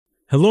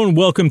Hello and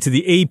welcome to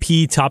the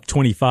AP Top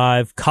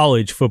 25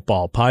 College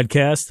Football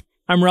Podcast.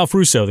 I'm Ralph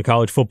Russo, the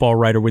college football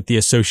writer with the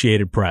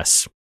Associated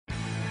Press.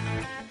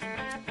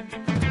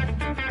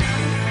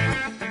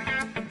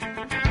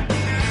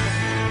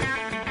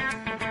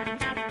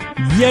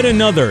 Yet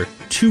another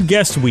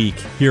two-guest week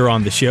here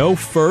on the show.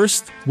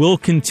 First, we'll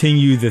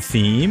continue the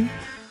theme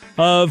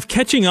of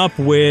catching up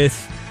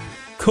with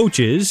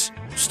coaches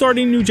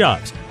starting new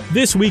jobs.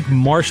 This week,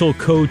 Marshall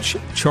coach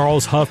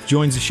Charles Huff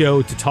joins the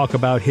show to talk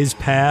about his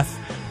path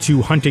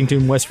to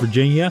Huntington, West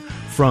Virginia,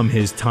 from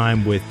his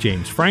time with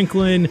James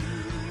Franklin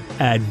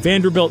at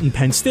Vanderbilt and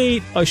Penn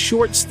State, a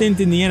short stint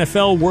in the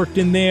NFL worked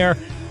in there,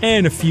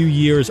 and a few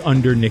years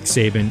under Nick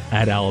Saban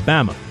at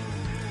Alabama.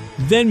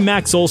 Then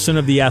Max Olson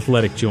of The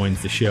Athletic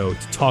joins the show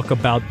to talk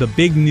about the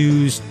big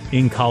news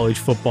in college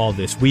football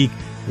this week.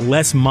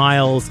 Les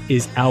Miles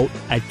is out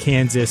at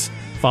Kansas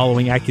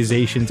following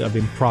accusations of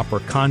improper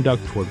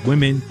conduct toward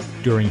women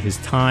during his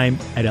time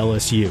at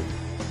LSU.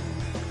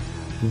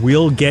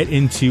 We'll get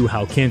into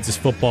how Kansas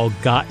football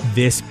got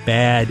this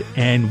bad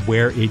and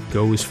where it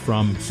goes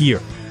from here.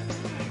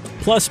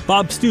 Plus,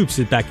 Bob Stoops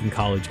is back in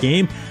College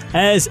Game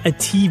as a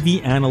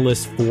TV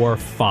analyst for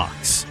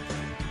Fox.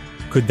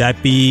 Could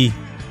that be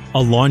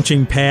a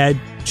launching pad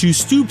to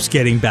Stoops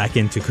getting back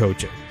into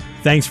coaching?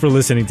 Thanks for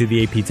listening to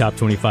the AP Top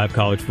 25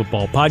 College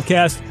Football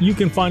Podcast. You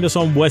can find us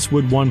on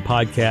Westwood One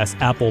Podcast,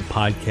 Apple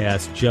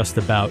Podcasts, just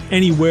about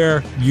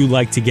anywhere you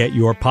like to get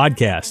your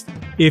podcast.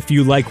 If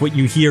you like what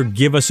you hear,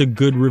 give us a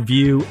good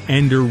review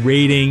and a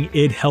rating.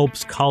 It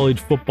helps college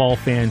football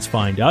fans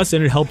find us,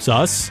 and it helps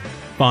us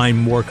find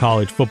more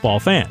college football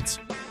fans.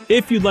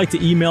 If you'd like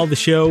to email the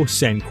show,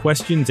 send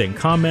questions and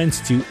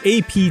comments to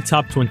AP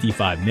Top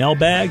 25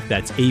 Mailbag.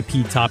 That's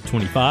AP Top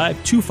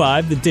 25,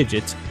 25 the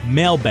digits,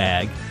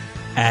 mailbag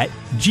at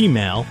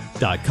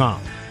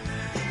gmail.com.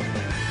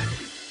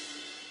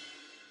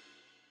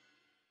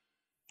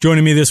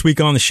 Joining me this week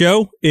on the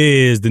show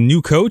is the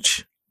new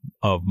coach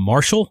of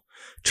Marshall,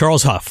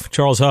 Charles Huff.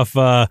 Charles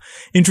Huff,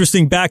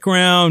 interesting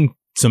background,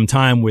 some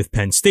time with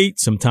Penn State,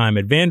 some time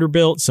at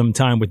Vanderbilt, some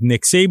time with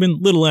Nick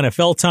Saban, little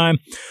NFL time.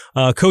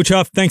 Coach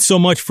Huff, thanks so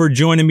much for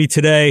joining me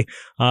today.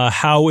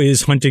 How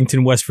is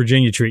Huntington, West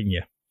Virginia treating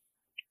you?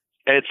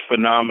 It's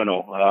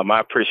phenomenal. I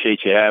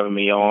appreciate you having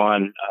me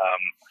on.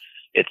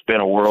 It's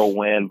been a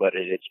whirlwind, but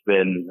it's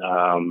been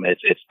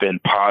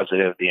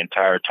positive the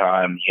entire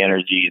time. The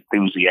energy,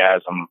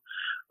 enthusiasm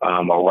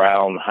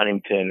around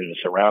Huntington and the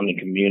surrounding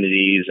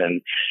communities,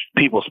 and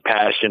people's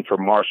passion for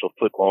Marshall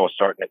football is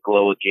starting to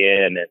glow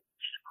again. And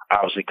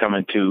obviously,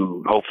 coming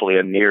to hopefully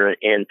a near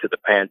end to the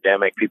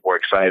pandemic, people are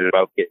excited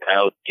about getting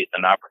out, getting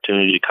an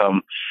opportunity to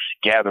come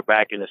gather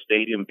back in the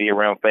stadium, be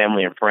around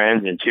family and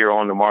friends, and cheer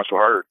on the Marshall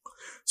herd.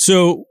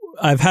 So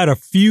I've had a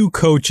few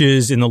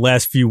coaches in the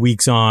last few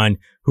weeks on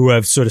who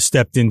have sort of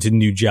stepped into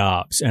new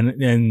jobs.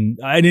 And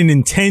I didn't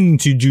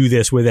intend to do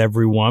this with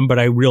everyone, but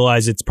I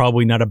realize it's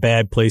probably not a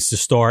bad place to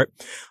start.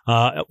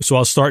 So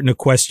I'll start in a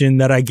question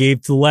that I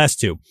gave to the last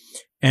two.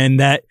 And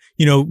that,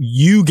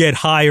 you get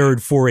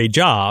hired for a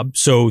job.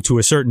 So to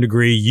a certain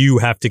degree, you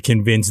have to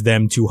convince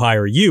them to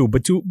hire you.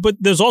 But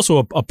there's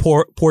also a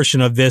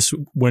portion of this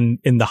when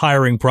in the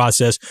hiring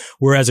process,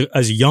 where as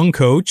a young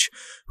coach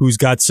who's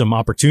got some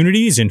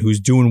opportunities and who's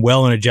doing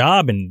well in a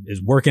job and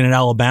is working at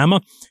Alabama,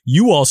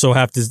 you also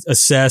have to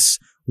assess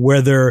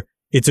whether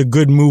it's a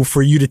good move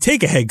for you to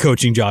take a head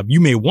coaching job. You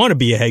may want to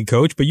be a head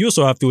coach, but you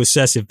also have to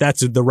assess if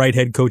that's the right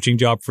head coaching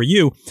job for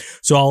you.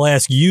 So I'll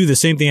ask you the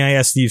same thing I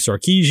asked Steve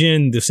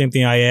Sarkisian, the same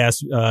thing I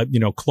asked,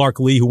 Clark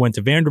Lee, who went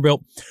to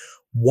Vanderbilt.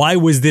 Why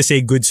was this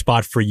a good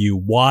spot for you?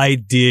 Why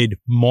did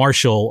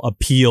Marshall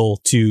appeal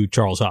to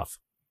Charles Huff?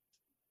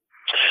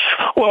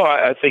 Well,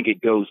 I think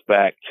it goes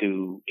back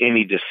to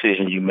any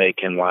decision you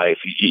make in life.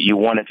 You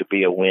want it to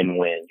be a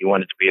win-win. You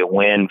want it to be a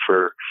win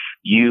for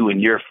you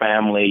and your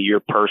family, your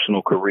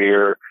personal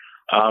career,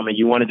 and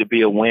you want it to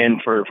be a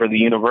win for the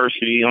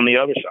university on the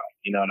other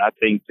side. And I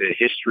think the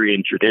history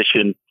and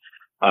tradition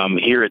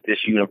here at this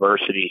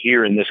university,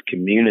 here in this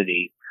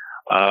community,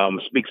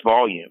 speaks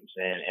volumes.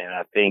 And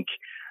I think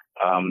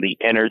the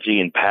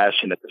energy and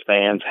passion that the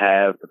fans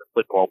have for the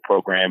football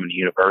program and the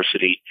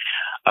university,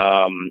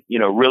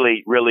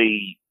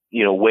 really,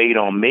 weighed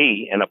on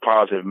me in a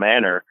positive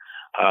manner,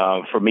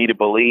 for me to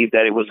believe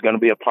that it was going to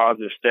be a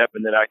positive step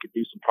and that I could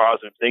do some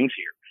positive things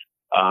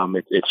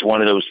here. It's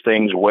one of those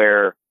things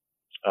where,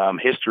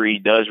 history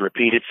does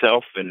repeat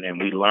itself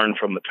and we learn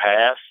from the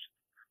past.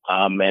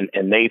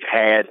 And they've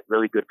had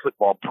really good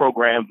football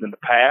programs in the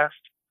past.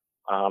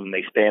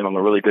 They stand on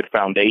a really good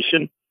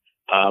foundation.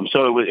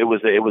 So it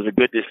was a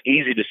good,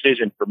 easy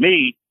decision for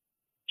me,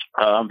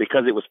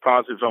 because it was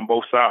positives on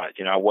both sides.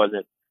 I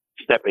wasn't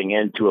stepping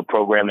into a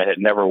program that had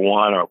never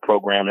won or a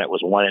program that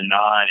was 1-9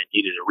 and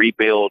needed a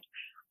rebuild.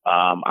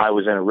 I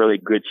was in a really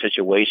good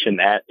situation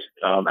at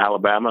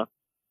Alabama.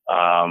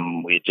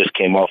 We just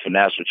came off a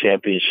national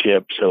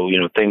championship, so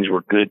things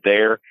were good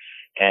there.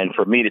 And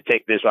for me to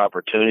take this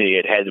opportunity,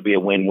 it had to be a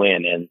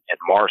win-win. And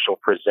Marshall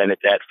presented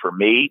that for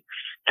me,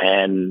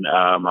 and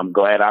I'm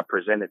glad I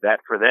presented that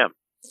for them.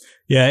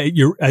 Yeah,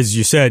 as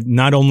you said,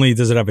 not only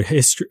does it have a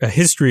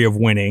history of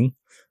winning,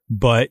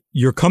 but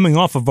you're coming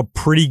off of a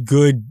pretty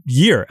good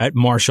year at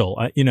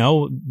Marshall.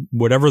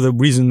 Whatever the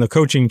reason the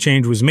coaching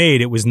change was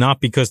made, it was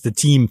not because the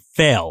team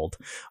failed.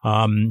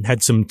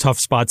 Had some tough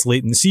spots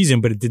late in the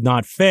season, but it did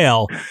not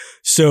fail.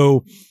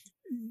 So,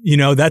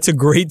 that's a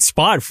great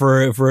spot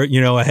for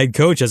a head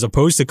coach, as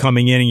opposed to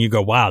coming in and you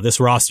go, wow, this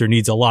roster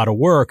needs a lot of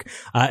work.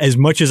 As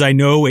much as I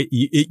know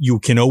you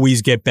can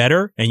always get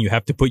better and you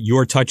have to put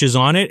your touches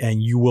on it,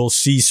 and you will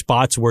see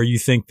spots where you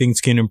think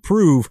things can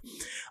improve.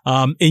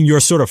 In your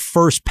sort of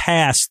first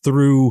pass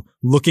through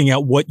looking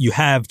at what you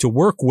have to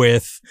work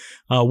with,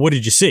 what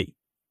did you see?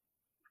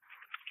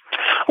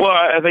 Well,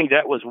 I think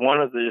that was one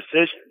of the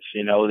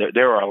decisions.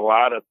 There are a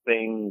lot of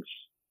things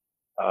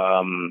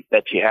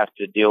that you have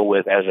to deal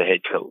with as a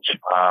head coach.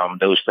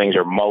 Those things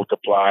are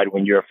multiplied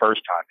when you're a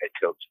first-time head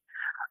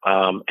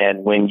coach.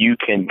 And when you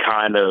can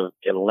kind of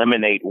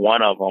eliminate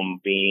one of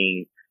them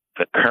being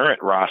the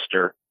current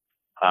roster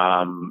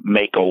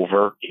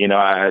makeover,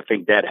 I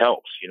think that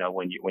helps,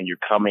 when you're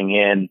coming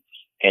in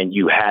and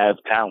you have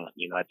talent.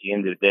 At the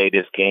end of the day,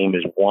 this game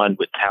is won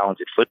with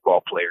talented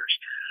football players.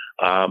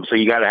 So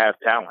you got to have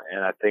talent.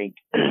 And I think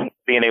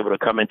being able to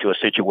come into a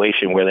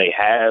situation where they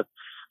have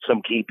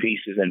some key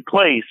pieces in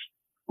place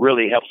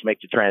really helps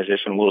make the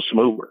transition a little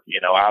smoother.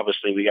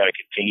 Obviously we got to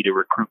continue to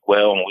recruit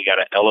well, and we got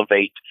to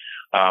elevate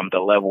the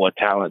level of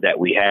talent that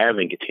we have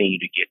and continue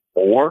to get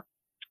more.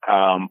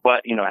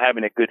 But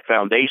having a good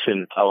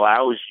foundation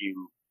allows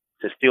you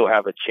to still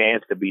have a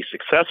chance to be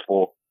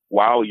successful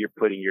while you're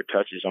putting your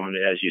touches on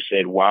it, as you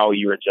said, while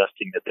you're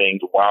adjusting the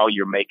things, while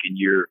you're making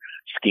your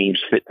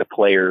schemes fit the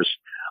players.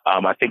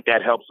 I think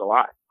that helps a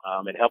lot.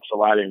 It helps a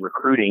lot in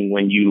recruiting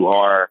when you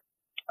are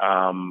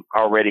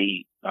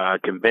already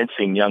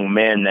convincing young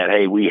men that,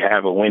 hey, we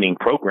have a winning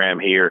program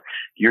here.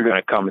 You're going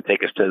to come and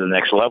take us to the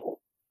next level.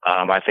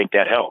 I think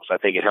that helps. I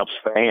think it helps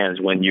fans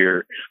when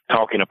you're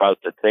talking about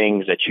the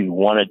things that you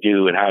want to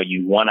do and how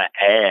you want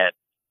to add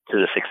to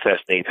the success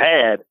they've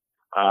had.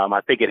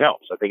 I think it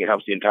helps. I think it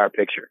helps the entire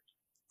picture.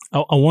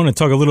 I want to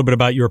talk a little bit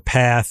about your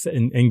path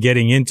and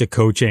getting into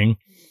coaching.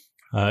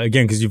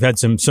 Again, because you've had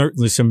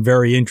certainly some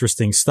very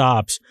interesting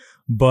stops,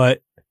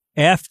 but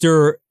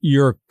after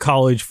your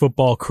college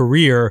football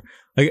career,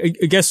 I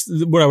guess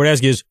what I would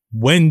ask is,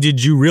 when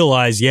did you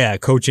realize,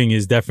 coaching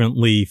is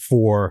definitely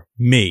for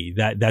me?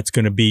 That's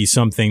going to be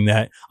something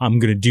that I'm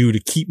going to do to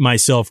keep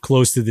myself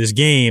close to this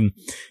game,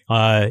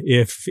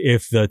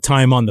 if the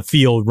time on the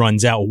field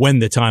runs out, when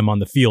the time on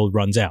the field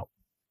runs out.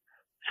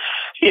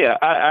 Yeah,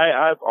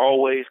 I've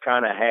always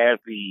kind of had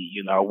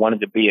I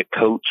wanted to be a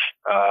coach,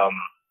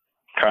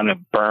 kind of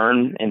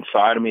burn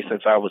inside of me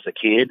since I was a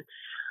kid.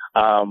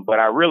 But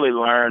I really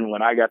learned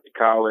when I got to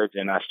college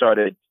and I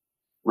started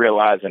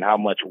realizing how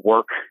much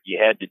work you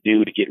had to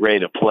do to get ready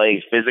to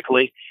play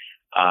physically.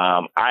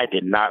 I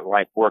did not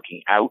like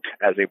working out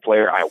as a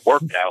player. I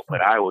worked out,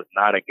 but I was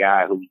not a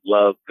guy who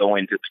loved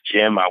going to the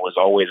gym. I was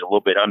always a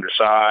little bit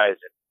undersized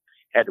and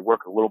had to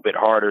work a little bit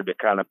harder to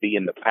kind of be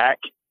in the pack.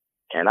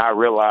 And I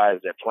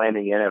realized that playing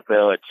in the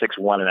NFL at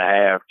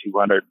 6'1.5",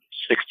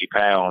 260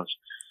 pounds,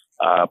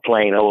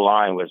 playing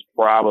O-line was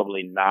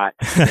probably not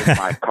in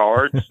my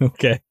cards.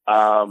 Okay.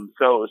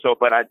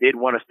 But I did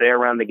want to stay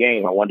around the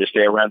game. I wanted to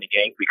stay around the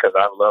game because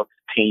I love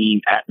the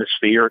team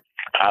atmosphere.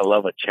 I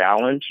love a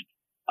challenge.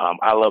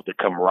 I love the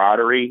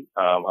camaraderie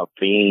of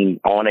being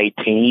on a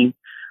team.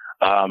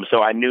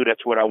 So I knew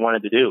that's what I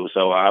wanted to do.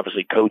 So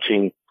obviously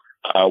coaching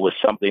was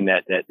something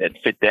that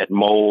fit that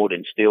mold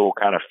and still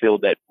kind of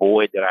filled that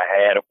void that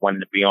I had of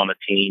wanting to be on a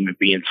team and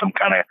be in some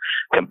kind of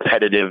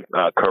competitive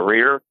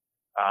career.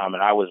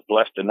 And I was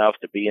blessed enough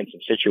to be in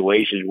some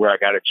situations where I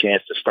got a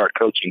chance to start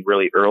coaching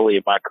really early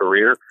in my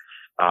career.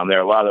 There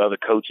are a lot of other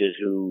coaches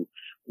who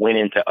went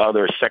into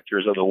other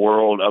sectors of the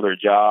world, other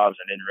jobs,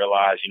 and didn't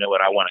realize,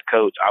 I want to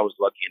coach. I was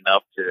lucky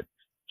enough to, as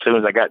soon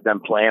as I got done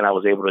playing, I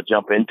was able to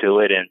jump into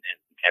it and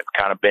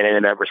kind of been in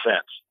it ever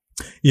since.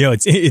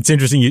 It's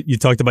interesting. You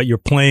talked about your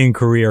playing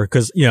career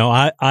because,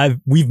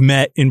 we've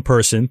met in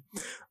person,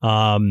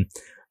 and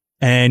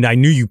I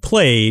knew you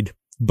played,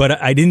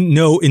 but I didn't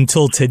know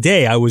until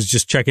today. I was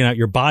just checking out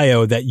your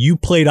bio that you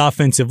played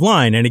offensive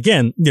line. And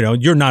again,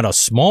 you're not a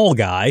small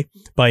guy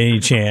by any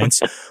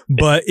chance,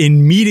 but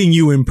in meeting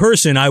you in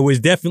person, I was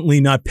definitely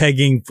not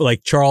pegging for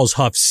like Charles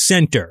Huff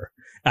center.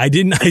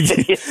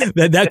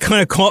 That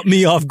kind of caught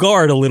me off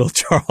guard a little,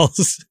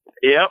 Charles.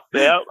 Yep.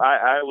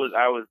 I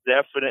was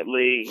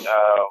definitely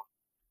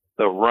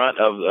the runt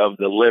of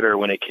the litter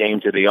when it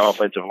came to the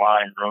offensive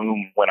line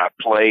room when I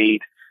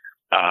played.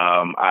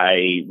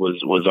 I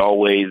was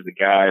always the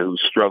guy who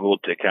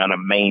struggled to kind of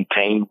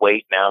maintain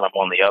weight. Now I'm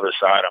on the other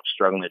side. I'm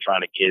struggling to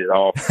trying to get it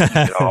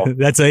off.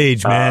 That's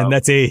age, man.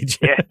 That's age.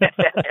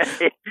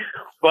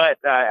 But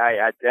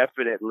I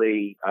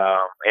definitely,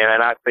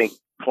 and I think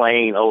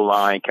playing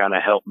O-line kind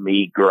of helped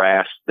me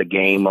grasp the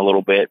game a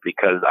little bit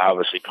because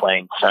obviously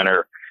playing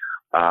center,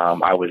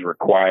 I was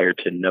required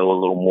to know a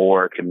little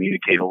more,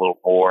 communicate a little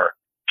more.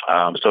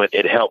 So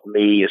it helped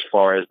me as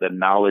far as the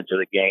knowledge of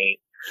the game.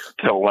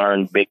 to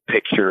learn big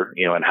picture,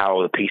 and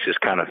how the pieces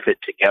kind of fit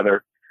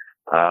together.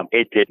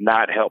 It did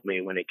not help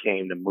me when it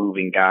came to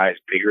moving guys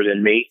bigger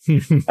than me.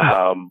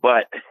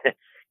 But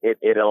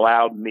it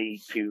allowed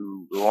me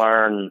to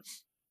learn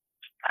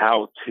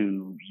how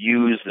to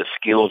use the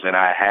skills that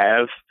I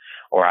have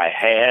or I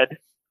had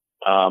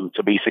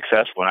to be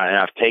successful. And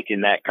I've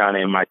taken that kind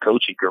of in my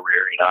coaching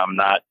career. I'm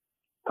not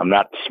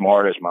the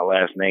smartest. My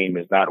last name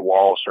is not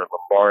Walsh or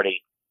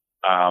Lombardi.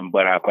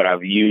 But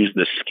I've used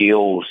the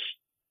skills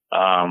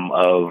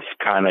of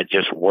kind of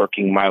just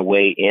working my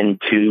way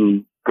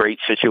into great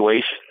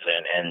situations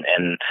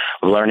and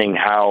learning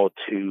how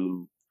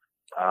to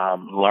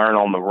learn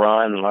on the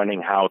run,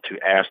 learning how to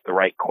ask the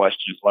right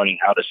questions, learning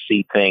how to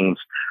see things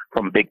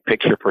from a big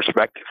picture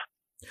perspective.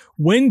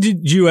 When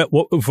did you,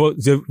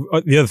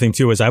 the other thing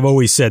too is I've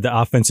always said that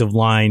offensive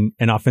line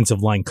and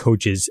offensive line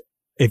coaches,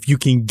 if you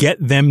can get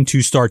them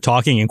to start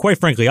talking, and quite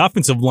frankly,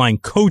 offensive line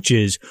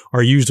coaches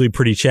are usually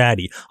pretty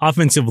chatty.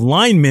 Offensive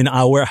linemen,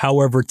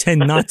 however,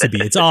 tend not to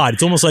be. It's odd.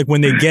 It's almost like when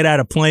they get out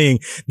of playing,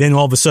 then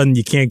all of a sudden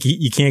you can't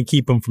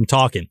keep them from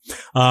talking.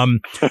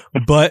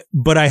 But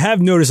I have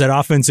noticed that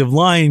offensive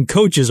line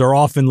coaches are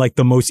often like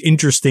the most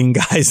interesting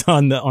guys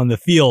on the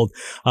field,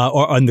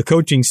 or on the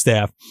coaching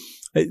staff.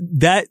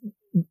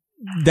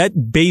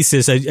 That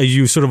basis, as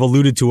you sort of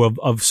alluded to,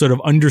 of sort of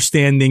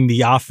understanding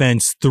the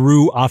offense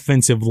through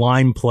offensive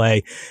line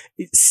play,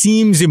 it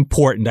seems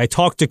important. I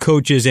talk to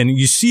coaches, and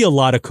you see a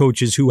lot of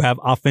coaches who have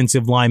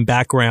offensive line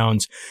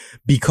backgrounds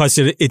because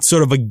it's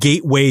sort of a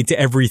gateway to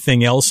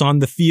everything else on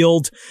the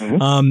field.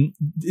 Mm-hmm.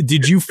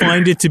 Did you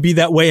find it to be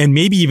that way? And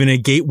maybe even a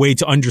gateway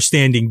to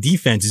understanding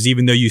defenses,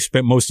 even though you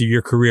spent most of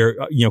your career,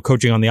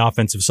 coaching on the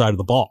offensive side of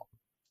the ball?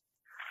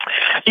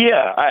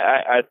 Yeah,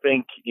 I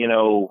think,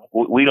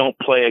 we don't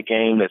play a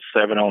game that's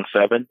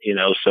 7-on-7,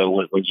 so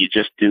when you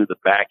just do the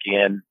back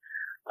end,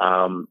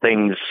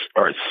 things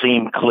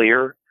seem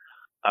clear,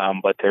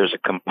 but there's a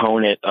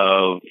component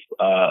of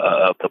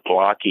the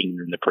blocking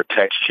and the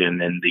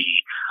protection and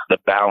the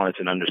balance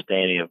and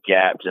understanding of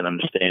gaps and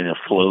understanding of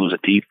flows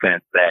of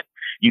defense that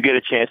you get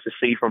a chance to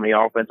see from the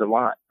offensive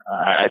line.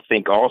 I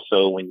think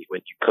also when you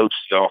coach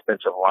the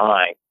offensive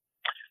line,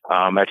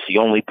 that's the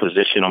only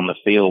position on the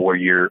field where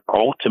you're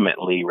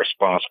ultimately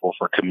responsible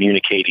for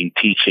communicating,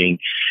 teaching,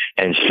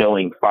 and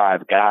showing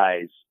five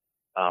guys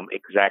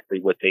exactly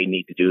what they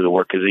need to do to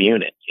work as a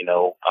unit.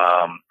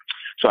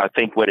 So I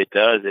think what it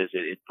does is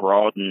it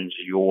broadens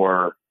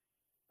your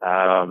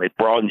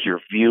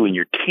view and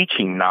your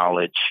teaching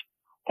knowledge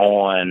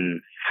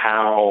on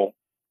how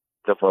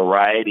the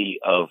variety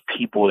of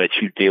people that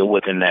you deal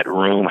with in that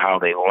room, how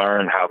they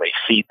learn, how they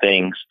see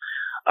things.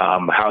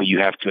 How you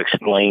have to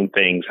explain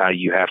things, how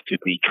you have to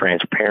be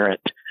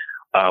transparent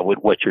with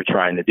what you're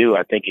trying to do.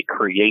 I think it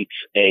creates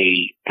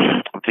a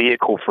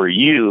vehicle for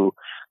you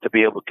to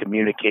be able to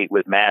communicate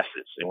with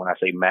masses. And when I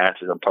say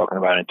masses, I'm talking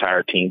about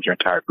entire teams or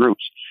entire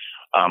groups.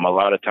 A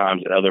lot of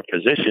times at other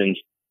positions,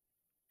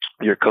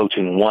 you're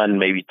coaching one,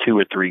 maybe two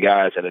or three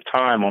guys at a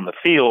time on the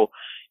field,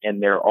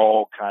 and they're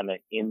all kind of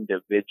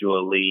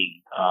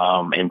individually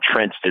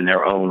entrenched in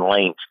their own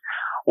lanes.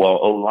 Well,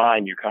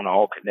 O-line, you're kind of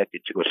all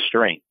connected to a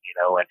string,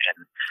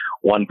 and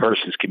one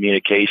person's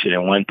communication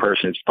and one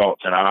person's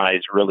thoughts and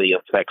eyes really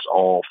affects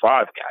all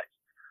five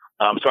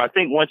guys. So I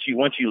think once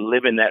you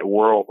live in that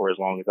world for as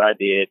long as I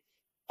did,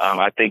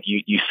 I think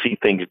you see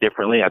things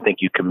differently. I think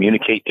you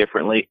communicate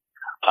differently.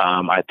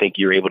 I think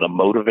you're able to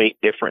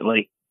motivate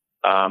differently.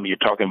 You're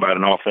talking about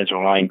an offensive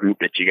line group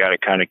that you got to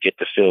kind of get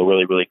to feel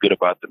really, really good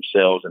about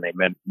themselves, and they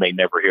may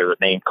never hear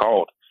their name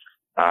called.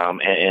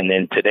 And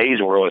in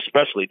today's world,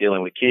 especially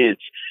dealing with kids,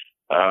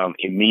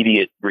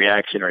 immediate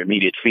reaction or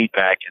immediate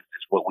feedback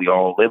is what we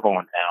all live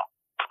on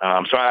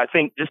now. So I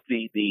think just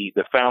the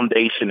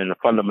foundation and the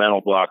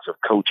fundamental blocks of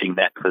coaching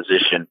that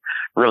position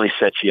really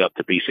sets you up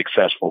to be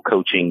successful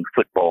coaching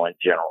football in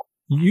general.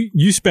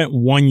 You spent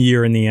 1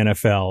 year in the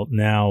NFL.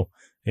 Now,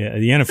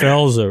 the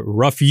NFL is a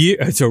rough year.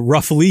 It's a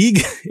rough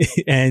league.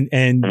 and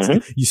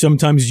mm-hmm.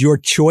 Sometimes your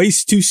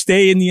choice to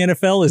stay in the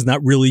NFL is not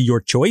really your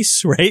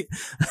choice, right?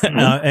 Mm-hmm.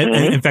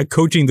 And in fact,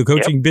 the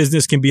coaching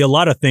business can be a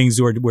lot of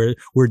things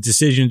where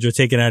decisions are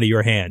taken out of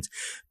your hands.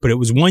 But it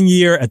was 1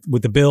 year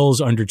with the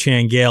Bills under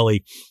Chan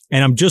Gailey.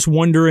 And I'm just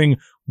wondering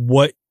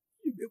what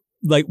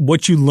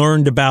you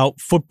learned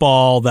about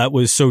football that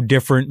was so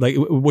different, like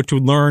what you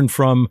learned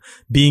from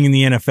being in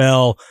the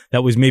NFL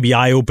that was maybe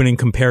eye-opening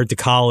compared to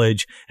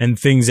college, and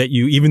things that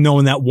you, even though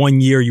in that 1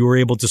 year you were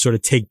able to sort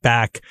of take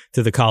back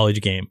to the college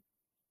game.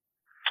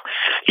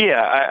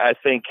 Yeah, I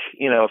think,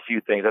 a few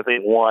things. I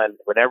think one,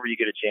 whenever you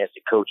get a chance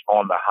to coach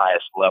on the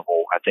highest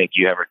level, I think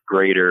you have a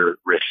greater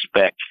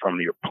respect from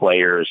your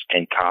players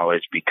in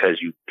college because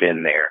you've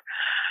been there.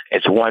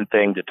 It's one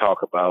thing to talk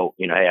about,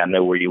 hey, I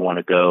know where you want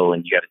to go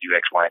and you got to do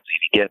X, Y, and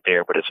Z to get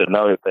there. But it's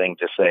another thing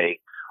to say,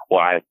 well,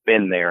 I've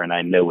been there and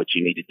I know what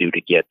you need to do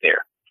to get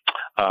there.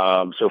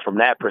 So from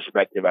that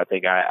perspective, I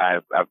think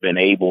I've been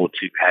able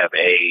to have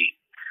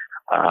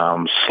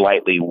a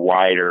slightly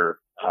wider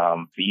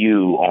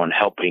view on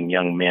helping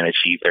young men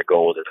achieve their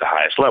goals at the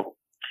highest level.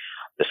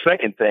 The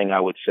second thing I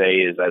would say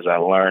is, as I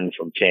learned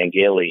from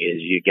Changeli, is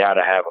you got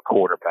to have a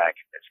quarterback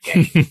in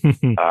this game.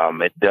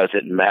 It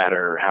doesn't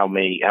matter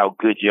how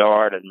good you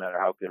are. It doesn't matter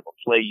how good of a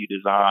play you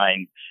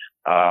design.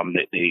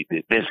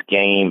 This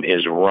game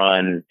is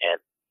run,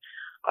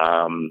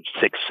 and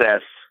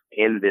success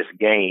in this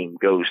game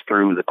goes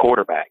through the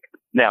quarterback.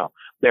 Now,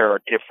 there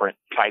are different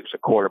types of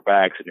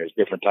quarterbacks, and there's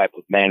different types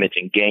of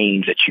managing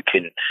games that you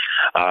can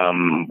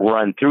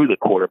run through the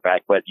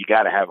quarterback, but you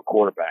got to have a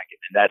quarterback.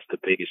 And that's the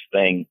biggest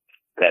thing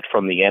that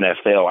from the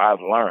NFL I've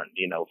learned,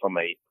 from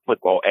a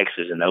football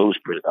X's and O's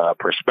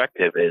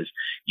perspective, is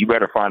you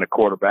better find a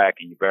quarterback,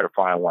 and you better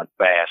find one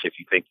fast if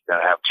you think you're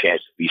going to have a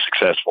chance to be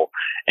successful.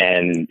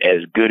 And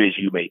as good as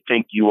you may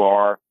think you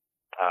are,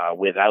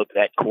 without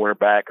that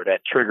quarterback or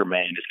that trigger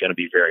man, it's going to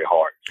be very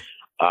hard.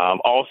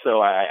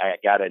 Also, I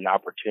got an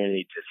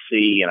opportunity to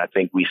see, and I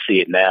think we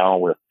see it now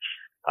with,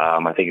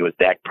 I think it was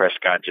Dak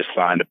Prescott just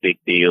signed a big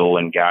deal,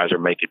 and guys are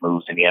making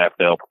moves in the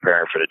NFL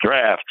preparing for the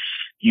draft.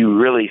 You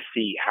really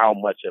see how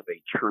much of a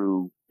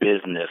true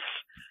business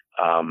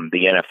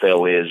the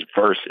NFL is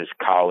versus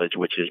college,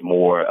 which is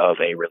more of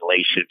a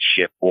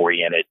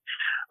relationship-oriented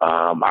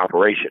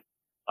operation.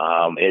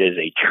 It is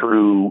a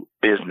true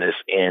business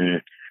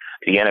in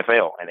the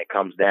NFL, and it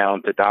comes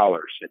down to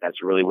dollars, and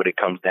that's really what it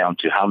comes down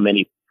to. How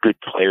many good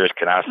players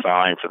can I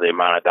sign for the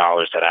amount of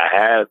dollars that I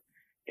have,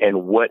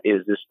 and what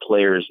is this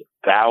player's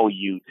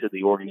value to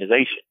the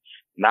organization?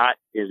 Not,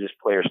 is this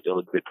player still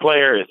a good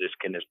player?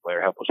 Can this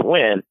player help us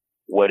win?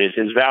 What is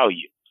his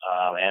value?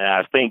 And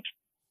I think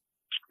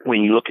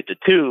when you look at the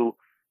two,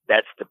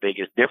 that's the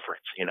biggest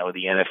difference. The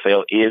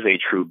NFL is a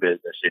true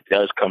business. It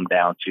does come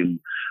down to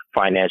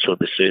financial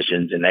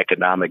decisions and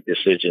economic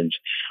decisions.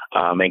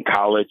 And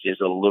college is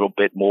a little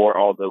bit more,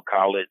 although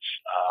college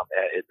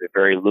is a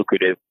very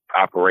lucrative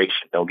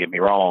operation, don't get me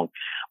wrong,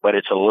 but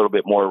it's a little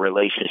bit more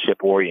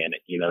relationship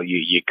oriented.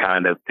 You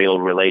kind of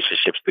build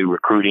relationships through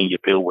recruiting, you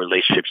build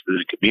relationships through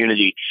the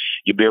community,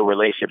 you build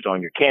relationships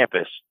on your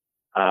campus.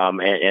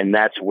 And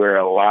that's where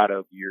a lot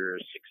of your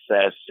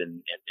success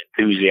and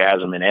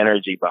enthusiasm and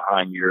energy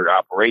behind your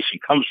operation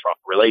comes from,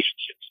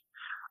 relationships.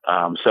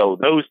 So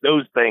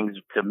those things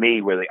to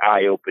me were the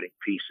eye-opening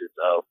pieces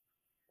of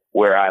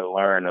where I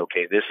learned,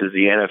 okay, this is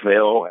the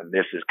NFL and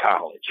this is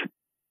college.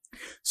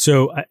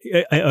 So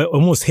I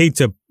almost hate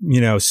to,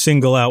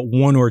 single out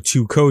one or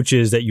two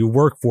coaches that you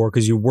work for,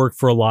 because you work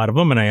for a lot of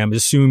them, and I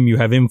assume you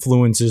have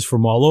influences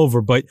from all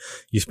over, but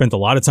you spent a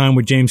lot of time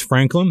with James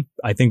Franklin.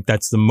 I think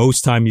that's the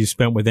most time you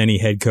spent with any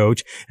head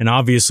coach. And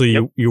obviously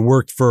you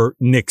worked for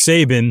Nick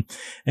Saban,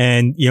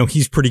 and,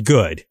 he's pretty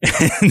good.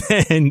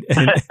 and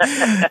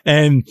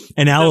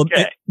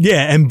okay.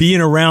 And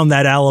being around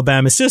that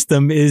Alabama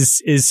system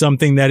is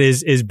something that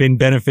is been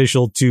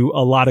beneficial to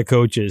a lot of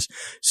coaches.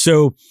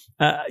 So,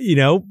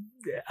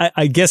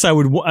 I guess I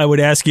would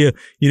ask you,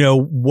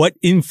 what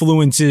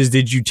influences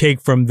did you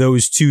take from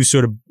those two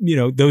sort of,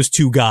 those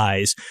two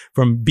guys,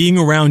 from being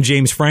around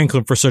James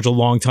Franklin for such a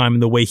long time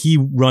and the way he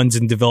runs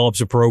and develops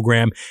a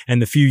program,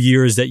 and the few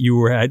years that you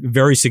were at,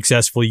 very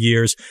successful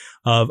years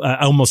of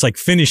almost like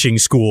finishing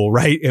school,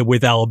 right?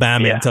 With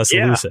Alabama and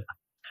Tuscaloosa. Yeah.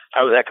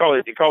 I call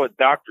it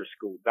doctor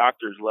school,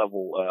 doctor's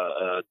level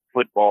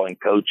football and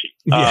coaching.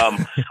 Yeah.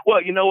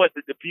 Well, you know what?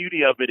 The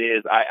beauty of it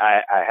is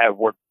I have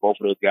worked with both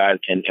of those guys,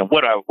 and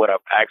what I've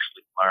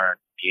actually learned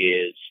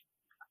is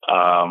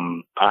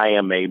I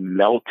am a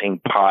melting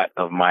pot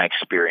of my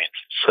experience.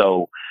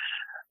 So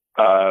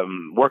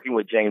working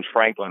with James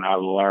Franklin, I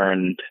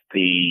learned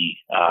the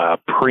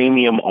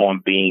premium on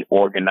being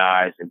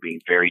organized and being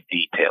very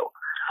detailed.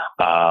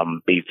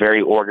 Be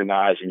very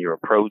organized in your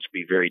approach,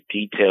 be very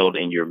detailed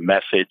in your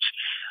message,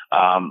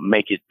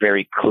 make it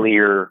very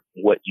clear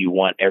what you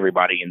want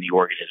everybody in the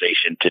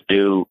organization to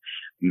do,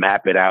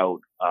 map it out,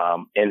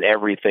 and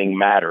everything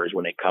matters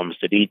when it comes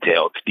to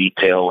detail. It's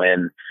detail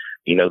in,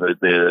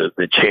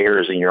 the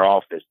chairs in your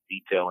office,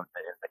 detail in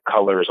the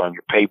colors on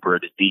your paper,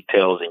 the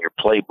details in your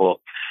playbook,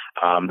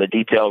 the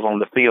details on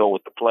the field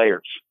with the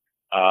players.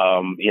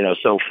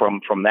 So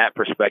from that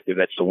perspective,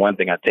 that's the one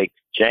thing I take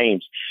to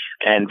James.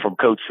 And from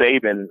Coach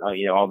Saban,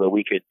 although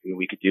we could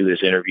do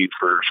this interview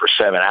for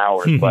 7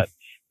 hours, but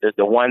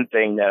the one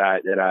thing that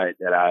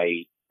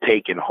I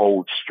take and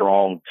hold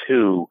strong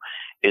to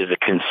is a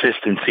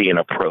consistency in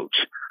approach,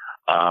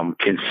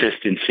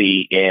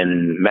 consistency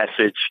in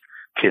message,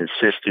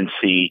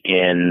 consistency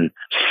in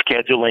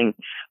scheduling,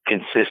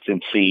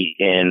 consistency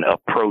in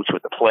approach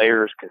with the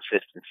players,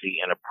 consistency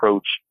in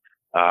approach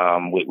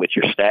with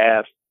your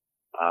staff.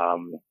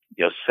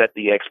 Set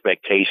the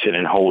expectation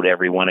and hold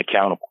everyone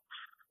accountable.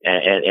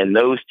 And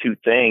those two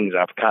things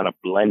I've kind of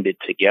blended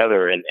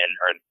together and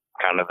are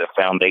kind of the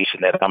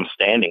foundation that I'm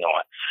standing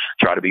on.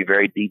 Try to be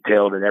very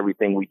detailed in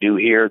everything we do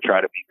here.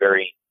 Try to be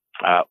very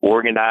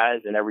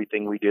organized in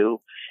everything we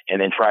do,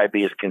 and then try to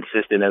be as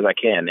consistent as I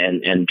can,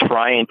 and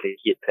trying to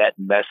get that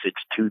message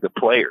to the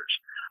players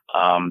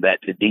that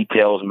the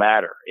details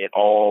matter. It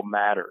all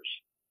matters.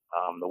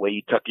 The way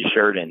you tuck your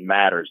shirt in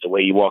matters. The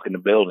way you walk in the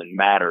building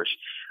matters.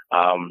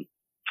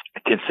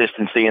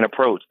 Consistency and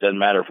approach. Doesn't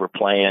matter if we're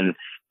playing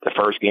the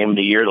first game of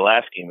the year, the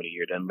last game of the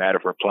year. Doesn't matter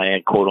if we're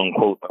playing quote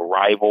unquote a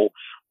rival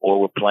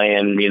or we're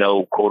playing,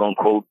 quote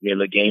unquote,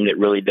 the game that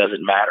really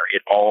doesn't matter.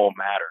 It all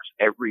matters.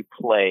 Every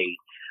play,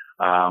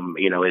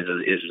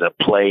 is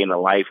a play in a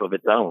life of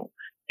its own.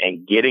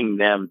 And getting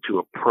them to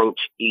approach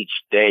each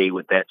day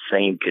with that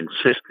same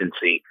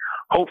consistency,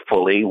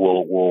 hopefully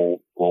will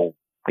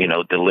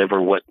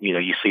deliver what,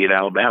 you see at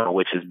Alabama,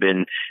 which has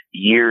been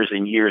years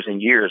and years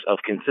and years of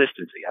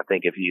consistency. I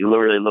think if you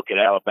literally look at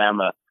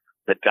Alabama,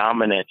 the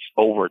dominance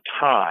over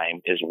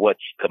time is what's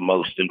the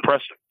most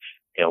impressive.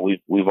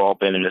 We've all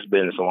been in this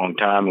business a long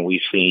time, and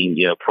we've seen,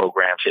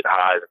 programs hit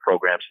highs and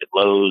programs hit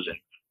lows, and,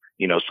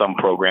 some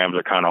programs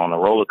are kind of on a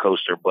roller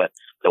coaster. But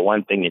the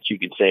one thing that you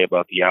can say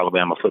about the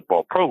Alabama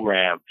football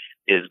program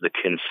is the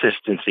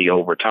consistency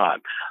over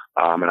time.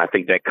 And I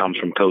think that comes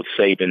from Coach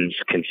Saban's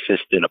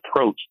consistent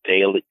approach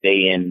day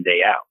in,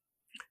 day out.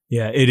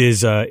 Yeah, it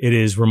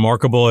is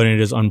remarkable, and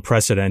it is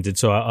unprecedented.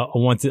 So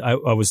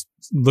I was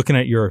looking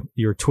at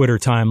your Twitter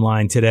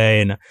timeline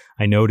today, and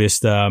I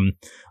noticed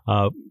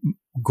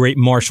great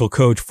Marshall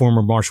coach,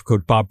 former Marshall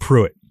coach Bob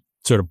Pruitt,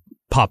 sort of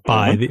popped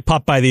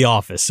by the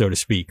office, so to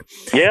speak.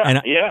 Yeah,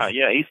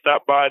 he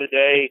stopped by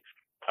today.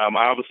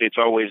 Obviously, it's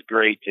always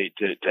great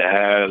to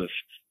have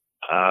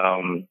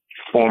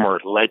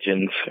former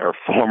legends or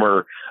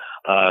former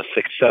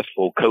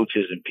successful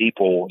coaches and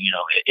people,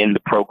 in the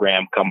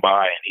program come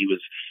by, and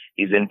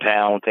he's in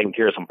town taking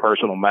care of some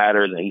personal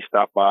matters, and he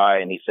stopped by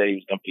and he said he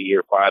was going to be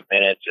here 5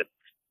 minutes, and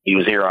he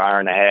was here an hour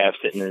and a half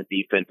sitting in a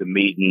defensive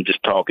meeting,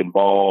 just talking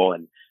ball.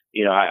 And,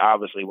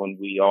 obviously when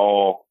we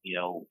all,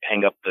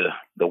 hang up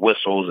the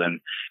whistles and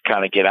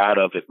kind of get out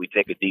of it, we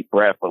take a deep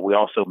breath, but we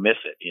also miss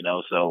it,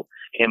 so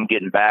him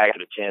getting back,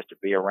 the chance to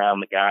be around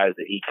the guys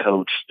that he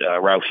coached,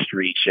 Ralph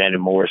Street,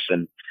 Shannon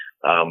Morrison,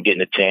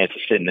 getting a chance to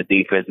sit in the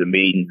defensive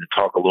meeting and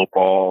talk a little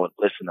ball and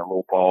listen to a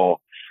little ball.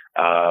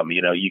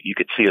 You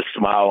could see a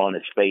smile on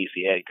his face.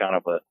 He had kind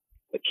of a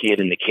kid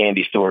in the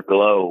candy store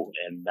glow,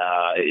 and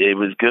it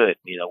was good.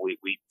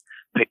 We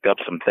picked up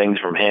some things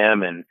from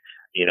him, and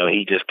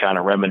he just kind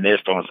of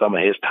reminisced on some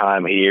of his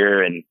time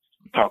here and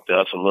talked to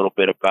us a little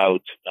bit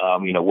about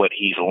what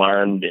he's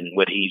learned and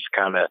what he's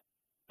kind of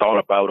thought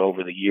about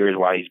over the years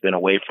while he's been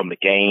away from the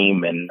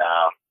game. And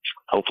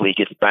hopefully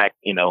he gets back.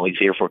 He's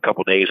here for a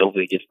couple of days.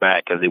 Hopefully he gets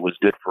back, because it was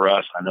good for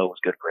us. I know it was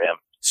good for him.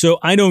 So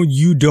I know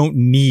you don't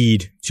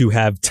need to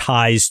have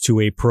ties to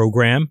a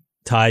program,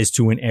 ties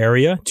to an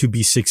area to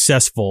be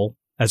successful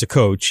as a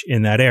coach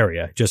in that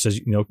area. Just as,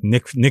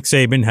 Nick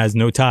Saban has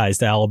no ties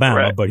to Alabama,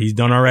 right, but he's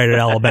done all right at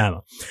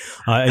Alabama.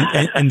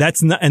 And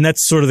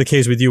that's sort of the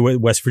case with you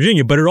at West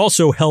Virginia, but it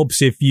also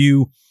helps if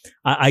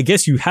I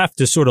guess you have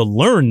to sort of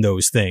learn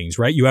those things,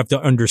 right? You have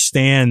to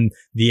understand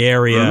the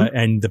area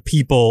and the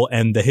people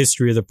and the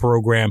history of the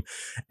program,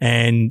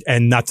 and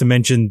not to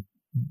mention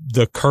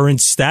the current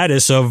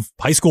status of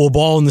high school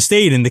ball in the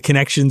state and the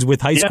connections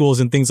with high schools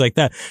and things like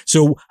that.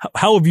 So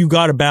how have you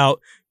got about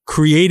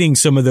creating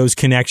some of those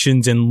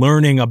connections and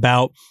learning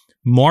about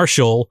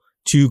Marshall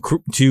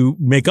to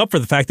make up for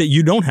the fact that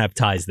you don't have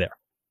ties there?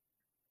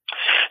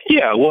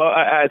 Yeah, well,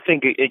 I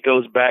think it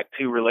goes back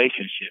to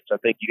relationships. I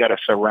think you got to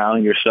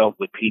surround yourself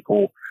with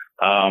people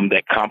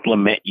that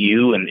complement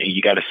you, and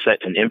you got to set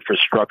an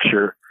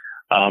infrastructure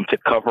to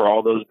cover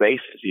all those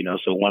bases.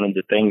 So one of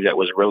the things that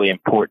was really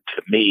important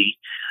to me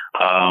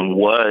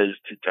was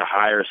to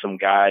hire some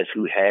guys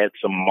who had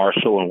some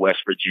Marshall and West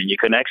Virginia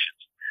connections.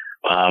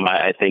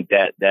 I think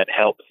that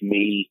helps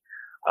me,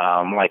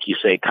 like you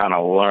say, kind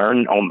of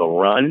learn on the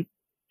run.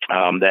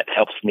 That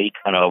helps me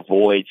kind of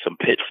avoid some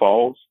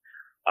pitfalls.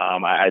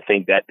 I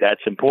think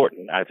that's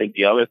important. I think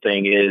the other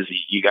thing is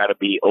you got to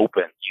be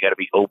open. You got to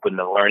be open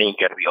to learning.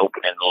 You got to be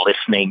open and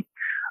listening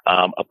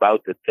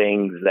about the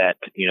things that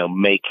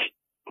make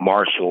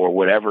Marshall or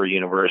whatever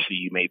university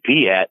you may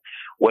be at,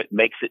 what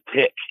makes it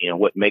tick,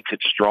 what makes it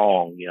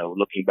strong,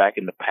 looking back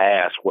in the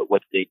past, what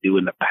did they do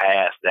in the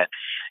past that,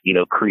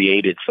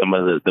 created some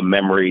of the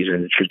memories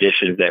and the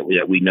traditions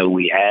that we know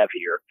we have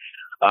here.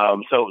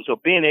 So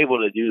being able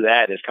to do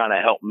that has kind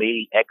of helped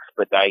me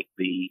expedite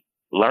the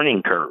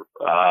learning curve.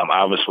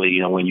 Obviously,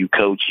 when you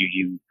coach,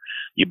 you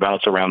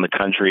bounce around the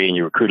country and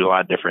you recruit a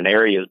lot of different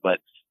areas, but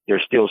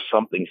there's still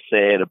something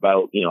said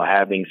about,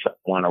 having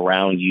someone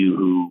around you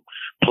who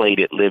played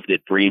it, lived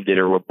it, breathed it,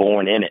 or were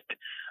born in it.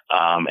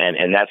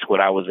 And that's what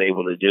I was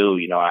able to do.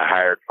 I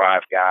hired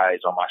 5 guys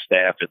on my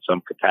staff at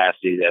some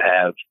capacity that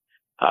have,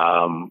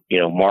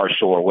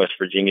 Marshall or West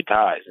Virginia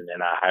ties. And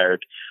then I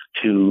hired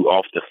 2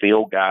 off the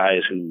field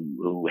guys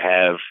who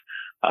have,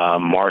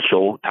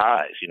 Marshall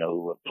ties,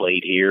 who have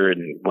played here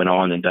and went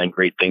on and done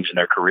great things in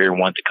their career and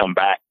want to come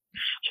back.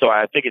 So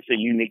I think it's a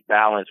unique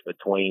balance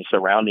between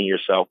surrounding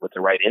yourself with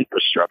the right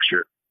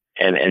infrastructure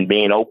and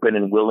being open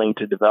and willing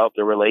to develop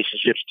the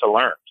relationships to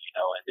learn,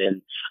 and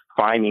then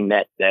finding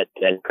that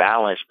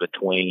balance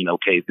between,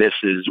 okay, this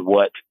is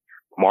what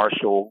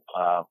Marshall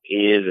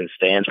is and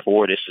stands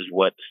for. This is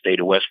what the state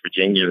of West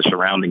Virginia and the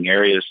surrounding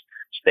areas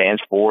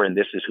stands for. And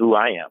this is who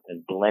I am,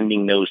 and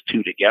blending those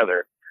two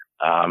together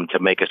to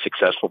make a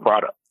successful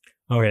product.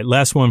 All right.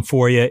 Last one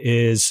for you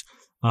is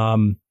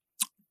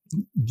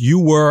You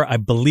were, I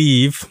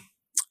believe,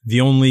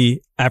 the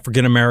only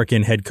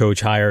African-American head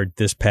coach hired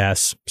this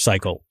past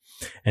cycle.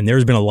 And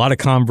there's been a lot of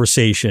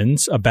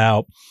conversations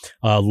about,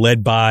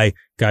 led by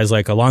guys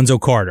like Alonzo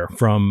Carter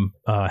from,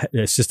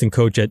 assistant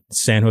coach at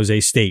San Jose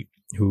State,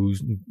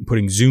 who's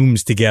putting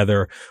Zooms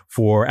together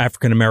for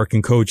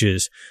African-American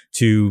coaches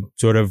to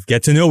sort of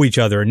get to know each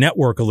other and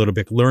network a little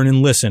bit, learn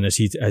and listen, as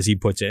he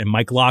puts it. And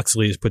Mike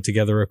Loxley has put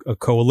together a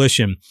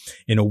coalition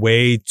as a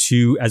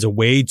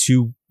way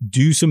to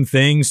do some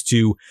things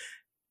to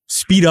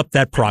speed up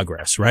that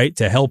progress, right?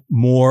 To help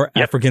more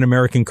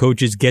African-American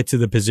coaches get to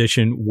the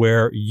position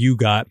where you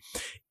got.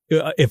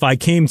 If I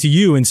came to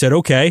you and said,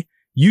 okay,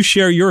 you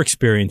share your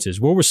experiences,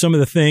 what were some of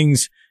the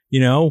things,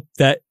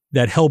 that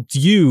helped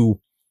you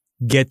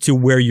get to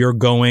where you're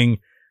going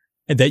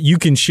and that you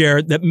can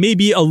share that may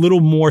be a little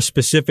more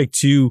specific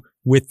to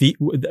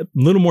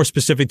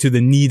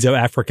the needs of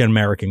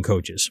African-American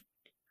coaches?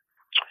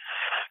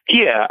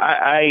 Yeah,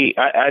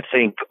 I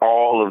think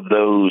all of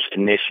those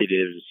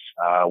initiatives,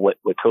 what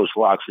Coach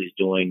Loxley's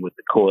doing with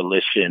the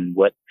coalition,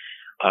 what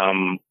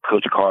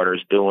Coach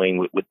Carter's doing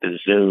with the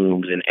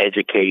Zooms and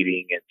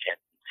educating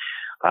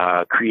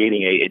and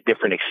creating a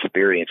different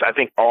experience. I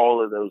think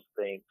all of those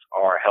things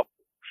are helpful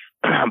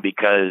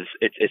because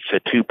it's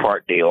a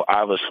two-part deal.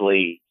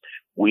 Obviously,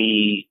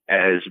 we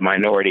as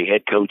minority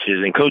head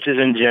coaches and coaches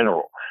in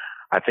general,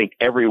 I think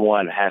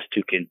everyone has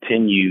to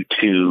continue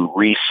to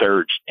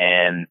research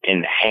and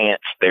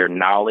enhance their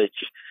knowledge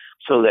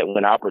so that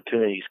when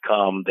opportunities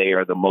come, they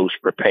are the most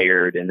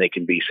prepared and they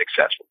can be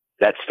successful.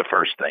 That's the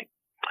first thing.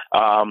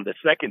 The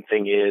second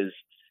thing is,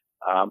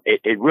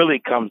 it really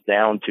comes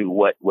down to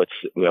what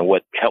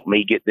helped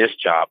me get this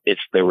job. It's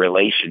the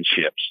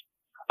relationships.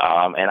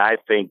 And I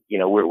think,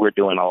 we're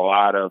doing a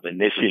lot of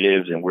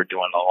initiatives and we're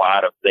doing a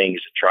lot of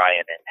things to try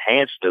and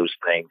enhance those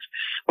things.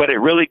 But it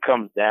really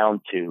comes down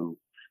to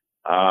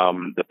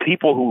the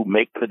people who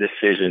make the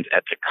decisions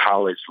at the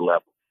college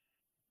level.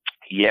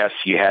 Yes,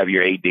 you have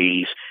your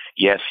ADs.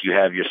 Yes, you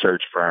have your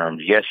search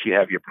firms. Yes, you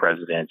have your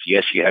presidents.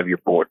 Yes, you have your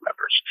board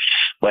members.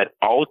 But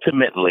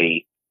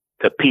ultimately,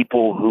 the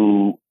people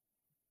who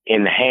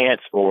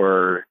enhance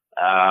or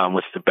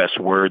what's the best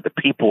word?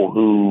 The people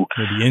who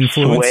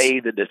sway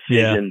the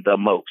decision the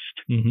most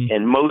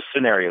in most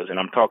scenarios. And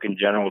I'm talking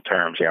general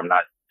terms here. I'm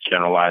not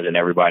generalizing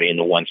everybody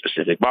into one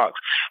specific box,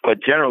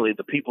 but generally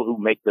the people who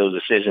make those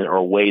decisions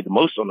or weigh the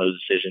most on those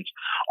decisions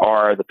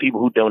are the people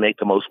who donate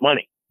the most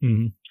money.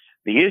 Mm-hmm.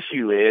 The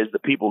issue is the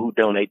people who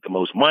donate the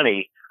most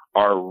money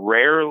are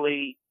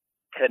rarely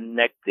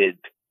connected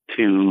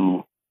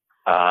to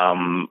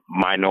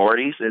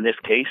minorities in this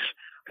case.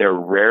 They're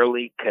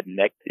rarely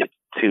connected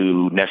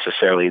to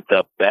necessarily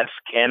the best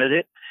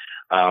candidate.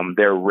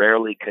 They're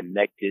rarely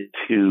connected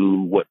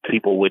to what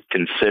people would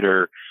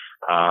consider,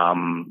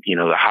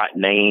 the hot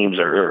names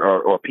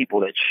or people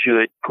that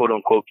should, quote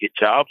unquote, get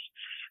jobs.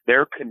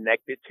 They're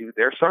connected to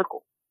their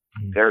circle.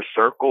 Mm-hmm. Their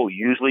circle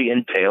usually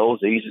entails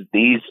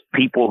these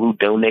people who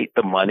donate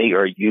the money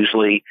are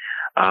usually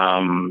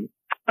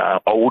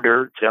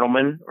older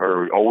gentlemen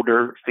or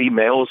older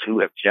females who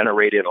have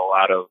generated a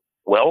lot of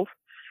wealth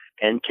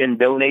and can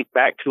donate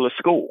back to a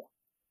school.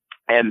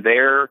 And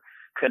their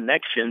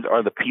connections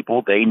are the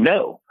people they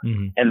know.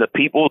 Mm-hmm. And the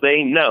people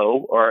they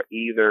know are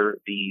either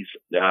the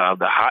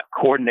hot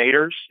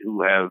coordinators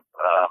who have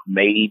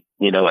made,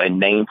 a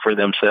name for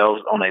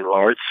themselves on a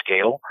large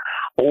scale,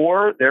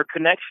 or their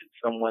connections,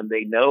 someone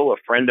they know, a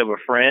friend of a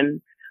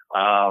friend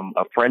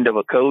of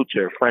a coach,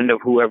 or a friend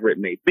of whoever it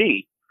may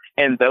be.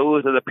 And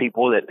those are the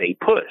people that they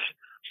push.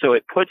 So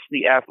it puts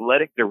the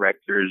athletic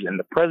directors and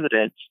the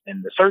presidents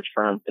and the search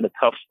firms in a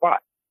tough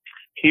spot.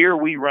 Here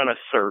we run a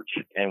search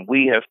and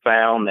we have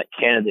found that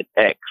candidate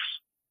X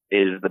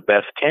is the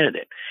best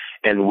candidate.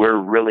 And we're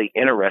really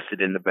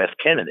interested in the best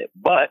candidate.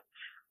 But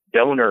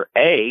donor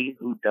A,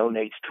 who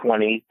donates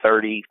 20,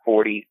 30,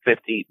 40,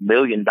 50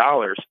 million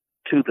dollars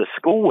to the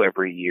school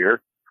every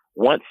year,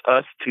 wants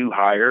us to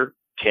hire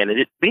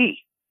candidate B.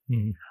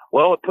 Mm-hmm.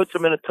 Well, it puts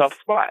them in a tough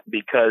spot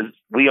because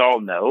we all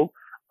know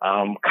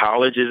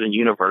colleges and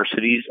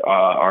universities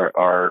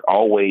are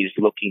always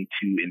looking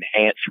to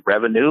enhance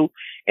revenue,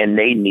 and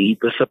they need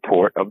the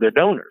support of their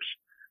donors.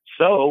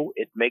 So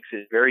it makes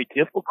it very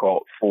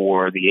difficult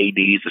for the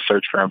ADs, the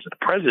search firms, and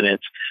the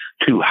presidents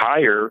to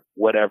hire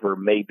whatever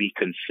may be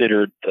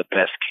considered the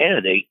best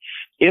candidate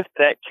if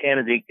that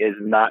candidate is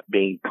not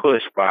being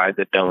pushed by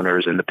the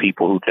donors and the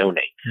people who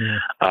donate. Yeah.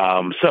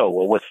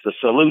 What's the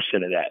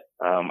solution to that?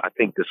 I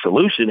think the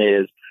solution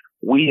is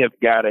we have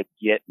got to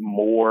get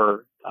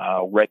more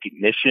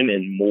recognition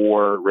and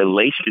more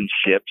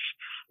relationships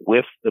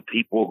with the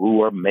people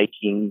who are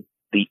making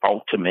the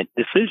ultimate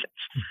decisions.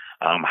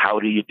 How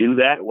do you do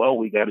that? Well,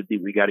 we got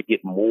to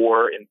get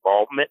more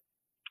involvement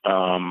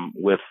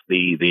with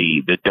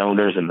the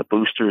donors and the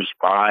boosters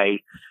by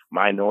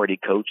minority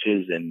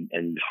coaches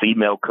and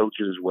female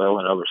coaches as well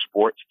in other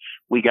sports.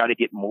 We got to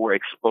get more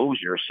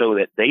exposure so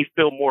that they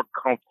feel more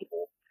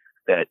comfortable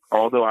that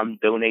although I'm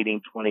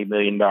donating $20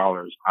 million,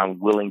 I'm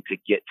willing to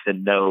get to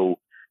know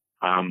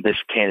this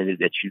candidate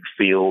that you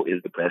feel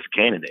is the best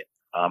candidate.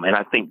 And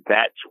I think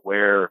that's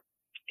where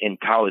in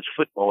college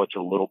football, it's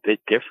a little bit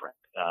different.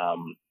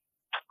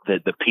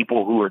 The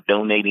people who are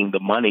donating the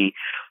money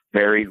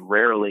very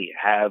rarely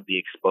have the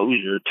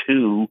exposure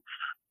to,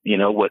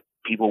 what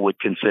people would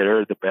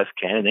consider the best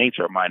candidates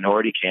or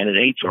minority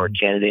candidates or a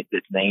candidate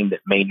that's named that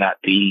may not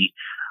be,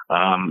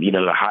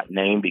 the hot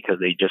name because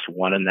they just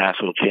won a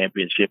national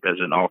championship as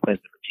an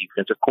offensive or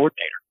defensive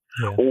coordinator,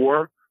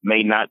 or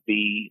may not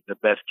be the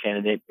best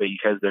candidate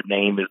because their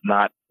name is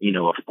not,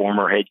 a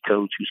former head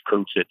coach who's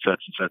coached at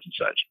such and such and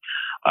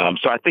such.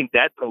 So I think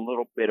that's a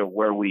little bit of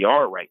where we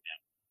are right now.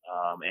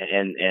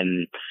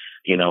 And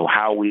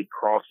how we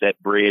cross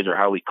that bridge or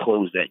how we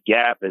close that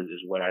gap is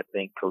what I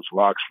think Coach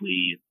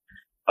Loxley and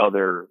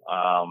other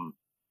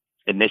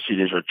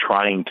initiatives are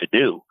trying to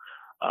do.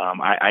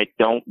 I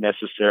don't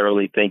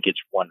necessarily think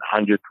it's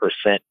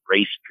 100%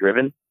 race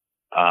driven.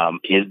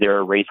 Is there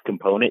a race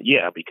component?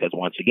 Yeah, because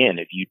once again,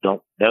 if you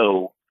don't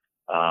know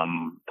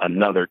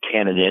another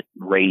candidate,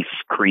 race,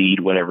 creed,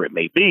 whatever it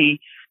may be,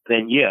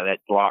 then that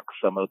blocks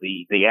some of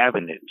the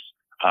avenues.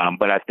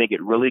 But I think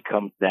it really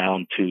comes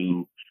down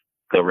to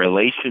the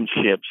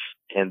relationships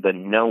and the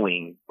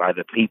knowing by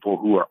the people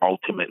who are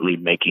ultimately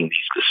making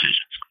these decisions.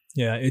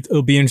 Yeah,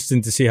 it'll be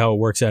interesting to see how it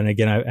works out. And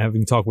again,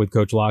 having talked with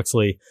Coach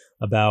Loxley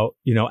about,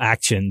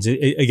 actions,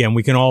 again,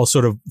 we can all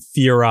sort of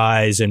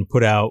theorize and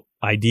put out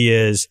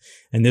ideas.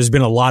 And there's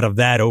been a lot of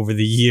that over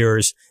the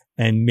years.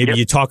 And maybe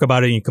you talk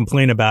about it and you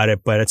complain about it,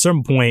 but at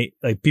some point,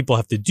 like, people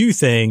have to do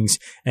things,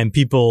 and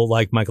people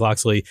like Mike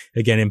Loxley,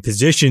 again, in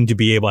position to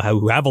be able to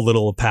who have a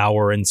little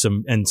power and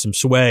some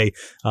sway,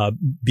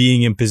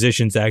 being in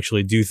positions to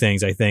actually do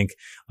things, I think,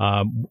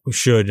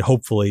 should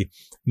hopefully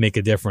make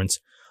a difference.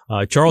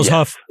 Charles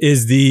Huff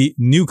is the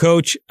new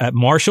coach at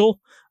Marshall.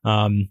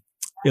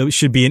 It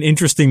should be an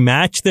interesting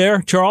match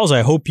there, Charles.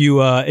 I hope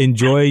you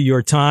enjoy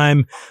your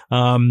time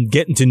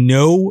getting to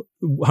know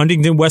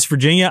Huntington, West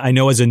Virginia. I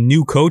know as a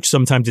new coach,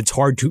 sometimes it's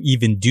hard to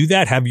even do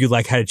that. Have you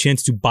had a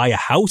chance to buy a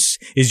house?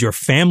 Is your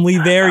family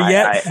there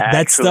yet? I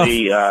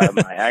actually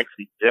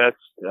just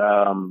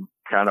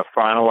kind of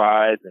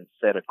finalized and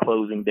set a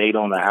closing date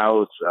on the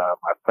house.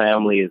 My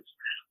family is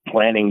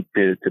planning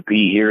to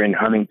be here in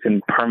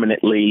Huntington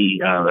permanently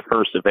the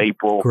 1st of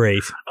April.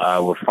 Great.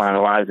 We're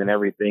finalizing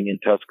everything in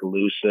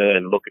Tuscaloosa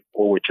and looking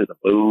forward to the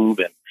move.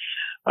 And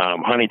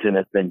Huntington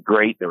has been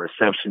great. The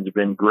reception's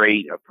been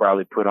great. I've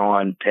probably put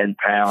on 10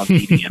 pounds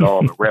eating at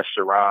all the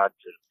restaurants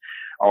and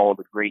all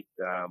the great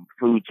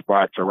food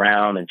spots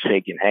around and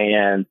shaking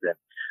hands.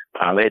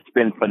 And it's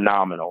been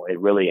phenomenal.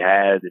 It really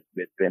has.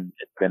 It's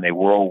been a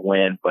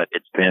whirlwind, but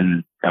it's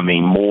been,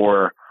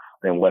 more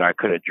than what I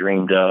could have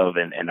dreamed of.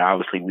 And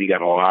obviously we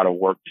got a lot of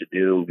work to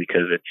do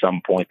because at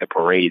some point the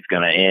parade's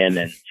going to end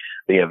and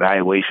the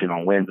evaluation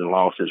on wins and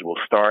losses will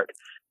start.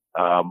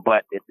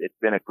 But it's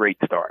been a great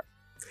start.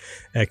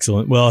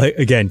 Excellent. Well,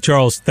 again,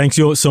 Charles, thanks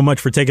you so much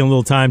for taking a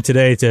little time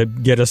today to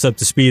get us up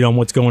to speed on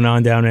what's going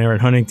on down there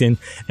at Huntington,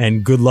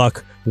 and good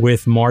luck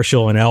with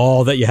Marshall and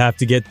all that you have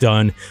to get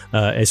done,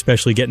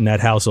 especially getting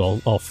that house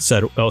all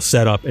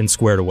set up and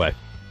squared away.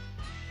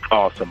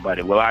 Awesome,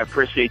 buddy. Well, I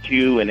appreciate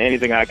you, and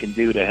anything I can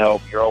do to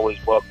help, you're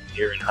always welcome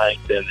here in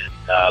Huntington,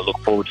 and look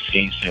forward to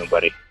seeing you soon,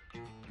 buddy.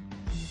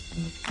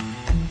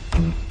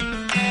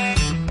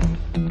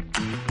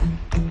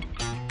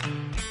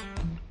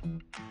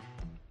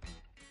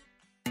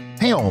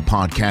 Hey, all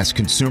podcast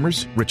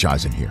consumers, Rich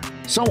Eisen here.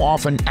 So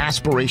often,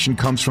 aspiration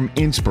comes from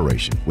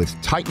inspiration, with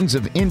titans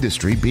of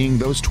industry being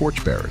those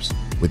torchbearers.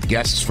 With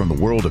guests from the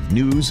world of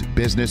news,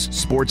 business,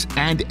 sports,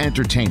 and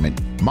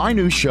entertainment, my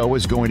new show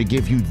is going to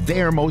give you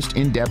their most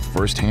in-depth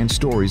first-hand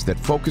stories that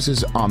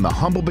focuses on the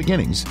humble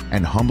beginnings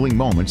and humbling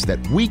moments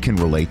that we can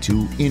relate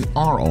to in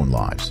our own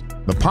lives.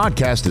 The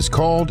podcast is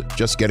called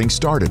Just Getting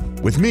Started,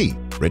 with me,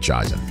 Rich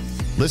Eisen.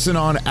 Listen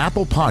on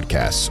Apple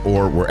Podcasts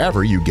or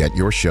wherever you get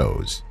your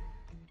shows.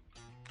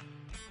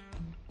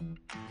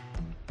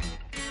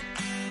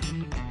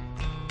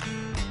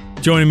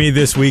 Joining me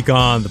this week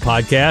on the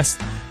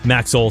podcast,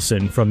 Max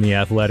Olson from The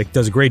Athletic.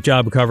 Does a great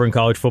job of covering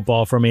college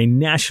football from a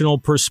national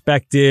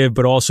perspective,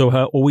 but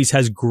also always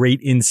has great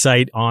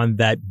insight on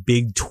that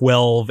Big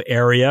 12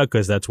 area,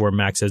 because that's where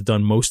Max has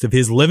done most of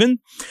his living.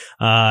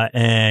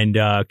 And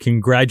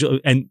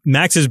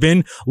Max has been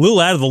a little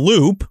out of the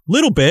loop,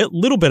 little bit out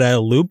of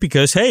the loop,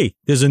 because hey,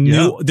 there's a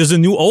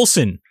new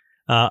Olson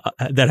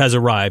that has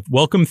arrived.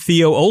 Welcome,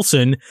 Theo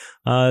Olson,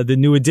 the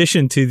new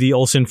addition to the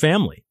Olson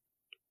family.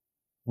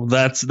 Well,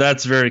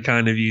 that's very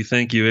kind of you.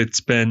 Thank you.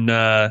 It's been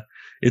a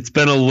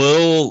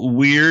little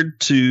weird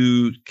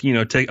to,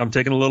 I'm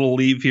taking a little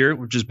leave here,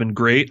 which has been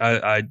great.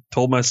 I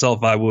told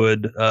myself I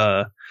would,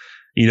 kind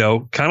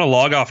of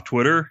log off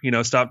Twitter,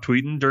 stop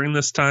tweeting during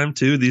this time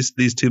too.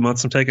 These 2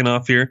 months I'm taking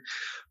off here.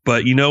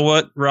 But you know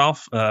what,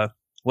 Ralph?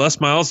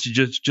 Les Miles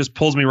just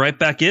pulls me right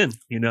back in.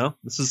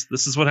 This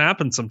is what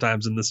happens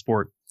sometimes in this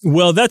sport.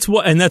 Well, that's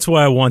why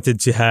I wanted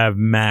to have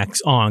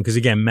Max on, because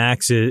again,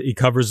 Max he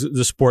covers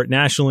the sport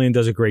nationally and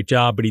does a great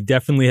job, but he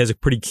definitely has a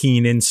pretty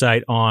keen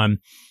insight on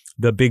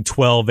the Big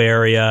 12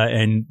 area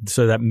and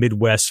so that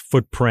Midwest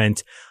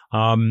footprint.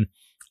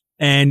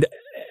 And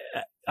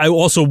I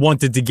also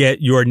wanted to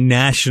get your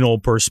national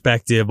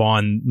perspective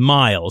on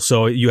Miles.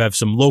 So you have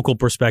some local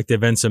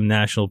perspective and some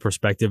national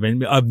perspective.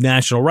 And of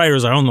national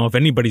writers, I don't know if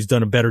anybody's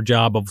done a better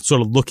job of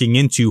sort of looking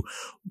into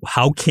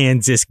how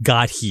Kansas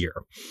got here.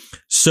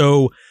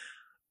 So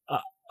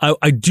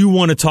I do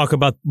want to talk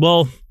about,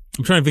 well,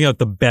 I'm trying to figure out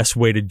the best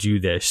way to do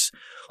this.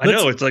 I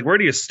know. It's like, where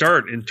do you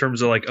start in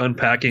terms of like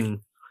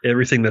unpacking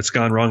everything that's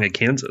gone wrong at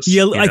Kansas?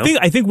 Yeah,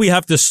 I think we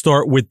have to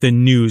start with the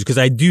news, because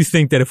I do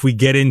think that if we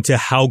get into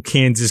how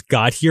Kansas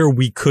got here,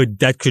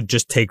 that could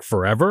just take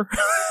forever,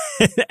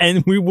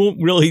 and we won't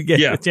really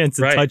get a chance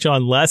to touch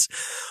on less.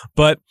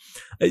 But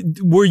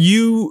were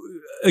you,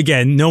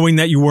 again, knowing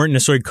that you weren't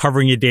necessarily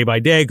covering it day by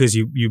day because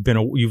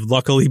you've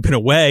luckily been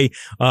away,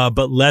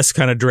 but Les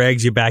kind of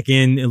drags you back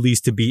in, at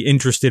least to be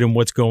interested in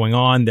what's going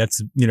on.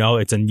 That's,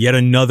 it's yet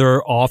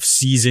another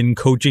off-season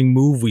coaching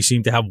move. We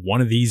seem to have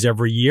one of these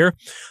every year.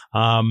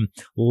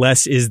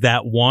 Les is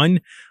that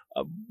one.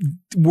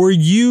 Were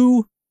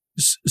you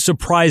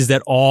surprised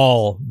at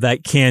all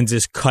that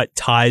Kansas cut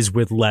ties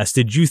with Les?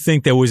 Did you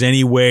think there was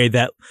any way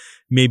that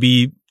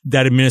maybe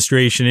that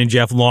administration and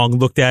Jeff Long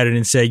looked at it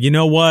and said, you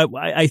know what,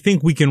 I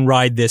think we can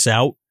ride this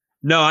out?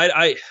 No,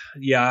 I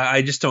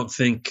just don't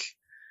think,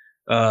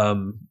 I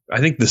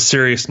think the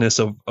seriousness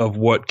of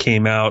what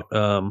came out,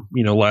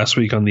 last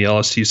week on the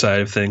LSU side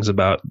of things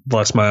about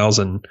Les Miles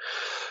and,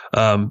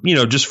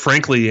 just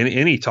frankly,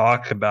 any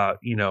talk about,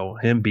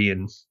 him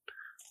being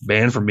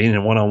banned from being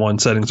in one-on-one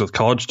settings with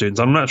college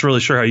students, I'm not really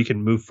sure how you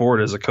can move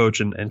forward as a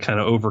coach and kind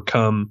of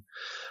overcome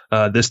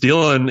this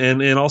deal,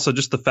 and also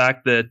just the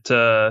fact that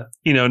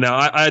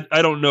now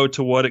I don't know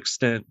to what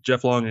extent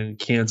Jeff Long and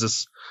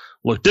Kansas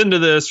looked into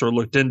this or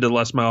looked into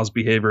Les Miles'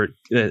 behavior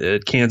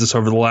at Kansas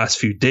over the last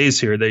few days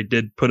here. They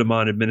did put him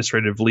on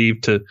administrative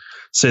leave to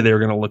say they were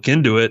going to look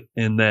into it,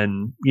 and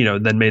then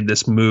made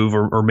this move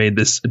or made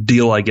this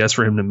deal, I guess,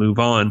 for him to move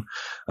on.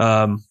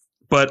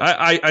 But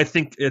I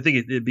think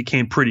it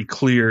became pretty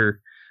clear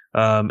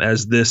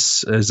as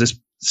this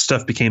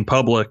stuff became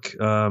public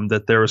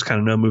that there was kind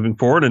of no moving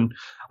forward. And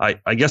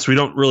I guess we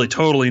don't really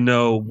totally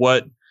know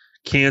what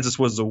Kansas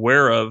was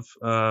aware of,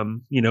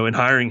 in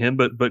hiring him,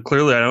 but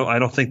clearly I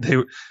don't think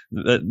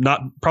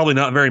probably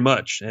not very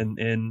much. And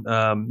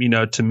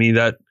to me,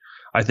 that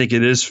I think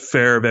it is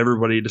fair of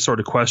everybody to sort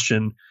of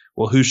question,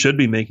 well, who should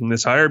be making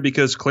this hire?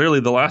 Because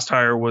clearly the last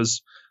hire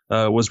was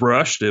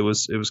rushed. It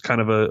was kind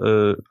of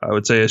I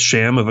would say a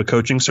sham of a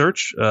coaching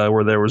search,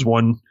 where there was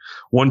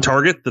one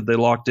target that they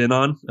locked in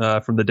on,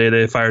 from the day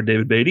they fired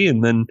David Beatty,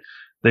 and then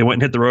they went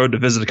and hit the road to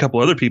visit a couple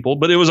other people,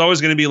 but it was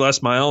always going to be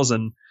Les Miles.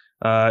 And,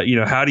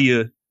 how do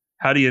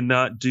you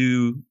not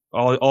do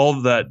all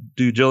of that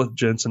due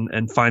diligence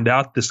and find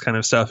out this kind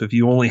of stuff if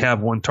you only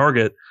have one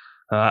target?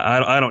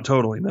 I don't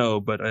totally know,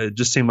 but it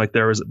just seemed like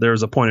there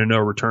was a point of no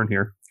return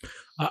here.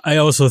 I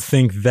also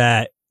think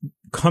that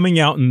coming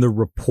out in the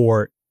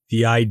report,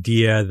 the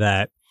idea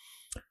that,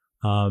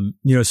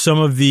 some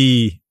of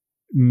the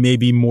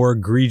maybe more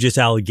egregious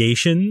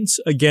allegations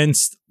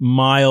against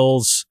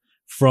Miles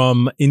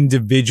from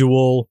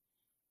individual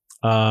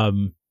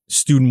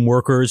student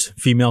workers,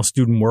 female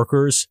student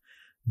workers,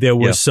 there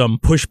was some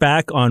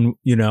pushback on,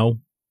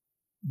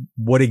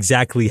 what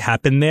exactly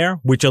happened there,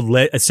 which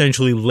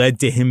essentially led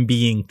to him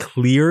being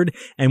cleared.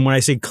 And when I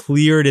say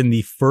cleared in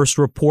the first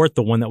report,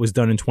 the one that was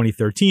done in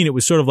 2013, it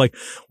was sort of like,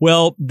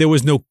 well, there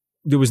was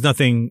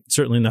nothing,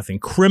 certainly nothing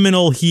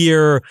criminal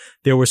here.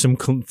 There were some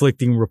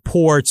conflicting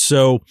reports.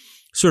 So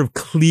sort of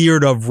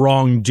cleared of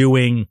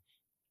wrongdoing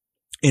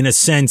in a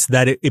sense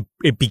that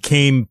it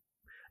became,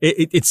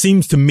 it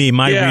seems to me,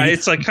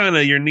 it's like kind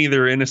of, you're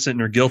neither innocent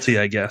nor guilty,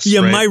 I guess.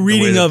 Yeah. Right?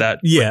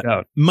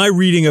 My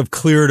reading of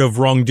cleared of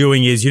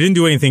wrongdoing is you didn't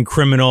do anything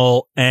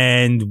criminal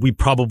and we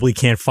probably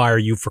can't fire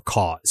you for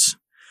cause.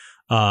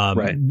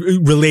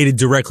 Related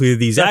directly to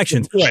these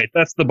actions. Right.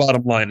 That's the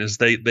bottom line, is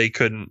they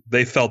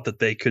felt that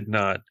they could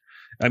not.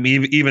 I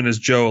mean, even as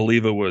Joe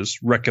Oliva was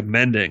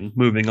recommending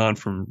moving on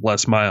from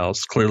Les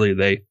Miles, clearly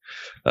they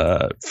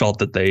felt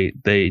that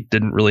they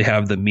didn't really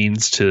have the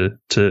means to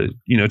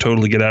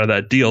totally get out of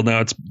that deal. Now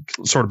it's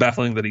sort of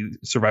baffling that he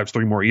survives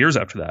 3 more years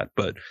after that,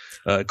 but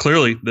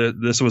clearly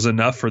this was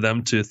enough for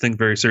them to think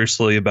very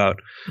seriously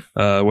about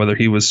whether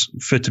he was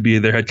fit to be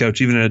their head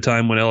coach, even at a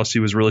time when LSU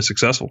was really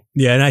successful.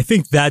 Yeah, and I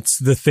think that's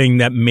the thing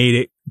that made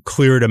it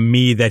clear to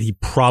me that he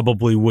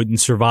probably wouldn't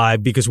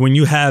survive, because when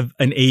you have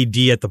an AD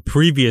at the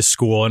previous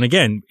school, and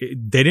again,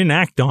 they didn't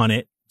act on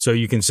it, so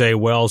you can say,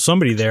 well,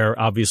 somebody there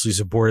obviously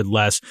supported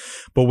Les,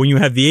 but when you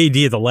have the AD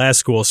at the last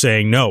school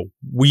saying, no,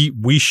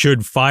 we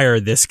should fire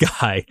this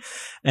guy,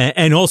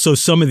 and also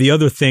some of the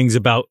other things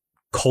about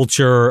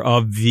culture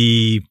of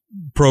the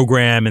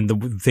program and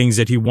the things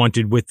that he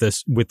wanted with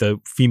the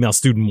female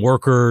student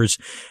workers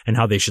and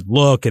how they should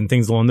look and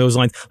things along those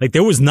lines. Like,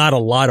 there was not a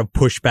lot of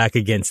pushback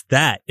against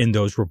that in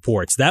those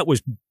reports. That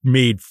was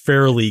made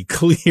fairly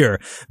clear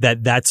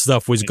that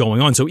stuff was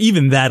going on. So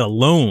even that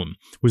alone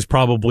was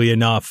probably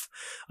enough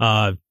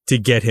to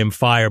get him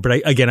fired.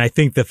 But I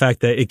think the fact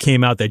that it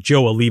came out that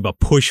Joe Aliba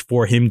pushed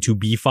for him to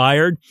be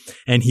fired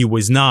and he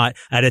was not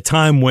at a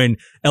time when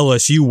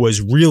LSU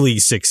was really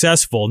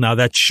successful. Now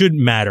that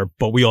shouldn't matter,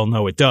 but we all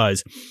know it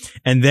does.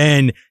 And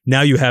then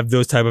now you have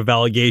those type of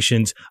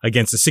allegations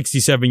against a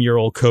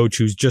 67-year-old coach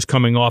who's just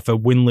coming off a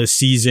winless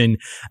season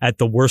at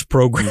the worst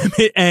program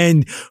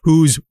and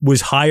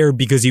was hired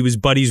because he was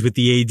buddies with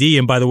the AD.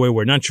 And by the way,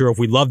 we're not sure if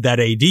we love that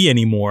AD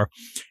anymore.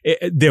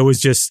 There was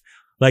just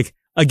like,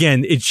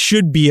 again, it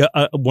should be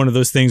one of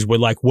those things where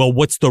like, well,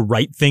 what's the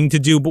right thing to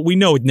do? But we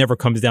know it never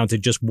comes down to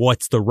just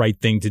what's the right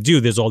thing to do.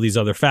 There's all these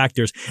other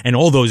factors, and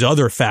all those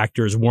other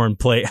factors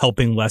weren't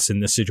helping lessen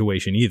this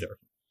situation either.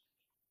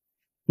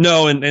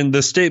 No, and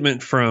the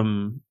statement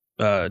from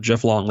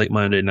Jeff Long late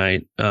Monday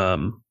night,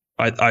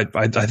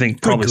 I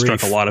think probably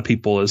struck a lot of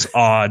people as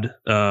odd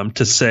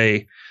to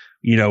say,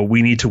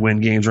 we need to win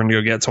games. We're going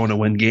to go get someone to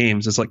win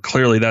games. It's like,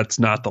 clearly that's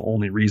not the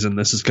only reason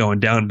this is going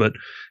down. But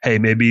hey,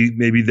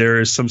 maybe there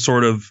is some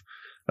sort of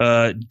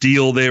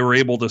deal they were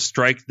able to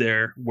strike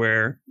there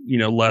where,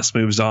 Les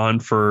moves on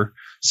for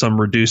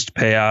some reduced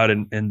payout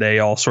and they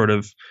all sort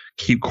of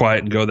keep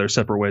quiet and go their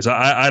separate ways.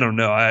 I don't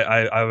know.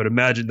 I would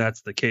imagine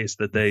that's the case,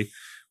 that they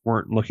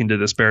weren't looking to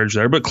disparage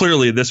there. But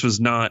clearly this was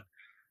not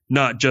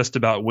just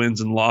about wins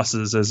and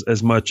losses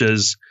as much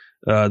as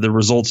the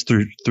results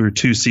through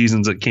 2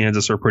 seasons at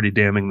Kansas are pretty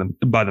damning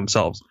by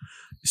themselves.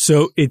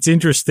 So it's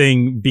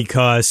interesting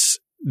because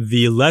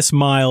the Les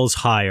Miles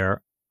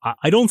hire,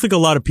 I don't think a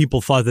lot of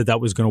people thought that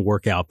was going to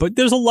work out, but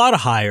there's a lot of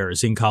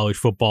hires in college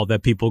football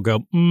that people go,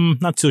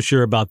 not so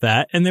sure about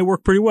that. And they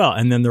work pretty well.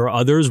 And then there are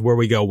others where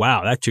we go,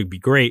 wow, that should be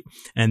great.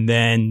 And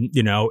then,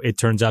 it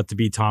turns out to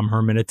be Tom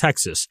Herman at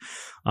Texas.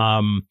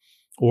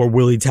 Or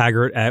Willie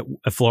Taggart at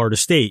Florida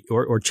State,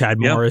 or Chad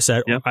Morris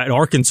at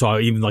Arkansas,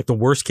 even like the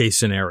worst case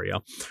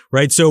scenario,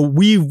 right? So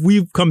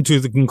we've come to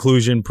the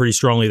conclusion pretty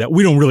strongly that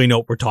we don't really know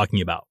what we're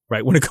talking about,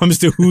 right? When it comes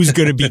to who's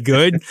going to be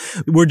good,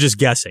 we're just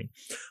guessing.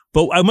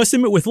 But I must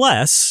admit, with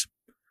Les,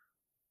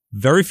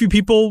 very few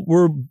people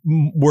were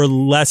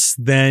less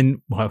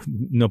than, well,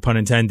 no pun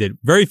intended,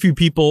 very few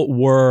people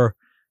were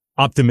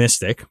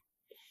optimistic,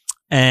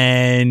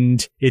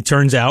 and it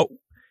turns out,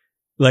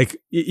 like,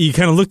 you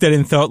kind of looked at it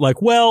and thought like,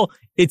 well,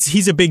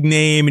 he's a big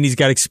name and he's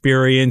got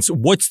experience.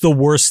 What's the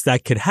worst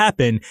that could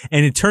happen?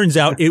 And it turns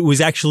out it was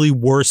actually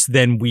worse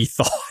than we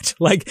thought.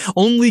 Like,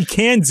 only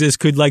Kansas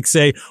could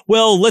say,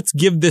 well, let's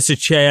give this a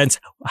chance.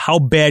 How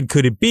bad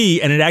could it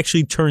be? And it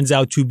actually turns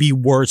out to be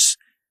worse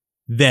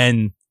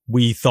than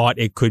we thought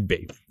it could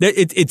be.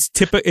 It's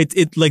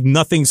like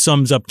nothing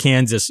sums up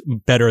Kansas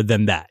better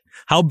than that.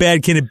 How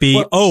bad can it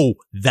be? Well,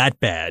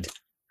 that bad.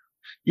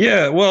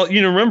 Yeah, well,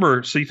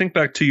 remember, so you think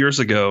back 2 years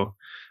ago,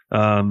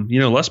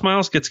 Les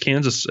Miles gets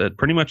Kansas at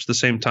pretty much the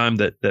same time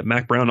that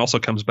Mac Brown also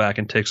comes back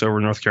and takes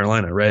over North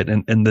Carolina, right?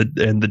 And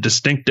the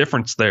distinct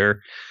difference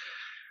there,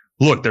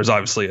 look, there's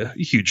obviously a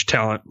huge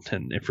talent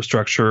and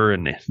infrastructure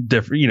and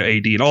different,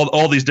 AD and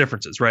all these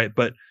differences, right?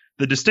 But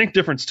the distinct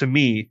difference to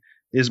me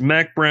is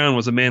Mac Brown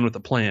was a man with a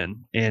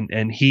plan,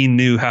 and he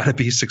knew how to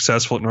be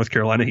successful at North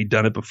Carolina. He'd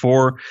done it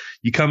before.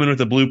 You come in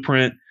with a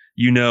blueprint.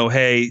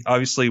 Hey,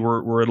 obviously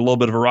we're at a little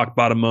bit of a rock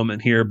bottom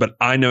moment here, but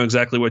I know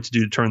exactly what to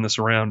do to turn this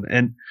around.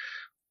 And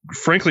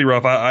frankly,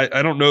 Ruff,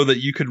 I don't know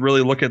that you could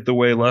really look at the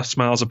way Les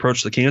Miles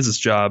approached the Kansas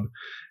job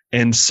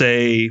and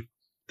say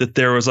that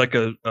there was like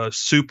a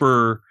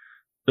super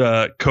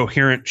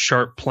coherent,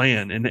 sharp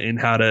plan in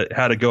how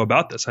to go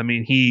about this. I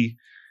mean, he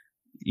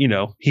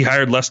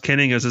hired Les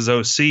Kenning as his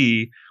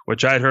OC,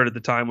 which I had heard at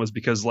the time was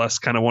because Les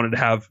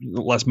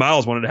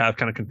Miles wanted to have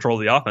kind of control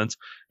of the offense.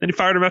 Then he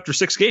fired him after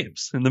 6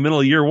 games in the middle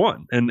of year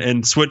 1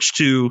 and switched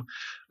to,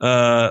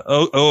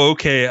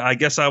 okay, I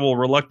guess I will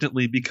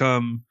reluctantly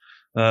become,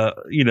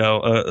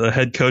 a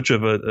head coach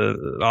of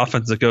an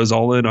offense that goes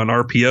all in on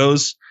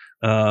RPOs.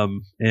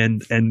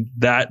 And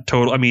that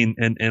total,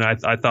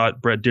 I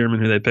thought Brett Dearman,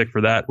 who they picked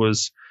for that,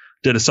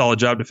 did a solid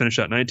job to finish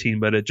out 19,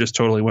 but it just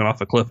totally went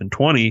off a cliff in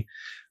 20.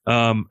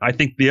 I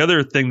think the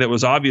other thing that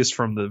was obvious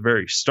from the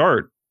very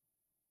start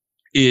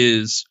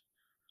is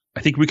I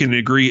think we can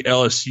agree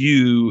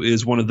LSU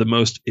is one of the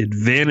most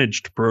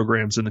advantaged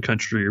programs in the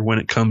country when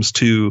it comes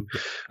to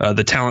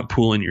the talent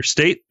pool in your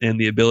state and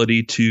the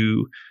ability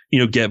to,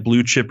 get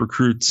blue chip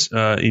recruits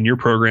in your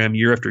program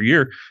year after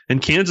year.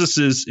 And Kansas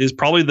is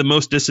probably the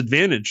most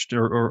disadvantaged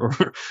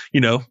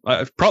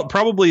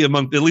probably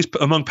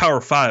among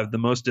Power 5, the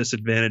most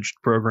disadvantaged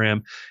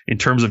program in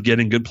terms of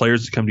getting good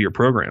players to come to your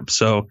program.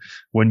 So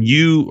when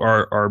you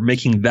are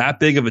making that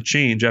big of a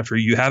change after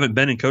you haven't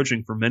been in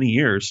coaching for many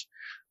years,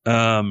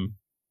 how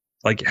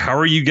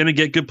are you going to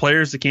get good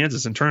players to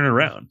Kansas and turn it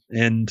around?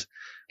 And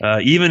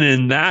even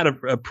in that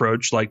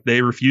approach,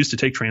 they refused to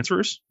take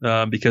transfers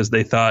because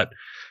they thought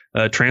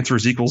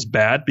transfers equals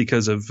bad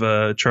because of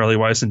Charlie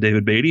Weiss and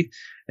David Beatty.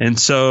 And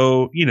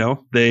so,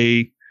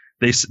 they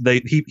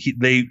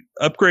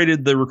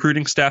upgraded the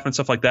recruiting staff and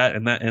stuff like that.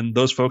 And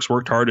those folks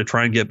worked hard to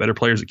try and get better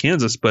players at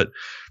Kansas, but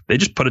they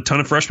just put a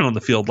ton of freshmen on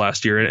the field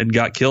last year and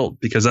got killed,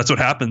 because that's what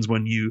happens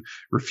when you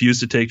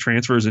refuse to take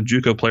transfers and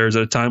JUCO players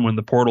at a time when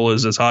the portal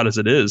is as hot as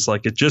it is.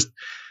 Like,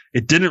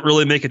 it didn't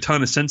really make a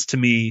ton of sense to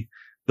me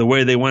the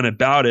way they went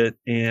about it.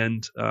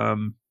 And,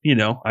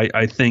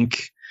 I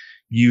think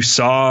you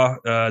saw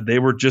they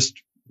were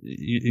just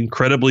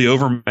incredibly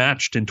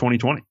overmatched in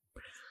 2020.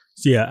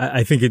 Yeah,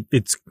 I think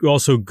it's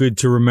also good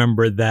to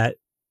remember that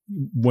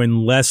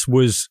when Les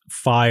was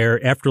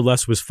fired, after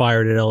Les was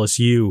fired at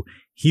LSU,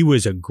 he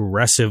was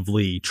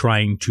aggressively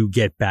trying to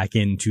get back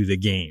into the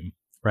game,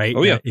 right?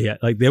 Oh, yeah. Yeah.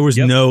 Like, there was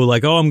no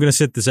I'm going to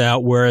sit this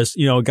out. Whereas,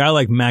 a guy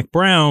like Mac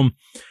Brown,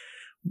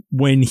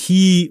 when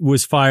he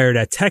was fired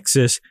at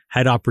Texas,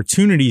 had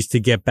opportunities to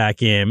get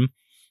back in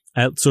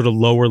at sort of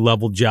lower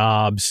level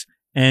jobs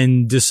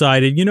and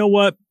decided, you know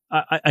what,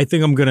 I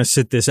think I'm going to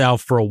sit this out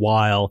for a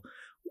while.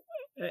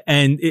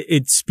 And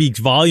it speaks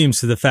volumes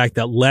to the fact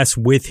that Les,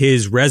 with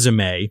his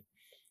resume,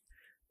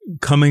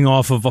 coming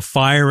off of a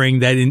firing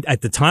that at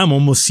the time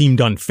almost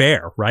seemed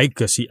unfair, right?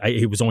 Because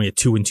he was only a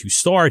 2-2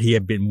 start. He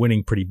had been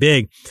winning pretty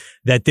big.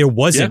 That there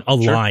wasn't a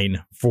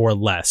line for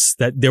Les.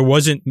 That there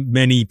wasn't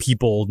many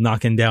people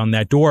knocking down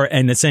that door,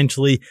 and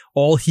essentially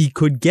all he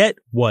could get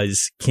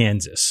was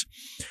Kansas.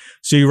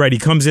 So you're right. He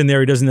comes in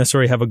there. He doesn't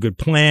necessarily have a good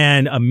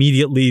plan.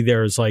 Immediately,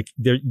 there's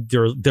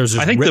there's.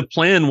 I think the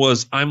plan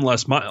was, I'm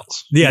Les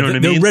Miles. Yeah, you know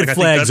there are red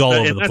flags all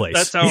over the place.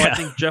 That's how I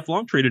think Jeff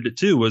Long treated it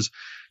too. Was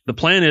the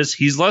plan is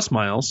he's Les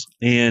Miles,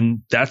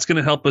 and that's going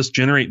to help us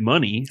generate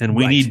money, and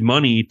we need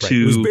money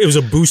to. It was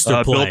a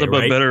booster play, build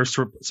up a better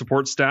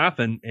support staff,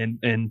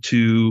 and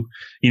to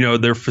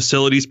their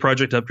facilities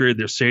project upgrade.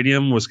 Their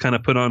stadium was kind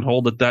of put on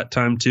hold at that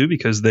time too,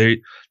 because they're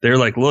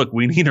like, look,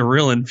 we need a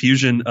real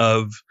infusion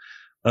of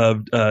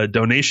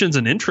donations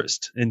and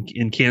interest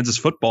in Kansas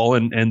football.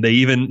 And they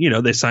even,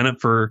 they sign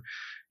up for,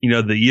 the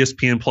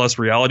ESPN Plus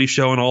reality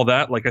show and all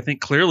that. Like, I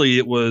think clearly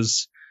it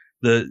was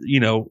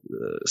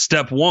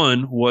step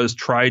one was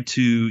try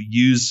to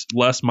use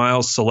Les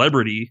Miles'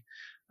 celebrity,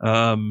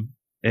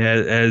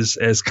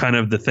 as kind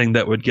of the thing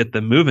that would get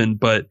them moving.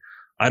 But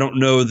I don't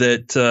know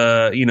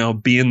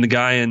that, being the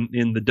guy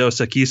in the Dos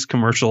Equis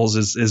commercials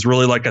is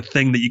really like a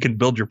thing that you can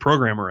build your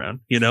program around,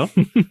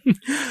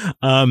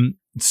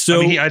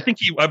 So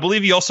I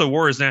believe he also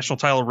wore his national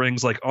title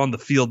rings like on the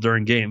field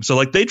during games. So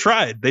like they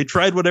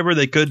tried whatever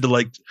they could to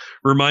like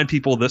remind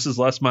people this is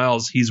Les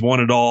Miles. He's won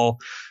it all.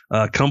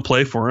 Come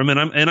play for him.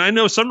 And I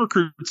know some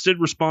recruits did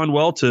respond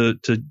well to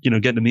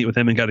getting to meet with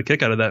him and got a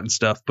kick out of that and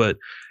stuff. But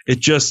it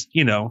just,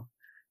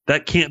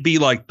 that can't be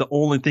like the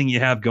only thing you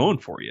have going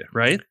for you.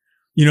 Right.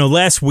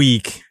 Last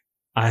week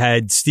I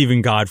had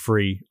Stephen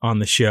Godfrey on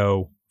the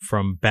show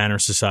from Banner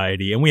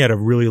Society, and we had a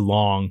really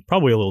long,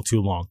 probably a little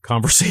too long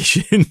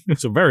conversation. It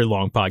was a very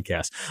long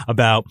podcast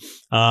about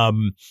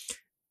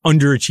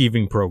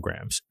underachieving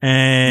programs.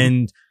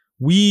 And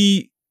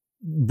we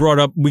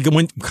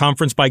went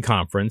conference by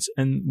conference.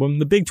 And when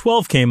the Big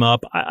 12 came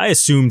up, I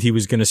assumed he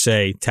was going to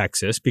say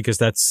Texas, because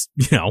that's,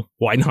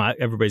 why not?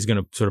 Everybody's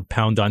going to sort of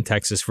pound on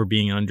Texas for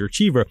being an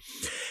underachiever.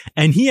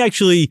 And he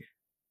actually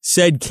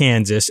said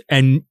Kansas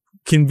and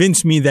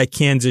convinced me that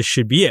Kansas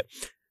should be it.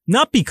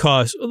 Not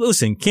because,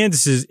 listen,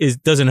 Kansas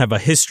doesn't have a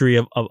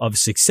history of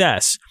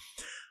success,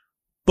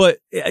 but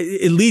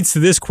it leads to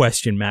this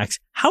question, Max.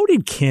 How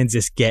did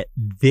Kansas get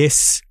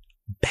this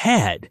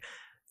bad?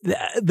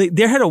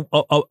 They had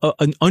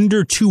an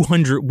under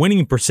 200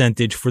 winning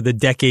percentage for the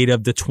decade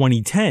of the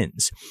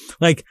 2010s.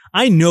 Like,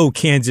 I know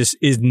Kansas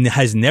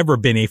has never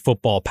been a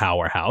football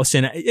powerhouse,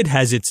 and it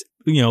has its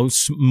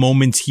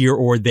moments here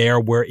or there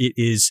where it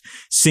is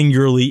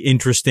singularly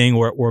interesting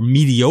or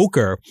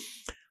mediocre,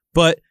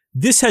 but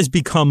this has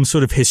become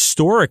sort of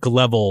historic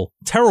level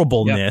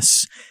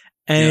terribleness,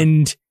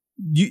 and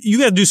you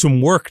got to do some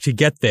work to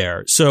get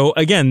there. So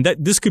again,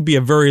 this could be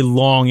a very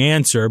long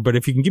answer, but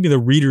if you can give me the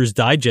Reader's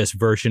Digest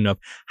version of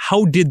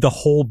how did the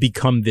hole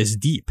become this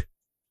deep?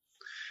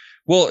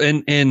 Well,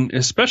 and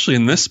especially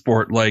in this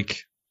sport,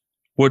 like,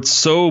 what's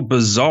so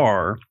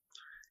bizarre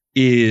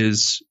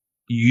is,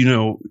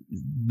 they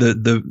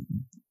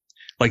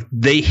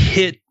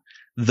hit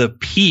the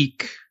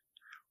peak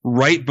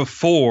right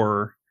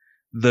before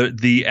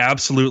the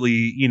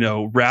absolutely,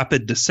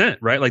 rapid descent,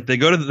 right? Like they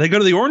go to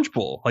the Orange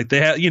Bowl, like they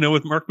had,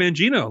 with Mark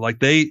Mangino, like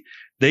they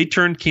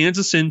turned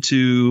Kansas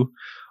into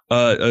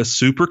a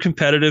super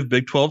competitive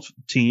Big 12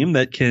 team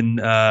that can,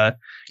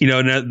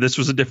 and this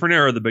was a different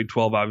era of the Big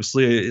 12.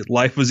 Obviously,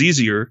 life was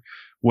easier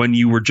when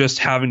you were just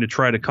having to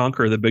try to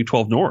conquer the Big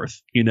 12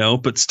 North,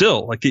 but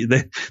still, like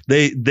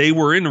they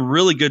were in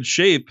really good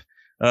shape.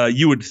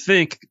 You would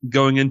think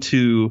going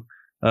into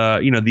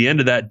the end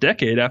of that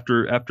decade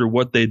after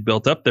what they'd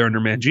built up there under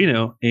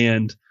Mangino,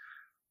 and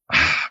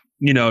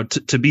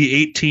to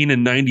be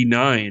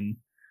 18-99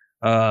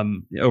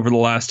 over the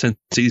last 10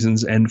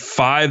 seasons and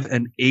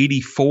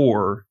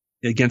 5-84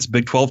 against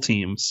Big 12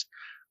 teams,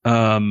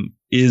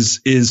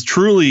 is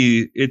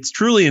truly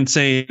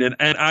insane. And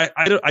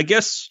I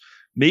guess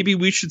maybe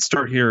we should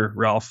start here,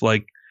 Ralph.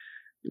 Like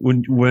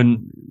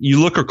when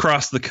you look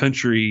across the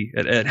country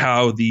at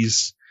how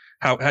this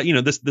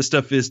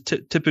stuff is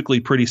typically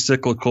pretty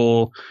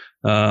cyclical.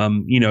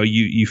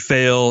 You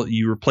fail,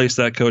 you replace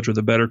that coach with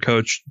a better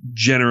coach.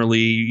 Generally,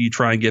 you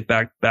try and get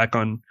back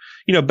on,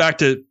 back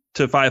to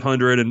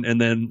 500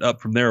 and then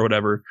up from there or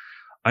whatever.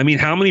 I mean,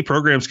 how many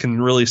programs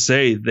can really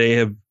say they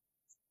have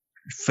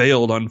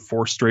failed on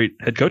 4 straight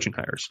head coaching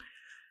hires?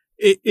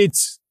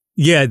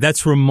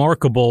 That's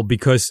remarkable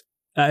because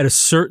at a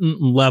certain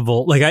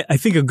level, like I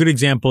think a good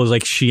example is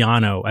like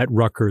Schiano at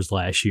Rutgers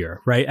last year,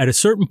 right? At a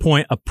certain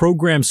point, a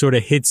program sort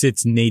of hits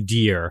its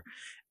nadir.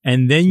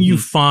 And then you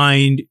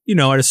find,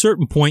 at a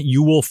certain point,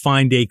 you will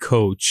find a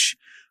coach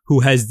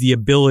who has the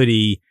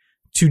ability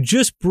to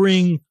just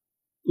bring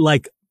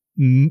like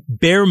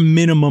bare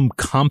minimum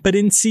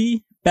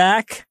competency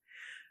back.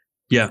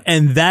 Yeah.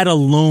 And that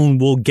alone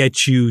will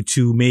get you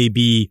to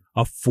maybe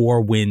a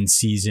 4-win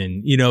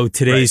season.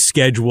 Today's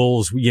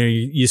schedules,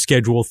 you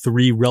schedule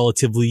 3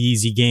 relatively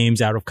easy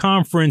games out of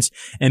conference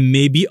and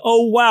maybe,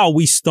 oh, wow,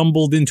 we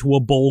stumbled into a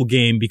bowl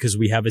game because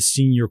we have a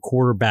senior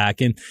quarterback.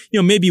 And,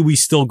 maybe we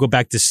still go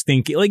back to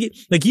stinking.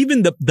 Like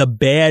even the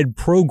bad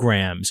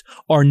programs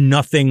are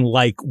nothing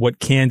like what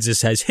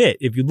Kansas has hit.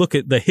 If you look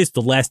at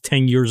the last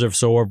 10 years or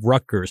so of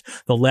Rutgers,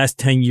 the last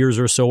 10 years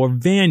or so of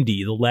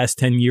Vandy, the last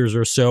 10 years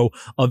or so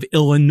of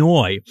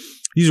Illinois.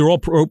 These are all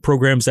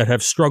programs that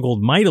have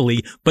struggled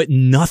mightily, but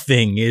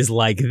nothing is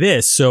like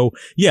this. So,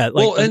 yeah,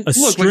 a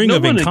string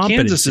of incompetency.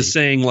 Kansas is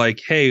saying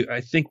like, hey,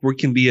 I think we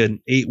can be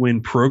an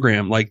 8-win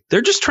program. Like,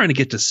 they're just trying to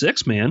get to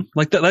 6, man.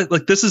 Like that.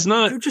 Like this is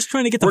not. They're just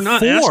trying to get to 4. We're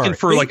not asking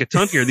for like a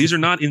ton here. These are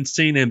not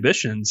insane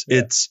ambitions.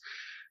 Yeah. It's,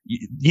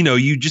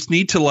 you just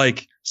need to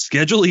like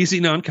schedule easy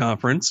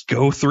non-conference,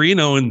 go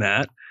 3-0 in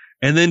that,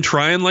 and then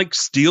try and like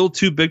steal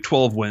 2 Big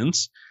 12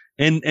 wins.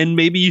 And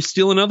maybe you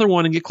steal another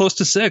one and get close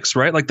to 6,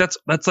 right? Like that's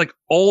like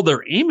all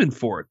they're aiming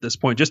for at this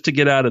point, just to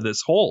get out of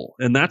this hole.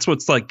 And that's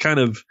what's like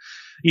kind of,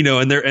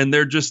 and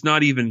they're just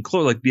not even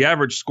close. Like the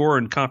average score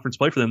in conference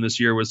play for them this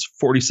year was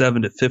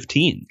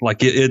 47-15. Like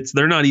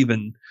they're not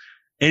even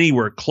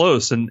anywhere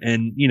close. And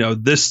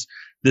this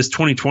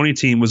 2020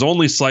 team was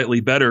only slightly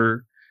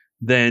better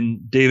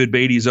than David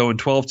Beatty's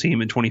 0-12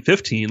 team in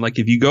 2015. Like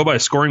if you go by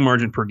scoring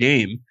margin per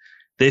game,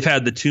 they've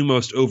had the 2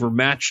 most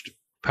overmatched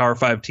Power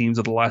 5 teams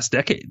of the last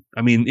decade.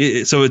 I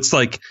mean, so it's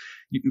like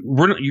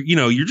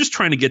you're just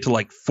trying to get to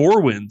like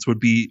 4 wins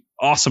would be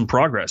awesome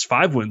progress.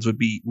 5 wins would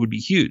be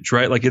huge,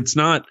 right? Like it's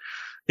not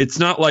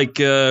like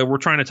we're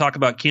trying to talk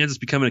about Kansas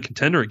becoming a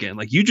contender again.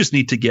 Like you just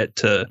need to get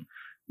to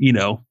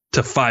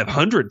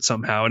 500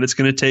 somehow, and it's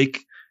going to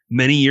take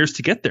many years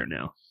to get there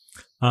now.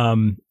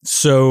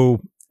 So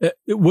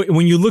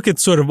when you look at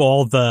sort of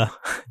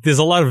there's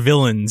a lot of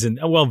villains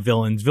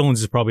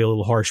villains is probably a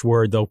little harsh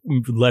word, though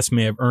Les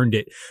may have earned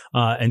it.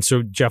 And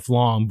so Jeff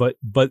Long, but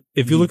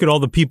if you look at all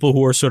the people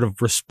who are sort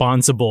of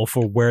responsible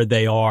for where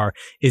they are,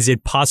 is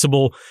it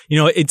possible,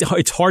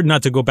 it's hard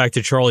not to go back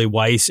to Charlie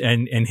Weiss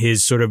and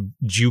his sort of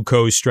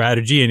JUCO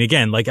strategy. And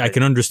again, like I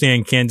can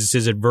understand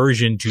Kansas's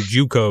aversion to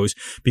JUCOs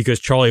because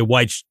Charlie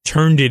Weiss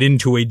turned it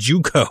into a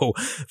JUCO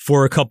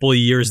for a couple of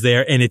years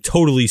there, and it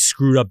totally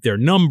screwed up their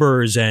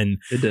numbers and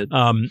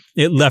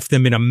it left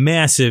them in a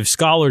massive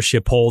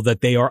scholarship hole that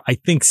they are, I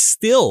think,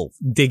 still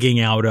digging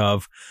out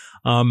of.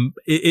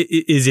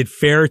 Is it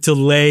fair to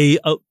lay,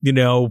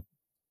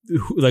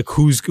 like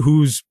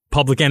who's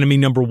public enemy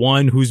number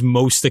 1, who's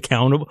most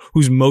accountable,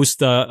 who's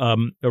most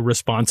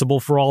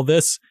responsible for all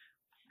this?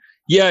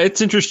 Yeah,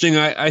 it's interesting.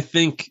 I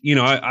think,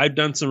 I've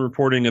done some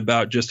reporting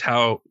about just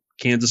how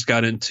Kansas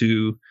got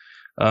into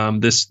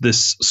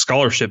this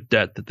scholarship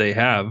debt that they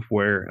have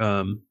where,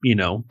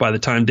 by the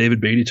time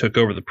David Beatty took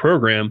over the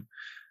program,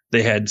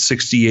 they had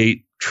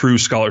 68 true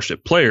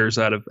scholarship players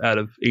out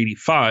of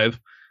 85.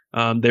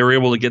 They were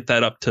able to get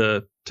that up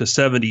to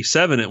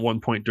 77 at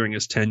one point during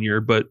his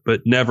tenure, but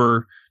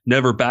never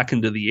back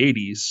into the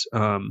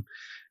 80s.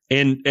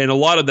 And a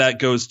lot of that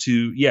goes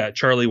to,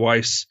 Charlie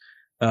Weiss,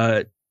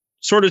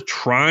 sort of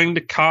trying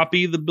to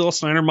copy the Bill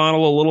Snyder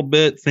model a little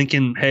bit,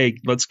 thinking, hey,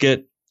 let's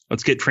get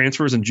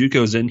transfers and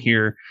JUCOs in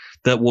here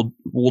that will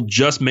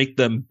just make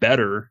them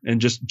better and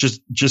just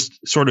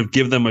sort of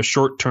give them a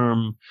short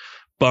term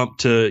bump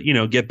to,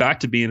 get back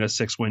to being a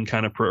 6-win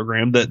kind of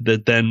program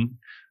that then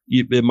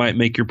it might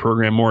make your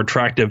program more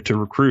attractive to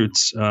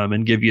recruits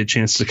and give you a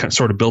chance to kind of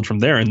sort of build from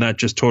there. And that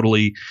just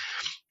totally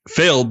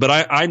failed. But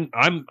I'm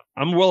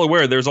well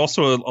aware there's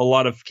also a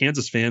lot of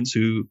Kansas fans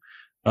who,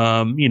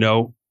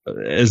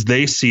 as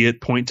they see it,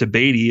 point to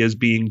Beatty as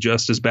being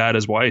just as bad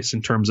as Weiss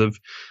in terms of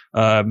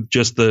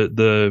just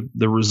the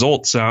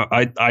results.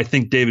 I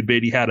think David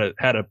Beatty had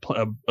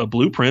a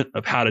blueprint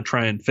of how to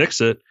try and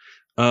fix it,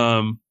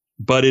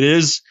 but it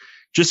is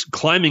just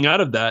climbing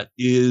out of that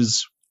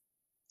is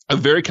a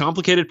very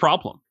complicated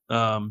problem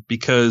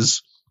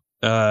because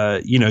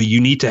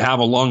you need to have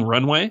a long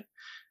runway,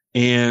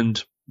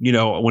 and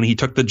when he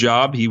took the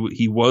job,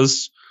 he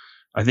was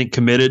I think,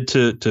 committed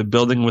to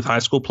building with high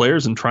school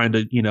players and trying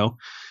to,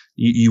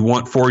 you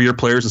want 4-year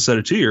players instead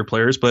of 2-year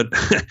players. But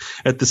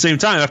at the same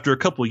time, after a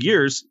couple of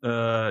years,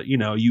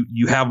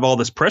 you have all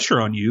this pressure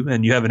on you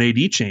and you have an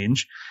AD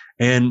change.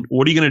 And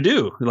what are you going to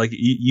do? Like,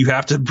 you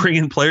have to bring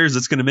in players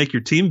that's going to make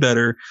your team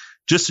better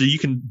just so you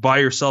can buy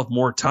yourself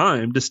more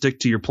time to stick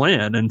to your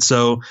plan. And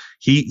so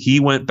he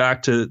went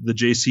back to the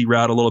JC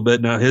route a little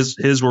bit. Now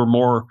his were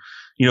more,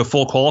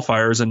 full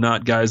qualifiers and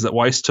not guys that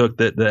Weiss took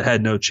that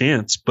had no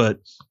chance. But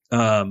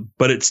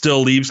it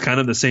still leaves kind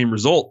of the same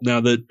result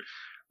now that,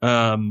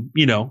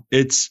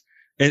 it's,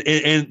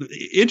 and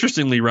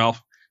interestingly,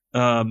 Ralph,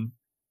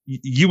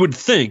 you would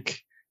think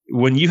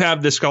when you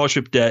have this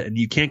scholarship debt and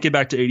you can't get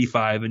back to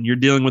 85 and you're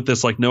dealing with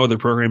this like no other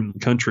program in the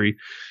country,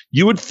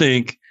 you would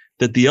think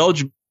that the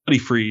eligibility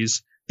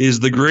freeze is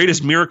the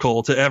greatest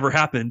miracle to ever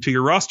happen to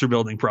your roster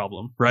building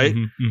problem. Right.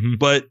 Mm-hmm.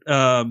 But,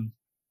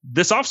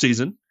 this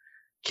offseason,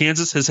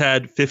 Kansas has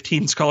had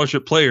 15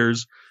 scholarship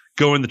players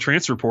go in the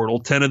transfer portal,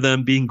 10 of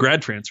them being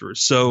grad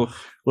transfers. So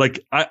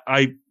like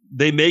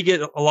they may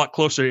get a lot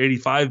closer to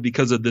 85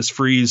 because of this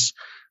freeze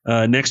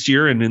next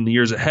year and in the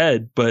years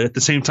ahead. But at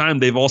the same time,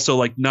 they've also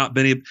like not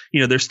been,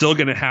 they're still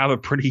going to have a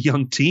pretty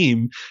young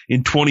team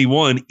in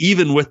 21,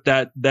 even with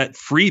that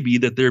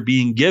freebie that they're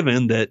being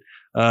given that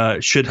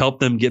should help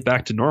them get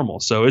back to normal.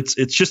 So it's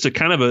just a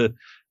kind of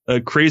a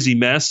crazy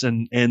mess.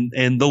 And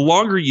the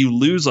longer you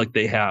lose like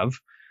they have,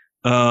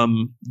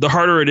 the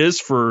harder it is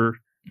for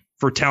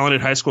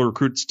talented high school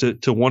recruits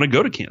to want to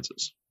go to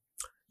Kansas.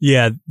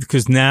 Yeah,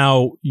 because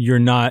now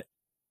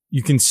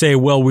you can say,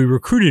 well, we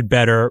recruited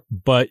better,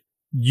 but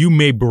you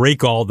may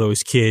break all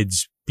those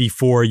kids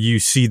before you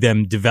see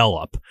them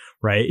develop,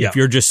 right? Yeah. If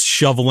you're just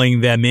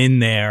shoveling them in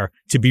there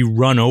to be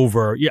run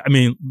over, I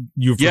mean,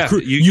 you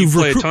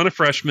play a ton of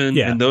freshmen,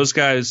 and those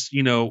guys,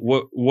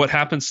 what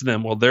happens to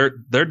them? Well, their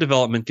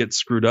development gets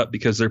screwed up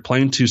because they're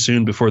playing too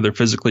soon before they're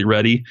physically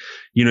ready.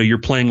 You're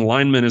playing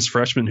linemen as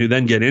freshmen who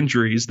then get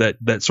injuries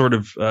that sort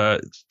of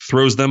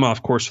throws them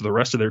off course for the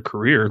rest of their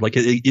career. Like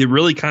it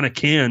really kind of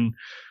can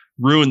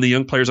ruin the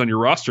young players on your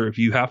roster if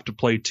you have to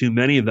play too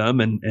many of them,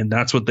 and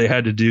that's what they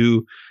had to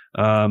do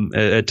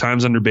at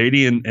times under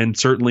Beatty and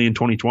certainly in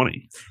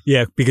 2020.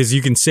 Yeah, because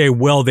you can say,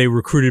 well, they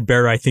recruited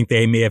better. I think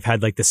they may have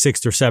had like the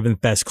 6th or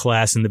 7th best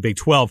class in the Big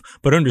 12,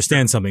 but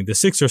understand something. The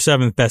 6th or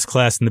 7th best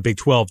class in the Big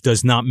 12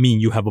 does not mean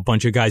you have a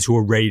bunch of guys who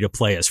are ready to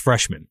play as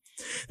freshmen.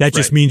 That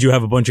just means you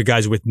have a bunch of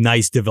guys with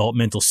nice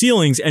developmental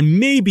ceilings, and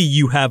maybe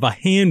you have a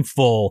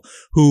handful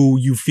who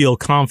you feel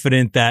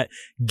confident that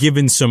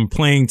given some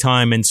playing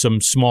time and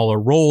some smaller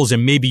roles,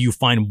 and maybe you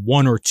find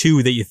 1 or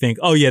 2 that you think,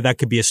 oh yeah, that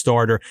could be a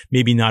starter.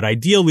 Maybe not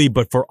ideally,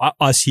 but for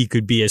us, he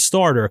could be a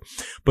starter.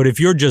 But if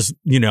you're just,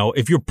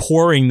 if you're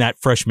pouring that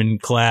freshman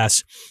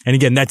class, and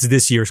again, that's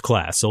this year's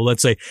class. So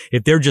let's say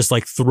if they're just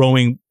like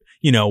throwing,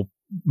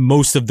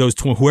 most of those,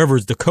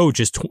 whoever's the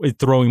coach is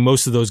throwing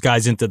most of those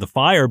guys into the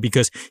fire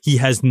because he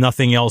has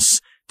nothing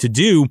else to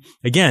do.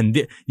 Again,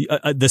 the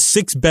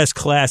 6th best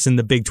class in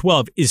the Big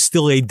 12 is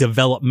still a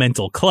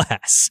developmental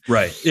class.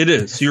 Right. It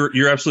is.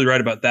 You're absolutely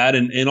right about that.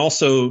 And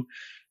also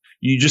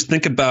you just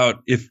think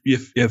about if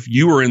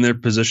you were in their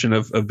position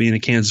of being a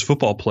Kansas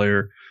football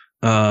player,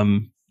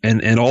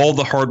 and all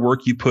the hard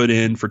work you put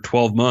in for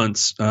 12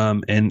 months,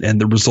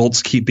 and the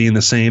results keep being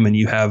the same, and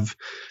you have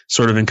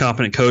sort of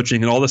incompetent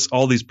coaching and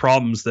all these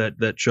problems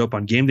that show up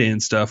on game day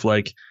and stuff,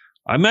 like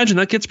I imagine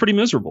that gets pretty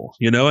miserable,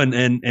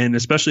 and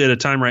especially at a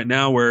time right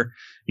now where,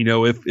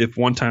 if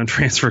one-time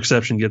transfer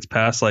exception gets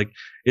passed, like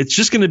it's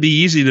just going to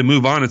be easy to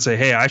move on and say,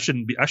 hey, I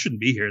shouldn't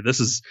be here. This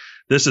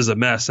is a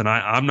mess, and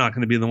I'm not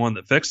going to be the one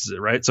that fixes it.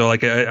 Right. So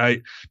like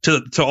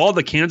to all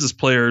the Kansas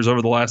players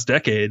over the last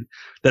decade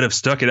that have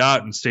stuck it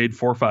out and stayed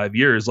 4 or 5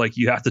 years, like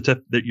you have to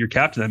tip your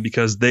cap to them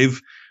because they've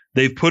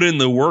put in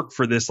the work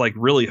for this like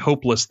really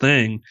hopeless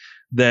thing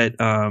that,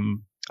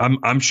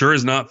 I'm sure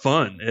is not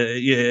fun.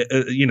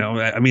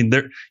 I mean,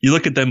 you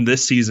look at them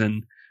this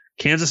season,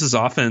 Kansas's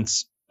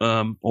offense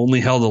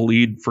only held a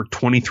lead for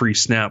 23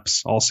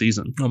 snaps all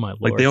season. Oh my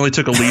Lord. Like they only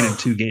took a lead in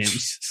 2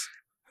 games,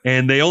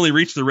 and they only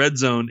reached the red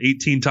zone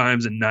 18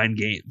 times in 9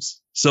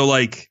 games. So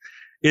like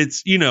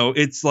it's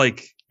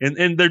like,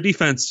 and their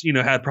defense,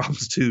 had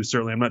problems too.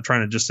 Certainly, I'm not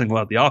trying to just single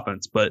out the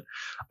offense, but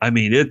I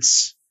mean,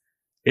 it's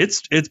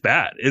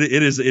bad.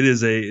 It is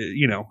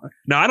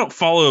now I don't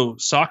follow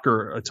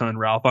soccer a ton,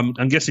 Ralph.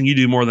 I'm guessing you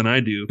do more than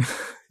I do.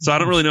 So I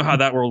don't really know how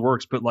that world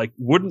works, but like,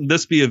 wouldn't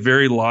this be a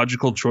very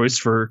logical choice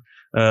for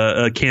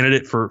a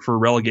candidate for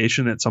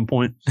relegation at some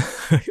point?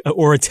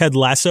 Or a Ted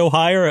Lasso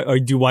hire? Or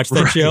do you watch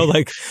that show?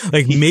 Like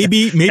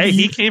maybe hey,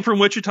 he came from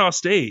Wichita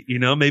State,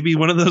 maybe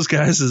one of those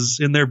guys is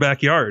in their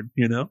backyard,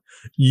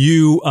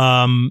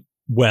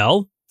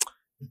 well,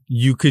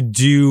 you could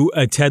do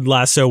a Ted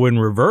Lasso in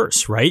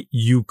reverse, right?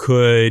 You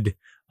could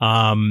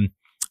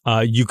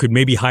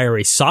maybe hire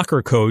a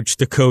soccer coach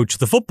to coach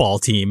the football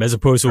team as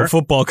opposed to a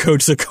football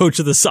coach to coach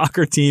of the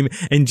soccer team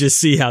and just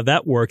see how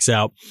that works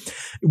out.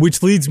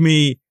 Which leads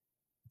me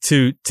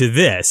to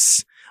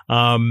this.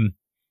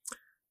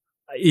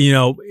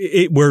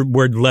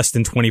 we're less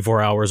than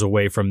 24 hours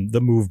away from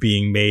the move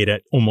being made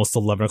at almost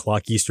 11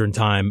 o'clock Eastern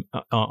time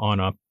on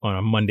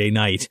a Monday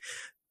night.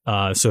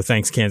 So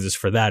thanks Kansas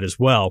for that as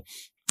well.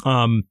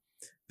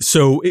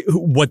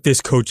 What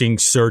this coaching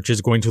search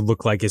is going to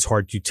look like is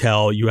hard to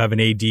tell. You have an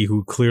AD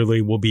who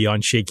clearly will be on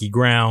shaky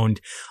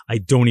ground. I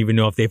don't even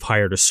know if they've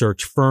hired a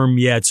search firm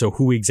yet. So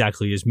who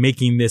exactly is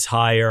making this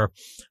hire?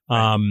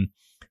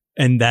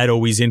 And that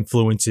always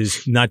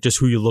influences not just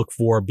who you look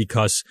for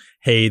because,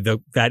 hey, that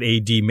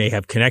AD may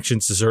have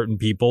connections to certain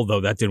people, though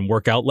that didn't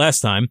work out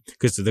last time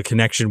because the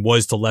connection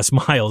was to Les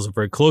Miles, a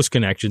very close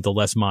connection to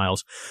Les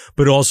Miles.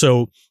 But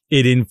also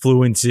it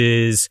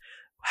influences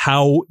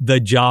how the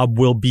job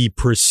will be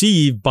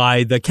perceived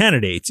by the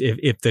candidates.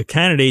 If the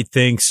candidate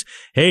thinks,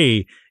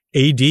 hey,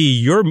 AD,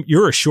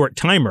 you're a short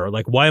timer.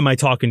 Like, why am I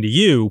talking to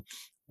you?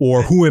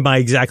 Or who am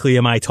I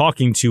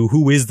talking to?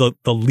 Who is the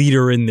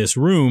leader in this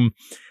room?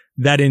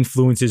 That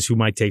influences who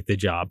might take the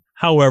job.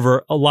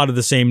 However, a lot of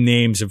the same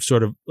names a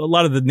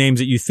lot of the names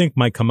that you think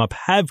might come up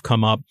have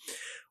come up.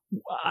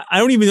 I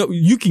don't even know.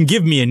 You can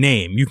give me a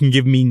name. You can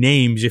give me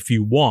names if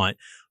you want.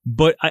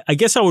 But I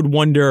guess I would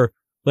wonder,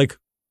 like,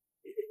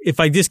 if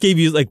I just gave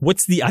you, like,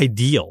 what's the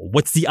ideal?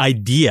 What's the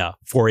idea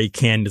for a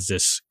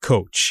Kansas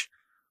coach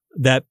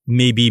that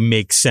maybe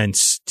makes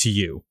sense to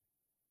you?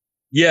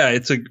 Yeah,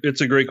 it's a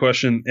great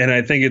question. And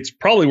I think it's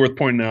probably worth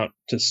pointing out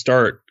to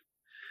start.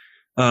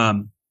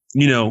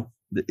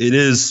 It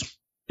is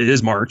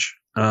March,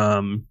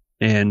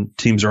 and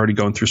teams are already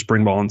going through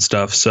spring ball and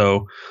stuff.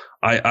 So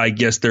I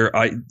guess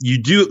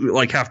you do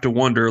like have to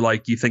wonder,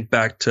 like you think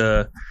back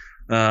to,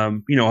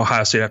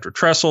 Ohio State after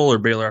Tressel or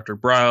Baylor after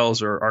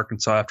Briles or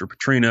Arkansas after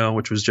Petrino,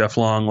 which was Jeff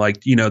Long.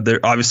 Like,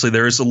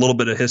 there is a little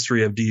bit of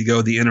history of, do you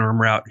go the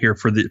interim route here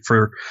for the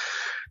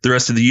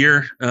rest of the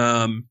year?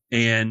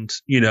 And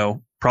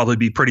probably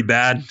be pretty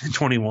bad in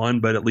 21,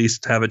 but at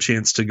least have a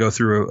chance to go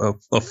through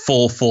a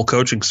full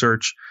coaching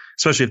search,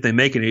 especially if they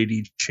make an AD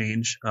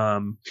change.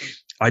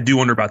 I do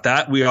wonder about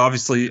that. We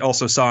obviously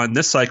also saw in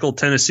this cycle,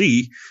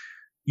 Tennessee,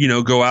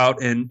 go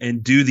out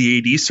and do the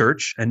AD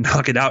search and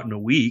knock it out in a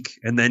week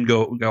and then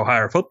go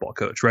hire a football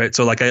coach. Right.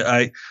 So like,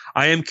 I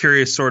am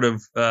curious sort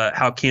of,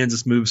 how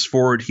Kansas moves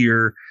forward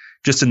here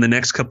just in the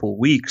next couple of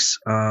weeks.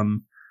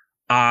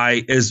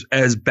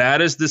 As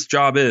bad as this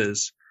job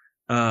is,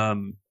 I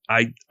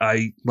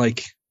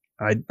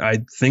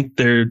think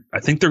they're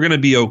going to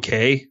be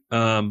okay.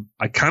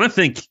 I kind of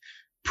think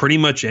pretty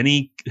much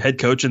any head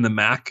coach in the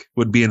MAC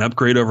would be an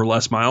upgrade over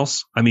Les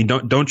Miles. I mean,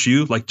 don't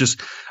you? Like,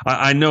 just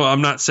I know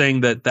I'm not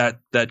saying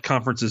that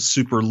conference is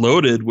super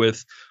loaded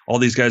with all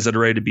these guys that are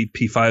ready to be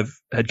P5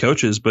 head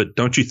coaches, but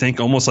don't you think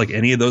almost like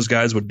any of those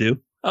guys would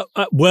do?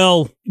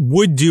 Well,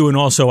 would do, and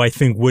also I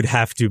think would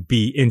have to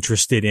be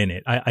interested in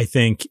it. I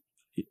think.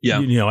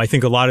 Yeah. I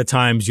think a lot of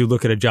times you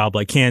look at a job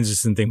like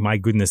Kansas and think, my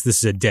goodness, this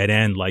is a dead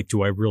end. Like,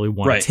 do I really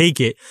want to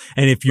take it?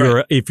 And if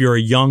you're a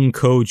young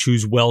coach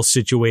who's well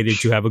situated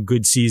to have a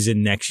good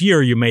season next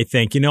year, you may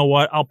think, you know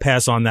what, I'll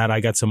pass on that. I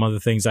got some other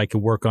things I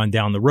could work on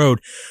down the road.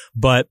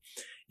 But,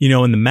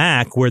 in the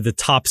MAC where the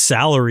top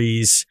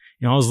salaries,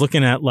 I was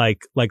looking at like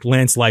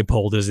Lance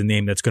Leipold is a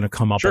name that's going to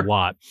come up a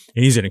lot.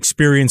 And he's an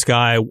experienced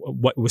guy,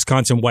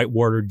 Wisconsin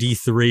Whitewater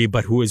D3,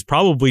 but who has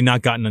probably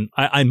not gotten,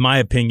 in my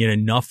opinion,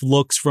 enough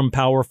looks from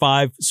Power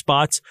 5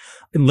 spots.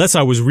 Unless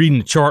I was reading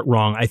the chart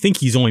wrong, I think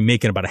he's only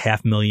making about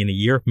 $500,000 a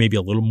year, maybe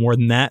a little more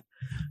than that.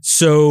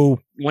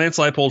 So Lance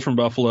Leipold from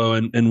Buffalo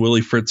and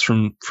Willie Fritz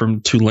from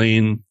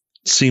Tulane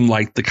seem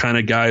like the kind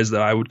of guys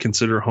that I would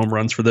consider home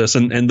runs for this.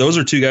 And those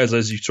are two guys,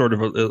 as you sort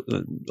of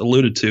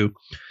alluded to,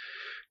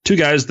 two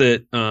guys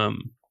that,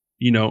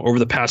 over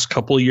the past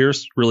couple of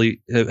years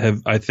really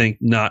have, I think,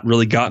 not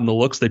really gotten the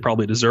looks they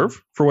probably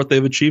deserve for what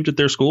they've achieved at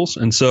their schools.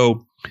 And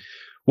so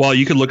while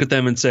you could look at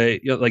them and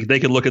say, like they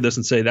could look at this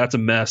and say, that's a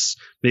mess.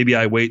 Maybe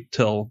I wait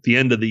till the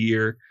end of the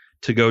year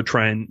to go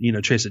try and,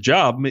 chase a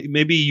job.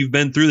 Maybe you've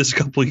been through this a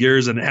couple of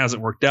years and it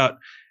hasn't worked out.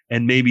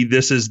 And maybe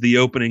this is the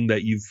opening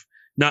that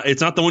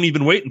it's not the one you've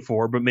been waiting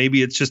for, but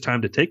maybe it's just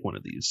time to take one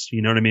of these.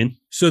 You know what I mean?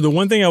 So the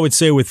one thing I would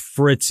say with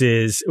Fritz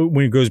is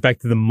when it goes back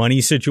to the money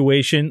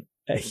situation,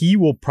 he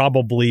will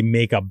probably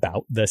make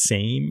about the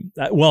same.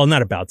 Well,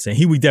 not about the same.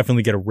 He would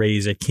definitely get a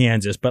raise at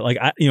Kansas, but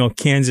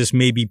Kansas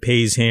maybe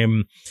pays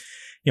him,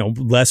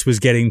 Les was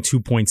getting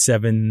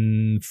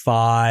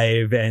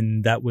 2.75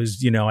 and that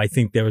was, I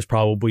think there was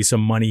probably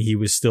some money he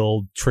was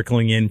still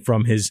trickling in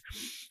from his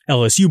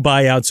LSU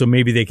buyout, so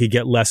maybe they could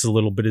get less, a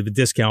little bit of a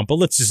discount. But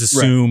let's just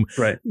assume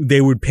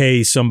they would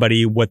pay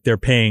somebody what they're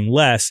paying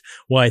less.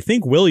 Well, I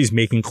think Willie's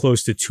making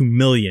close to $2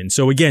 million.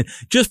 So again,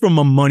 just from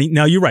a money,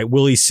 now you're right,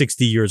 Willie's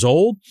 60 years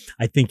old.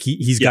 I think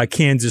he's got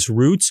Kansas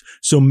roots.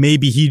 So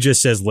maybe he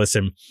just says,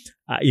 listen,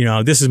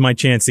 this is my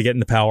chance to get in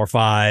the Power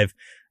 5.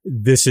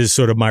 This is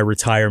sort of my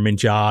retirement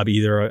job.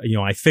 Either,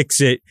 I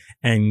fix it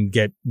and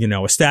get,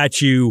 a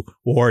statue,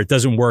 or it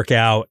doesn't work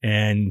out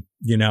and,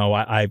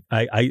 I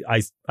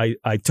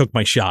took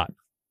my shot.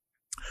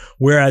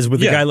 Whereas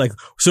with a guy like,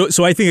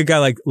 so I think a guy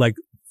like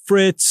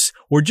Fritz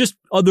or just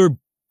other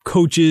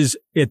coaches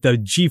at the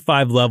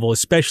G5 level,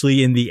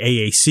 especially in the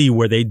AAC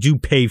where they do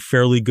pay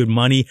fairly good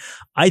money,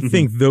 I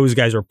think those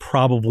guys are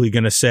probably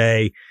going to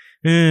say,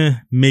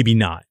 maybe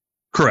not.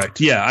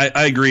 Correct. Yeah,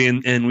 I agree.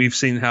 And we've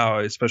seen how,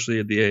 especially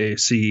at the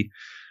AAC,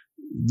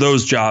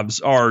 those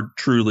jobs are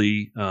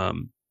truly,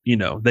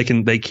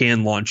 they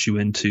can launch you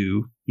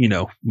into,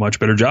 much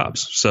better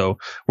jobs. So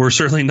we're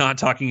certainly not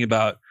talking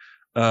about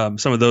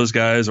some of those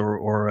guys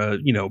or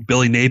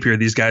Billy Napier,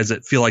 these guys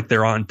that feel like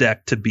they're on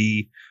deck to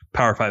be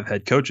Power 5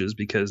 head coaches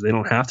because they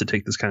don't have to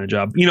take this kind of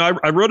job.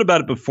 I wrote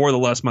about it before the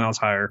Les Miles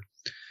hire,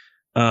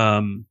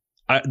 that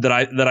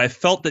I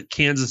felt that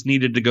Kansas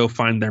needed to go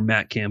find their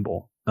Matt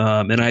Campbell.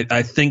 And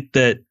I think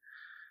that,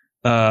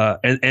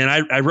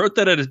 I wrote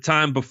that at a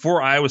time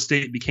before Iowa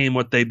State became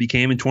what they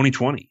became in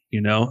 2020,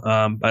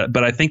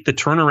 but I think the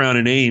turnaround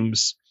in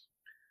Ames,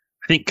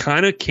 I think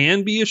kind of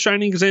can be a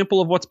shining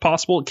example of what's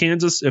possible at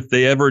Kansas if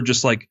they ever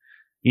just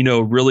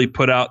really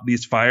put out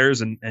these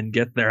fires and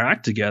get their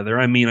act together.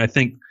 I mean, I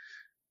think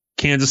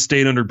Kansas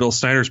State under Bill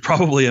Snyder is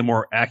probably a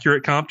more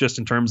accurate comp just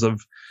in terms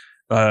of,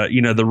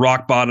 the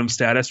rock bottom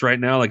status right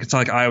now. Like, it's not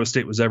like Iowa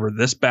State was ever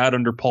this bad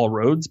under Paul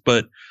Rhodes,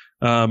 but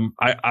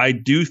I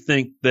do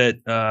think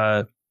that,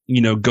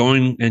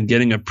 going and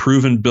getting a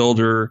proven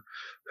builder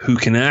who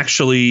can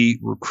actually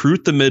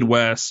recruit the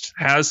Midwest,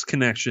 has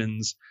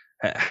connections,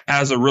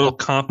 has a real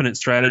competent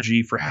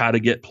strategy for how to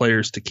get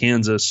players to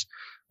Kansas,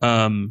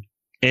 and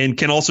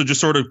can also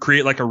just sort of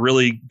create like a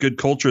really good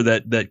culture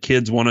that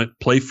kids want to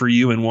play for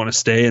you and want to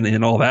stay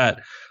and all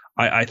that.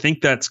 I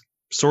think that's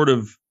sort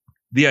of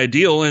the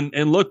ideal.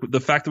 And look, the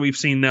fact that we've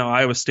seen now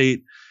Iowa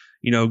State,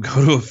 go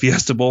to a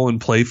Fiesta Bowl and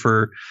play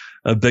for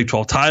a Big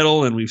 12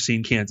 title, and we've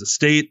seen Kansas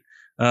State,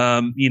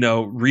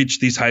 reach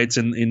these heights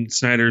in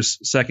Snyder's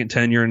second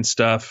tenure and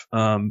stuff,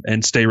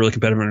 and stay really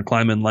competitive and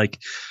climbing.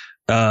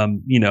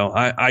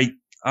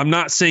 I'm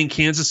not saying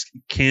Kansas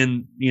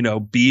can,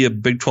 be a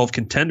Big 12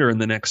 contender in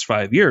the next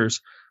 5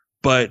 years,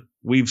 but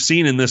we've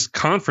seen in this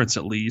conference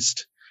at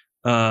least,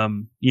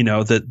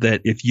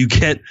 that if you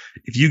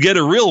get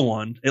a real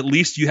one, at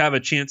least you have a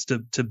chance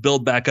to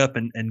build back up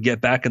and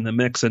get back in the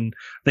mix. And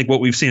I think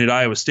what we've seen at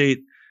Iowa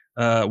State,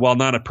 while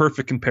not a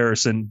perfect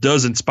comparison,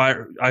 does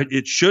inspire.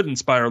 It should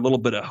inspire a little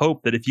bit of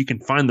hope that if you can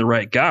find the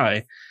right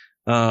guy,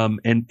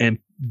 and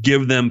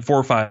give them 4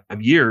 or 5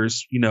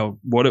 years,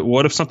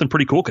 what if something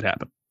pretty cool could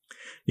happen?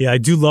 Yeah, I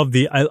do love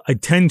I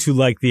tend to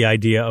like the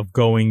idea of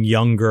going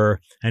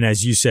younger. And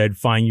as you said,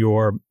 find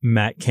your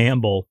Matt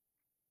Campbell.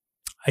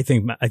 I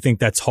think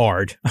that's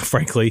hard,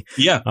 frankly.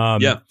 Yeah.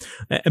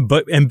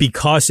 But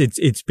because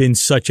it's been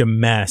such a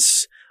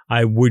mess,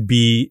 I would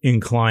be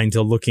inclined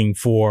to looking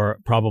for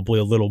probably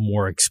a little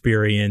more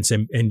experience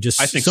and just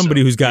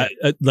somebody who's got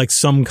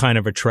some kind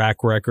of a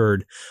track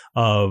record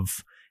of,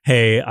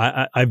 hey,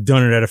 I've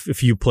done it at a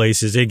few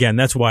places. Again,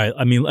 that's why,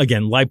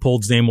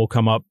 Leipold's name will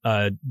come up.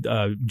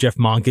 Jeff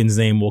Monken's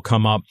name will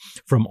come up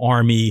from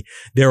Army.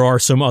 There are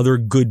some other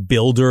good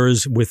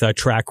builders with a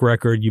track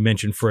record. You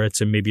mentioned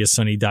Fritz and maybe a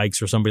Sonny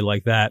Dykes or somebody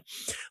like that.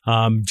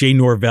 Jay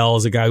Norvell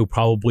is a guy who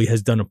probably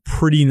has done a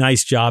pretty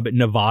nice job at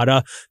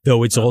Nevada,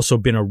 though it's also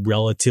been a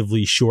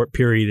relatively short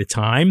period of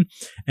time.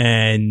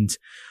 And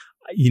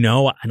I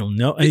don't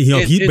know. He's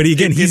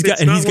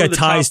got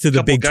ties to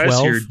the Big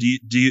 12.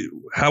 Here.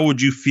 How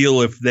would you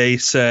feel if they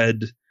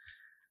said,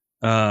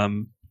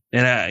 again,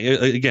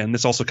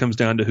 this also comes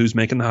down to who's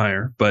making the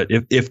hire. But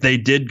if they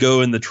did go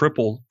in the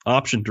triple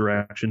option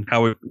direction,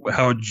 how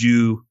would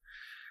you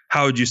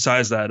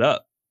size that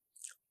up?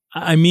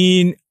 I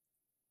mean,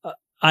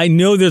 I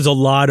know there's a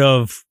lot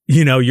of,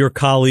 your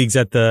colleagues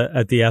at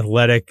the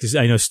Athletic.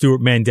 I know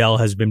Stuart Mandel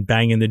has been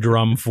banging the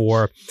drum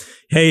for,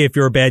 hey, if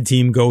you're a bad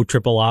team, go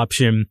triple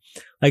option.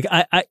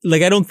 I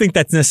don't think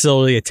that's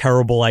necessarily a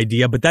terrible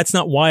idea, but that's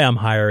not why I'm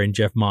hiring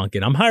Jeff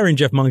Monken. I'm hiring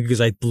Jeff Monken because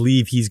I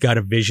believe he's got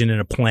a vision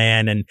and a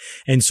plan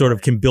and sort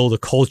of can build a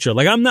culture.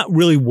 I'm not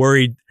really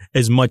worried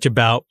as much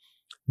about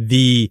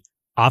the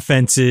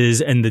offenses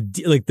and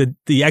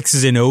the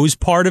X's and O's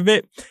part of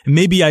it. And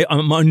maybe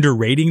I'm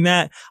underrating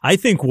that. I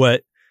think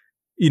what,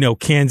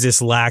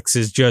 Kansas lacks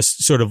is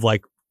just sort of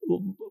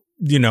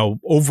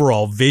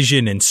overall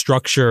vision and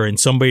structure and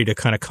somebody to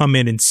kind of come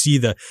in and see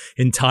the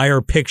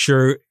entire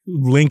picture,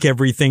 link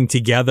everything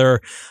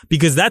together,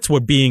 because that's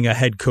what being a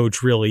head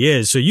coach really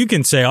is. So you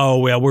can say, oh,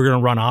 well, we're going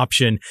to run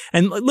option.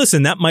 And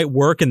listen, that might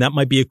work and that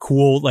might be a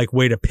cool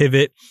way to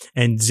pivot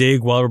and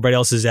zig while everybody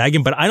else is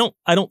zagging. But I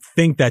don't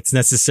think that's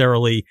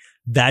necessarily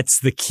that's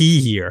the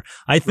key here.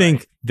 I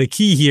think the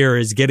key here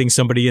is getting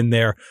somebody in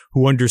there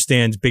who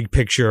understands big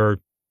picture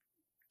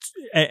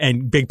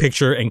and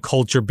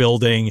culture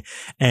building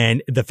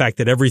and the fact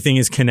that everything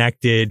is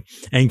connected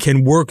and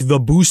can work the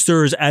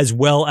boosters as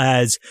well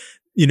as,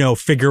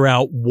 figure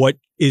out what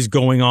is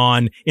going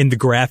on in the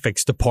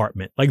graphics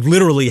department.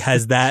 Literally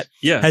has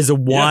a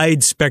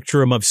wide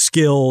spectrum of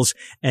skills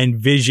and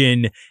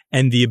vision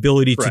and the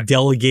ability to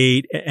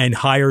delegate and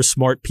hire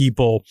smart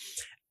people.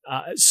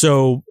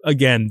 So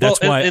again, that's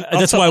why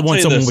I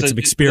want someone with some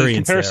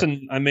experience. The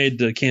comparison I made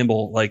to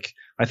Campbell,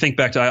 I think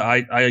back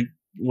to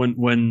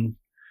when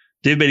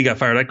Dave Beatty got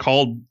fired, I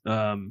called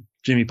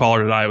Jimmy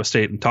Pollard at Iowa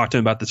State and talked to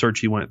him about the search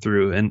he went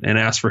through and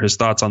asked for his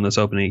thoughts on this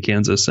opening in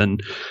Kansas.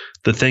 And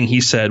the thing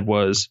he said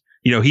was,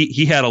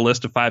 he had a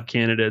list of 5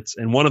 candidates,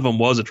 and one of them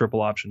was a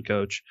triple option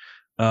coach,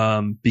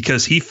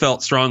 because he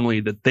felt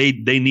strongly that they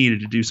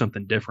needed to do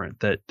something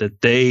different,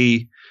 that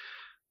they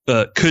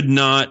could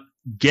not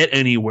get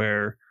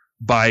anywhere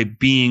by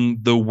being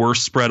the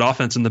worst spread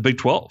offense in the Big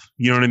 12.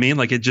 You know what I mean?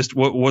 Like, it just,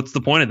 what's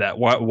the point of that?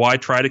 Why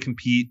try to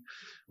compete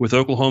with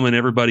Oklahoma and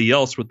everybody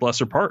else with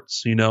lesser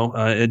parts,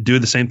 and do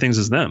the same things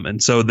as them?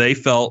 And so they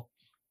felt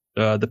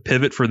the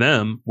pivot for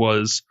them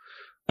was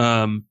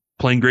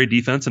playing great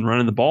defense and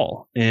running the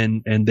ball.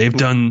 And they've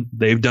done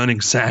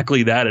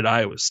exactly that at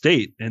Iowa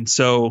State. And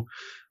so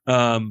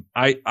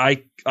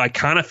I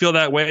kind of feel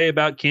that way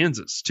about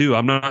Kansas too.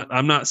 I'm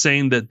not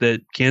saying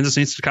that Kansas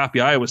needs to copy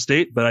Iowa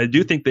State, but I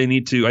do think they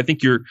need to. I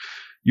think you're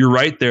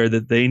right there,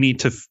 that they need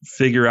to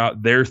figure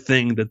out their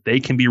thing that they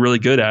can be really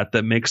good at,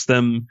 that makes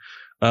them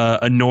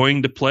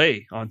annoying to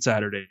play on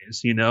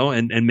Saturdays,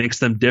 and makes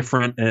them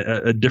different,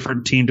 a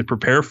different team to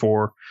prepare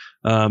for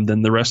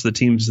than the rest of the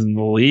teams in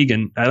the league.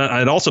 And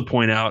I'd also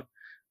point out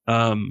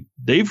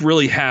they've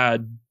really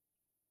had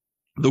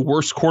the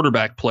worst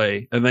quarterback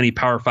play of any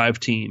Power 5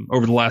 team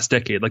over the last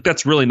decade. Like,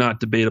 that's really not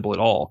debatable at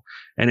all.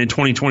 And in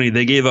 2020,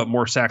 they gave up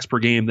more sacks per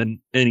game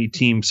than any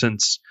team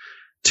since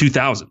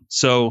 2000.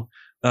 So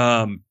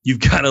you've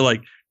got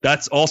to,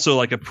 that's also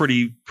like a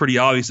pretty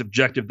obvious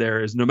objective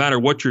there, is no matter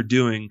what you're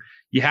doing,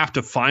 you have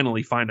to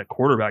finally find a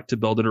quarterback to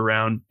build it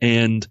around.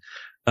 And,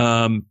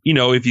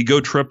 if you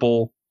go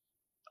triple,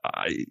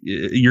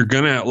 you're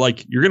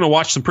gonna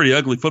watch some pretty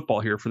ugly football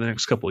here for the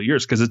next couple of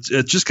years, because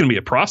it's just gonna be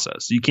a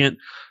process. You can't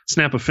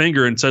snap a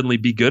finger and suddenly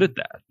be good at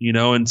that,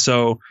 And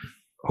so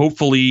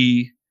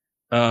hopefully,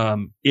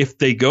 if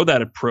they go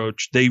that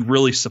approach, they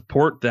really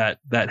support that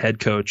head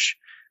coach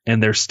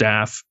and their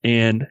staff,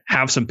 and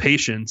have some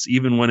patience,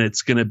 even when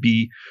it's going to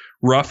be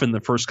rough in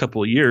the first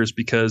couple of years,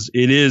 because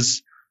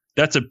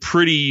that's a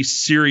pretty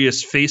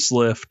serious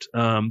facelift.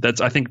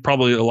 That's, I think,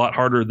 probably a lot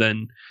harder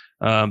than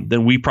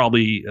we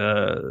probably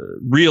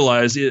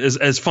realize,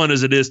 as fun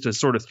as it is to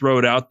sort of throw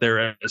it out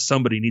there as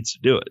somebody needs to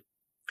do it.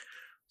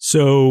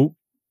 So,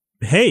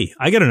 hey,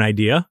 I got an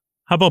idea.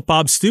 How about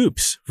Bob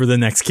Stoops for the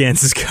next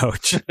Kansas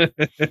coach?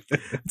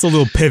 It's a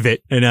little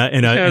pivot. He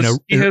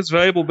has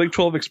valuable Big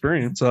 12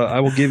 experience.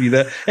 I will give you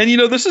that. And,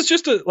 this is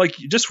just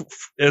just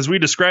as we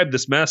described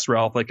this mess,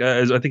 Ralph,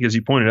 as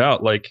you pointed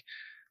out,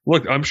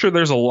 look, I'm sure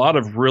there's a lot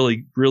of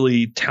really,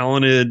 really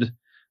talented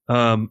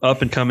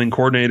up and coming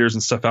coordinators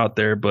and stuff out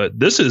there, but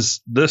this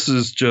is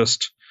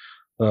just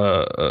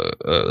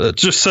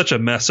such a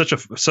mess,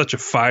 such a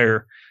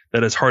fire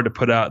that is hard to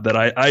put out, that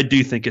I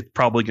do think it's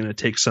probably going to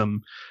take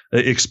some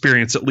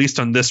experience, at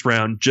least on this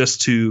round,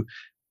 just to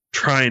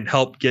try and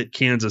help get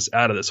Kansas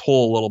out of this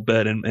hole a little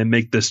bit and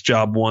make this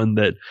job one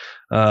that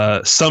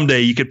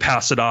someday you could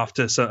pass it off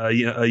to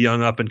a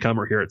young up and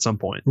comer here at some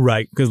point.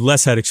 Right. Because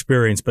Les had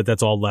experience, but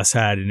that's all Les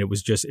had. And it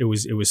was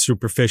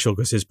superficial,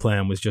 because his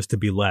plan was just to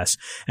be Les.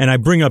 And I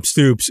bring up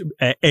Stoops,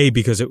 A,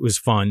 because it was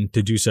fun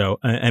to do so,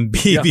 and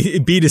B,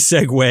 to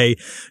segue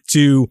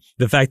to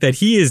the fact that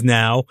he is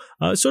now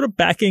sort of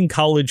back in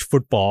college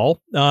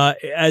football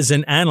as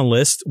an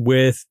analyst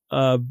with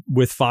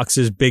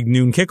Fox's Big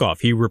Noon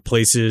Kickoff. He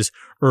replaces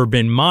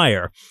Urban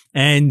Meyer.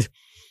 And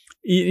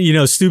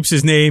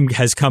Stoops' name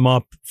has come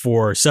up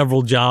for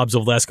several jobs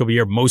over the last couple of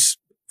years. Most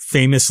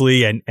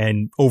famously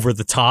and over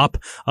the top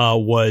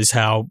was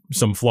how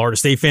some Florida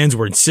State fans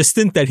were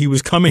insistent that he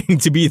was coming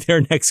to be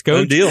their next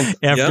coach.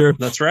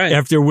 That's right.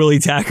 After Willie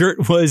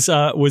Taggart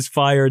was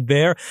fired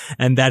there,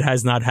 and that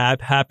has not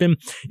happened.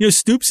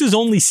 Stoops is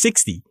only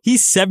 60.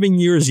 He's 7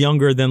 years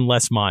younger than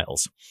Les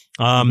Miles.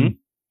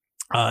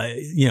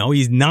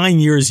 He's 9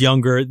 years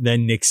younger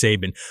than Nick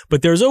Saban,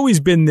 but there's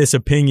always been this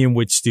opinion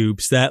with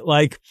Stoops that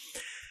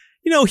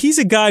he's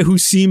a guy who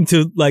seemed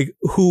to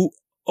who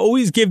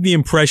always give the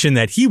impression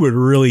that he would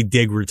really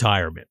dig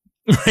retirement,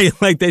 right?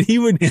 Like that he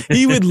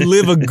would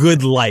live a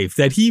good life,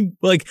 that he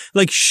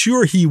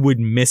sure he would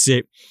miss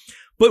it,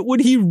 but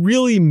would he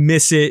really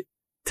miss it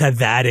to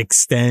that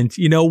extent?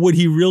 Would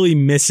he really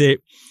miss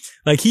it?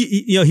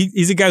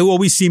 He's a guy who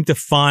always seemed to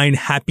find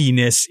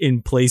happiness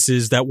in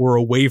places that were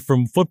away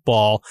from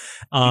football.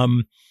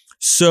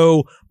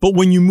 But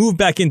when you move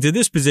back into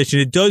this position,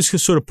 it does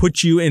sort of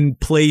put you in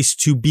place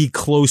to be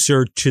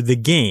closer to the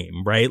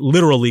game, right?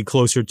 Literally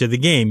closer to the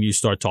game. You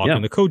start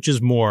talking to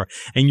coaches more,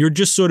 and you're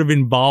just sort of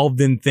involved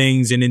in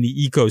things and in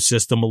the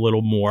ecosystem a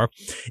little more.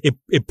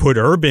 It put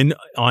Urban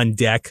on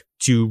deck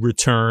to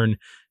return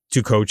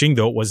to coaching,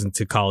 though it wasn't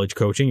to college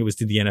coaching. It was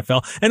to the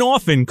NFL. And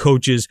often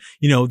coaches,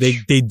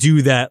 they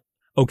do that.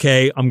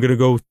 Okay, I'm going to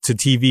go to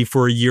TV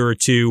for a year or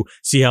two,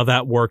 see how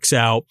that works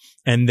out,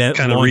 and then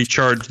kind of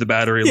recharge the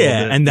battery a little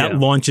bit. And that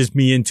launches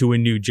me into a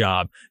new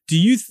job. Do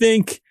you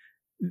think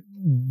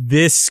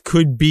this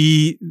could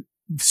be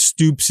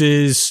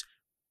Stoops's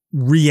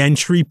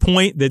re-entry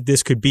point, that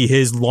this could be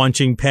his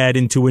launching pad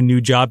into a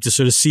new job to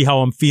sort of see how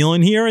I'm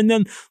feeling here, and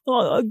then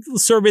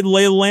survey the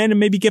lay of the land and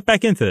maybe get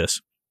back into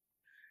this?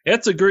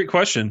 It's a great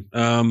question.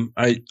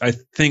 I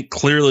think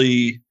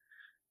clearly,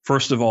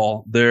 first of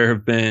all, there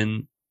have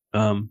been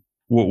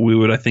what we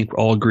would, I think,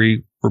 all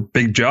agree were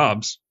big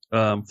jobs.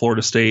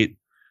 Florida State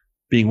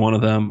being one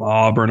of them,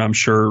 Auburn, I'm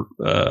sure,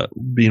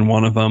 being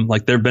one of them.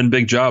 Like, there have been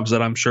big jobs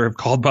that I'm sure have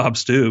called Bob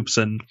Stoops,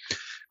 and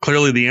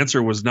clearly the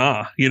answer was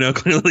nah.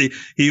 Clearly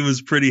he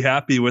was pretty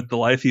happy with the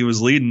life he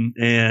was leading,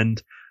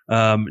 and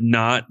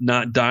not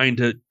dying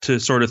to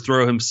sort of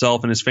throw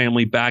himself and his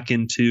family back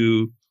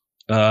into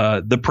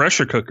the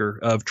pressure cooker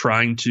of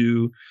trying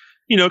to,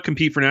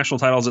 compete for national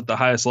titles at the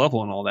highest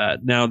level and all that.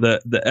 Now, the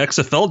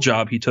XFL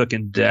job he took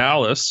in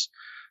Dallas,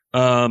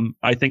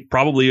 I think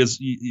probably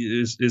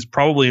is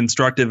probably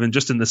instructive, and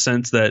just in the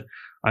sense that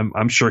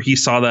I'm sure he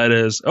saw that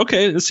as,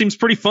 okay, this seems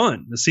pretty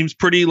fun. This seems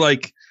pretty low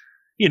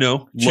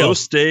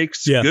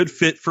stakes, good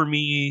fit for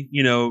me,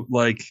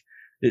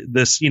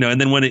 this,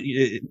 and then when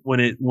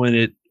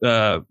it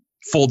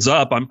folds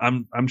up,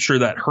 I'm sure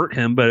that hurt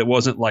him, but it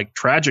wasn't like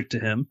tragic to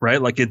him,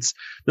 right? Like, this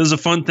is a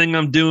fun thing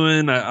I'm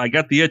doing. I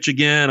got the itch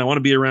again. I want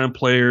to be around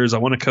players. I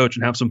want to coach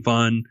and have some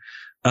fun.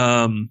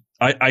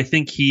 I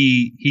think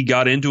he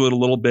got into it a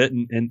little bit,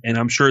 and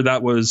I'm sure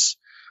that was,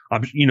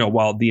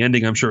 while the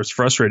ending I'm sure is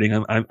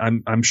frustrating,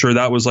 I'm sure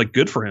that was like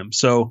good for him.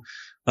 So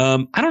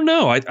I don't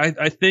know.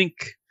 I think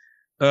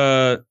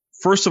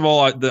first of all,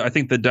 I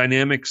think the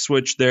dynamic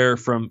switch there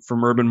from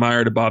Urban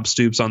Meyer to Bob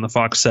Stoops on the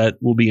Fox set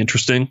will be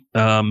interesting.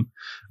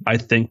 I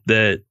think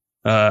that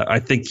I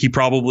think he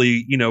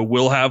probably,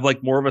 will have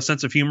like more of a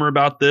sense of humor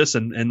about this,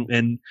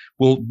 and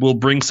will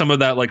bring some of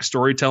that like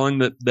storytelling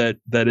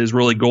that is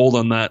really gold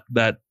on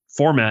that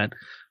format,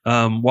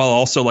 while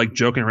also like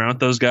joking around with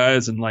those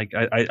guys. And like,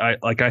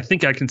 I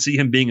think I can see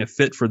him being a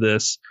fit for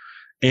this.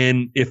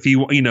 And if he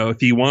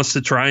wants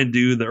to try and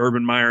do the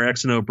Urban Meyer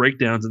X and O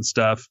breakdowns and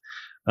stuff,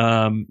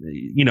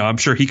 I'm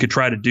sure he could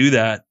try to do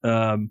that.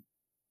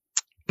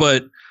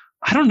 But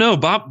I don't know,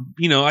 Bob,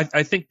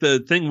 I think the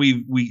thing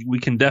we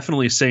can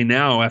definitely say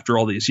now after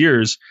all these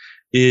years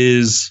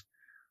is,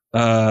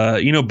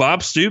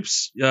 Bob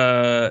Stoops,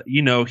 I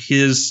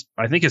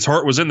think his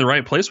heart was in the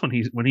right place when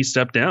he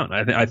stepped down.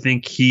 I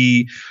think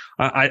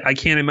I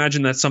can't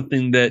imagine that's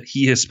something that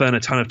he has spent a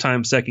ton of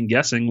time second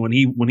guessing. When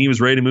he was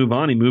ready to move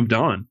on, he moved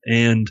on,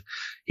 and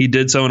he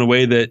did so in a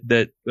way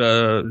that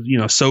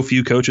so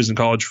few coaches in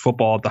college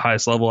football at the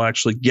highest level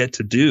actually get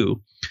to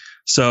do.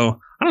 So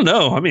I don't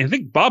know. I mean, I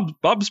think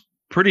Bob's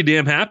pretty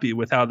damn happy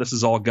with how this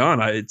has all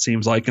gone. It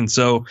seems like, and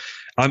so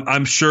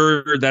I'm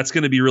sure that's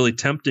going to be really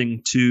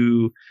tempting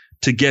to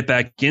get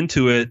back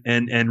into it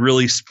and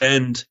really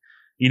spend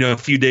a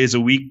few days a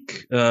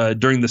week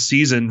during the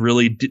season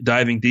really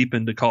diving deep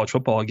into college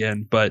football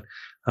again. But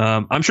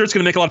I'm sure it's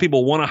going to make a lot of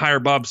people want to hire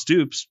Bob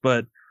Stoops.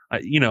 But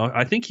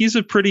I think he's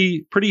a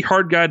pretty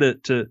hard guy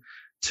to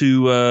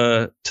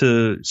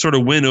sort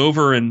of win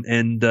over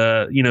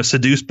and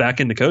seduce back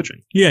into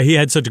coaching. Yeah, he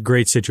had such a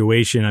great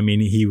situation. I mean,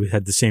 he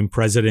had the same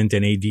president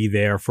and AD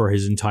there for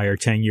his entire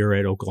tenure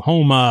at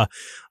Oklahoma.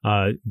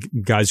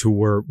 Guys who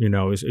were,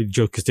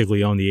 Joe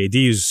Castiglione, the AD,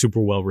 is super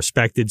well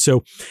respected.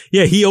 So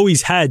yeah, he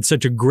had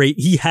such a great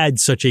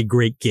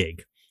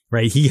gig.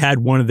 Right. He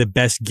had one of the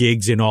best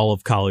gigs in all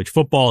of college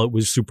football. It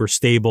was super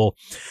stable.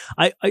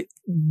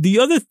 The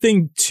other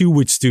thing too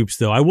with Stoops,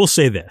 though, I will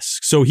say this.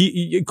 So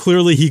he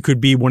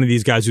could be one of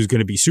these guys who's going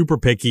to be super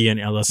picky.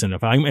 And listen,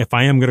 if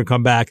I am going to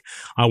come back,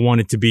 I want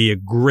it to be a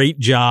great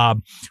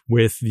job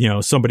with,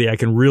 somebody I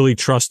can really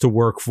trust to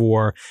work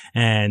for.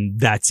 And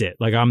that's it.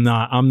 Like, I'm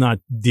not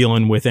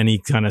dealing with any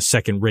kind of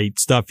second rate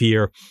stuff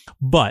here,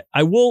 but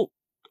I will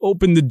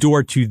open the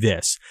door to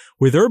this.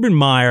 With Urban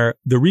Meyer,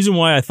 the reason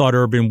why I thought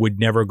Urban would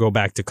never go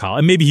back to college,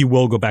 and maybe he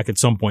will go back at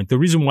some point, the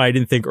reason why I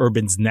didn't think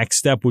Urban's next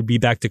step would be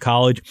back to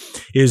college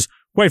is,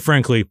 quite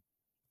frankly,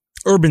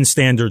 Urban's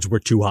standards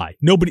were too high.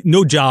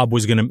 No job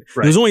was going to,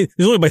 there's only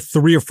about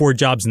 3 or 4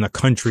 jobs in the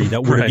country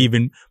that would have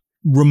even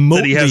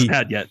remotely, that he hasn't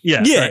had yet.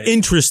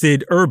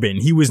 Interested Urban.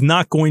 He was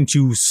not going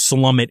to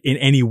slum it in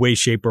any way,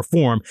 shape, or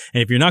form.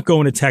 And if you're not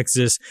going to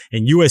Texas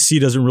and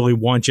USC doesn't really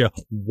want you,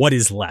 what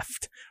is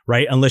left?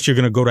 Right? Unless you're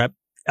going to go to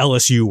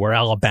LSU or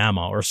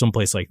Alabama or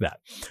someplace like that.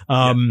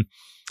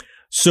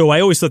 So I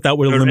always thought that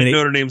would eliminate.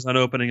 Notre Dame's not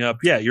opening up.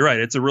 Yeah, you're right.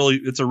 It's a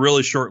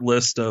really short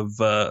list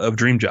of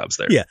dream jobs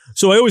there. Yeah.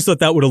 So I always thought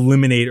that would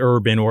eliminate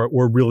Urban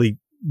or really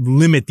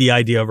limit the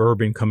idea of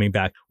Urban coming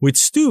back. With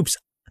Stoops,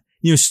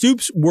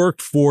 Stoops worked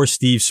for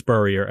Steve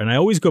Spurrier, and I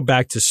always go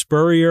back to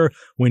Spurrier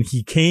when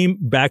he came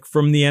back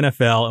from the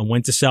NFL and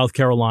went to South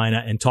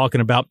Carolina and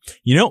talking about,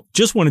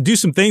 just want to do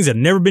some things that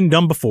have never been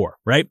done before,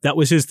 right? That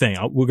was his thing.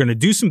 We're going to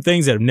do some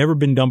things that have never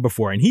been done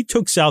before. And he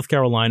took South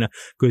Carolina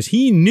because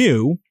he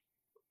knew,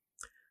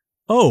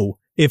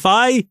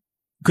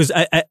 because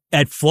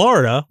at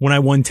Florida, when I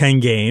won 10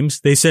 games,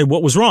 they said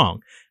what was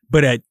wrong.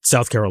 But at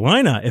South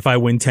Carolina, if I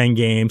win 10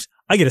 games,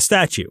 I get a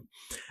statue.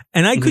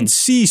 And I could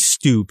see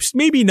Stoops,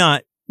 maybe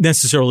not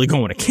necessarily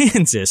going to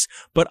Kansas,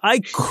 but I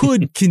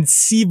could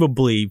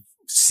conceivably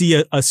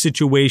see a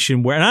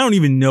situation where, and I don't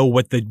even know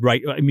what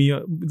like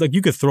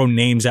you could throw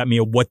names at me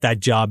of what that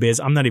job is.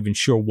 I'm not even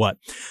sure what,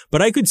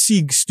 but I could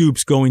see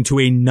Stoops going to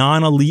a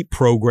non-elite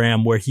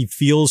program where he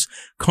feels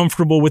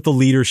comfortable with the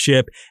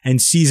leadership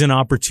and sees an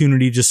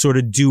opportunity to sort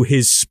of do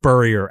his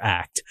Spurrier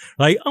act.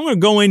 Like, I'm going to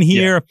go in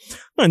here, I'm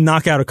going to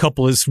knock out a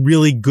couple of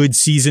really good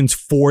seasons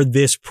for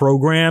this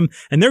program,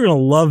 and they're going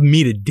to love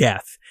me to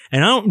death.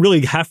 And I don't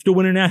really have to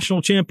win a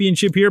national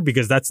championship here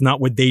because that's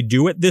not what they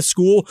do at this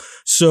school.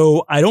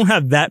 So I don't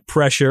have that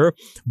pressure,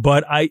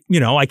 but I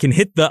can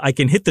hit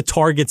the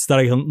targets that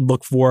I can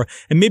look for,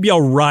 and maybe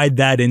I'll ride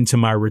that into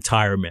my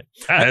retirement.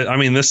 I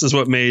mean, this is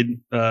what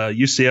made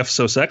UCF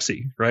so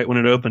sexy, right? When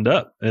it opened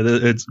up,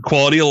 it's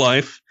quality of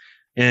life,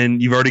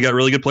 and you've already got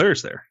really good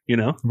players there,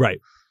 Right.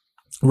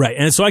 Right.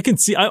 And so I can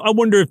see, I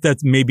wonder if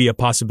that's maybe a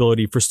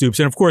possibility for Stoops.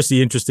 And of course,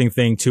 the interesting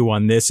thing too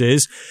on this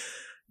is,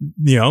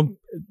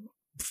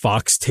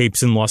 Fox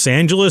tapes in Los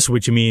Angeles,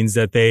 which means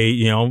that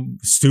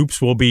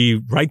Stoops will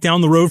be right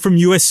down the road from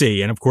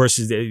USC. And of course,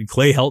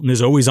 Clay Helton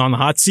is always on the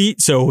hot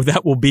seat. So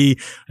that will be,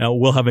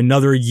 we'll have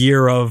another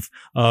year of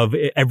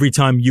every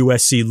time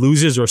USC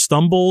loses or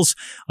stumbles,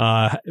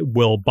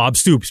 will Bob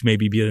Stoops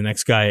maybe be the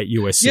next guy at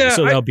USC? Yeah,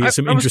 so there'll be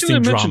some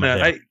interesting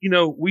drama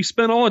there. We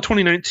spent all of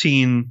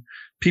 2019,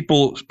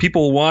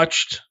 people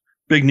watched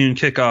Big Noon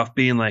Kickoff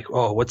being like,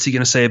 oh, what's he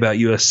going to say about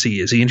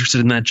USC? Is he interested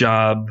in that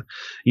job?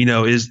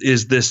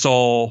 Is this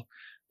all,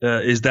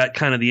 is that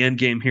kind of the end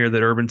game here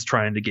that Urban's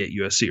trying to get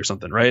USC or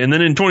something, right? And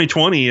then in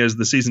 2020, as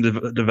the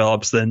season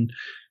develops, then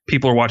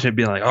people are watching it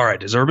being like, all right,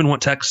 does Urban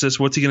want Texas?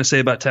 What's he going to say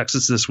about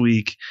Texas this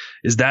week?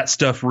 Is that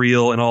stuff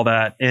real and all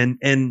that? And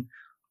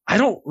I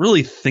don't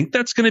really think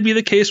that's going to be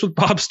the case with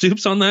Bob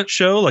Stoops on that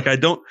show. Like, I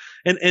don't,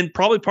 and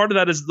probably part of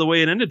that is the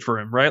way it ended for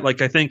him, right?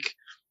 Like, I think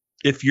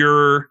if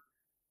you're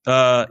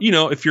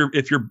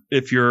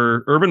if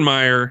you're Urban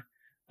Meyer,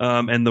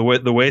 and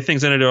the way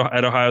things ended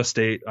at Ohio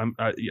State,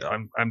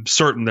 I'm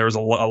certain there was a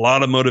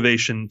lot of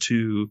motivation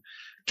to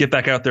get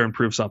back out there and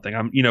prove something.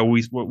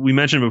 We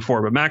mentioned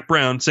before, but Mac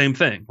Brown, same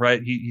thing,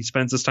 right? He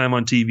spends his time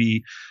on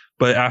TV,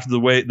 but after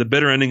the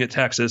bitter ending at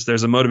Texas,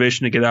 there's a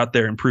motivation to get out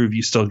there and prove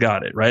you still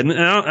got it, right? And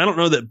I don't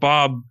know that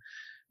Bob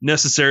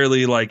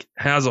necessarily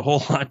has a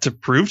whole lot to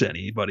prove to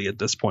anybody at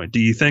this point. Do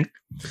you think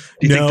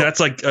that's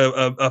like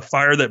a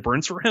fire that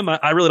burns for him?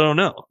 I really don't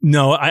know.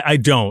 No, I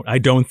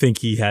don't think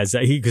he has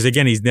that. Because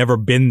again, he's never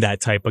been that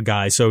type of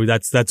guy. So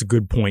that's a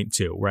good point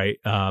too, right?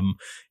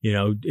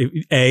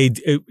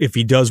 If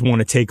he does want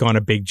to take on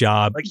a big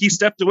job, like he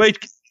stepped away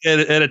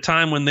at a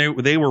time when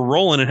they were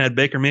rolling and had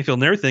Baker Mayfield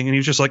and everything, and he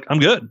was just like, I'm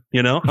good,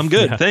 I'm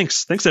good. Yeah.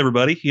 Thanks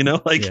everybody.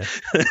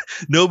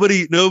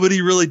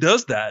 Nobody really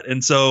does that.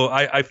 And so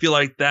I feel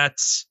like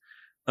that's,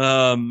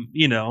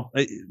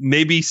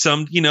 maybe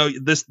some,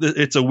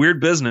 it's a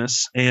weird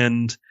business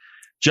and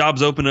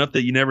jobs open up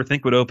that you never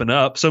think would open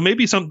up. So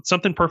maybe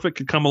something perfect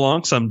could come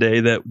along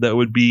someday that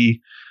would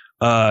be,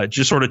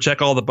 just sort of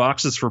check all the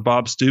boxes for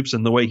Bob Stoops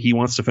and the way he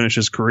wants to finish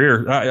his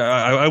career.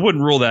 I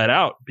wouldn't rule that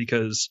out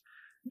because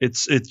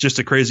it's just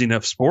a crazy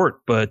enough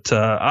sport, but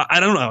I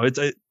don't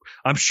know.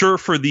 I'm sure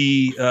for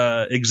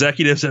the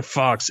executives at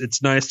Fox,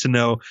 it's nice to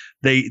know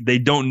they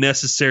don't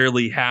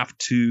necessarily have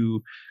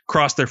to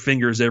cross their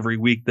fingers every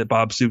week that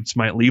Bob Stoops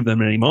might leave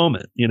them at any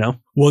moment,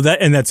 Well,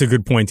 that's a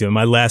good point too.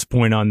 My last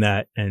point on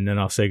that, and then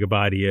I'll say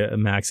goodbye to you,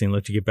 Max, and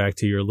let you get back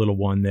to your little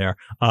one there.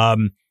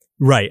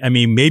 Right. I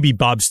mean, maybe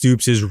Bob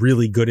Stoops is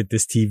really good at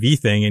this TV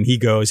thing and he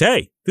goes,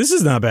 hey, this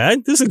is not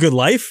bad. This is a good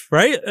life,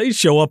 right? You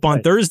show up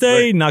on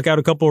Thursday, knock out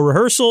a couple of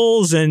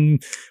rehearsals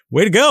and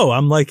way to go.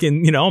 I'm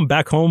I'm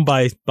back home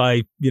by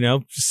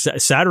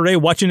Saturday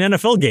watching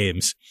NFL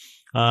games.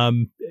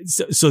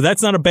 So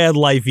that's not a bad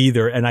life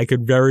either. And I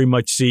could very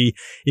much see,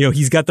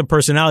 he's got the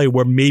personality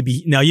where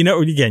maybe now,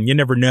 again, you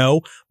never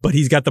know, but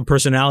he's got the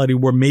personality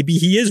where maybe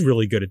he is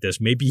really good at this.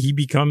 Maybe he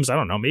becomes, I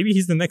don't know, maybe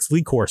he's the next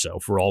Lee Corso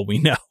for all we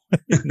know.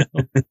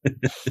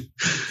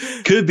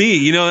 Could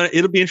be,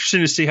 it'll be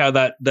interesting to see how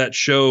that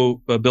show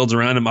builds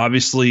around him.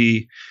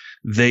 Obviously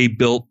they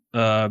built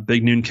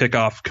Big Noon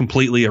Kickoff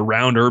completely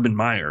around Urban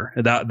Meyer.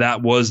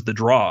 That was the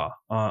draw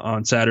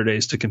on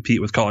Saturdays to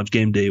compete with College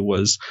Game Day,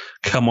 was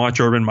come watch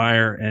Urban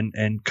Meyer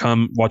and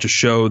come watch a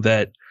show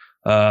that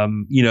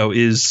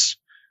is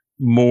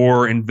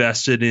more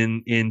invested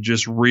in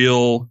just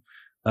real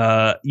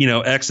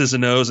X's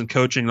and O's and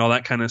coaching and all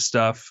that kind of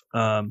stuff.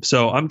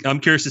 So I'm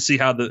curious to see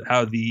how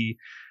the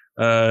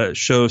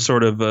show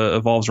sort of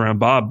evolves around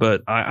Bob,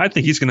 but I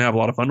think he's going to have a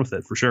lot of fun with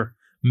it for sure.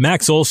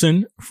 Max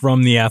Olson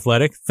from The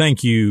Athletic,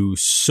 thank you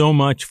so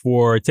much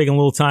for taking a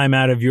little time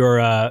out of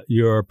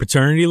your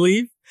paternity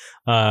leave.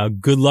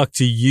 Good luck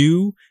to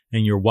you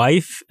and your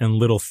wife and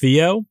little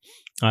Theo.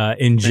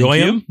 Enjoy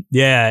him.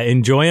 Yeah,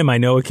 enjoy him. I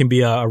know it can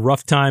be a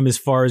rough time as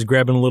far as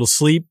grabbing a little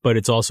sleep, but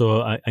it's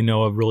also, I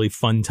know, a really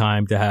fun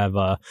time to have,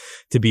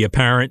 to be a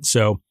parent.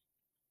 So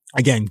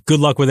again,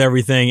 good luck with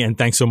everything. And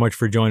thanks so much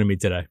for joining me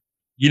today.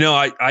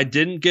 I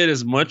didn't get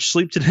as much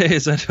sleep today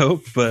as I'd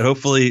hoped, but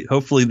hopefully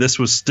this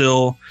was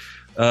still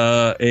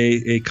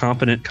a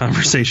competent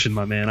conversation,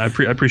 my man. I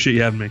appreciate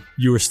you having me.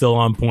 You were still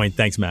on point.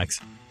 Thanks, Max.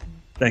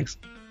 Thanks.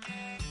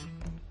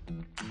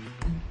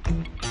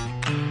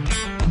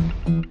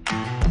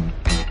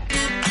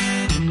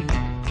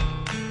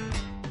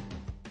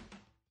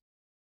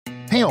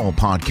 Hey, all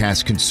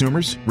podcast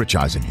consumers, Rich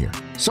Eisen here.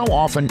 So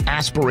often,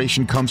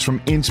 aspiration comes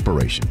from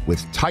inspiration,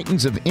 with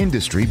titans of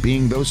industry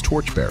being those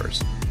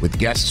torchbearers. With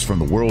guests from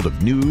the world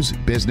of news,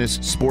 business,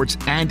 sports,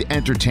 and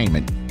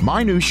entertainment,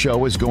 my new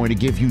show is going to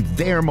give you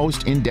their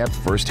most in-depth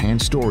first-hand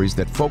stories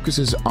that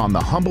focuses on the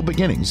humble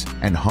beginnings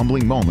and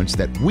humbling moments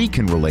that we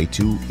can relate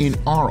to in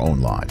our own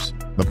lives.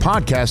 The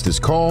podcast is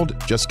called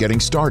Just Getting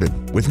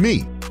Started, with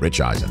me, Rich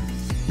Eisen.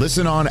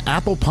 Listen on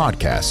Apple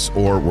Podcasts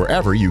or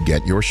wherever you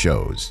get your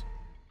shows.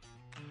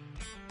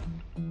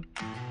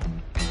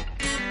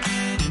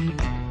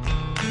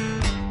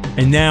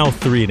 And now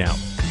 3 and out.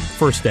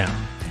 First down.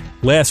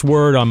 Last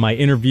word on my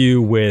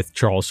interview with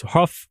Charles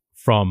Huff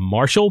from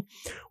Marshall.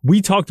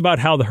 We talked about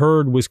how the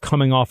Herd was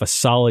coming off a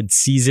solid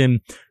season,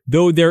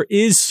 though there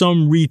is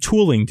some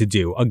retooling to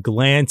do. A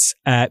glance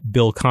at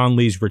Bill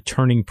Conley's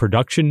returning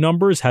production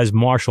numbers has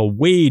Marshall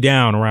way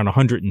down around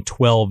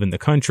 112 in the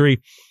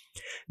country.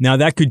 Now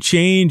that could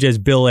change as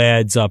Bill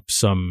adds up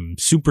some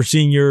super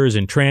seniors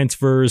and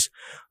transfers.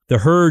 The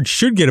Herd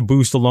should get a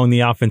boost along the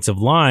offensive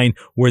line,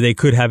 where they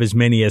could have as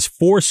many as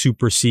 4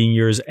 super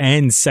seniors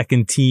and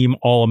second-team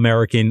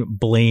All-American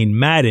Blaine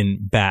Madden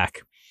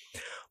back.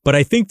 But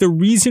I think the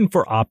reason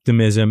for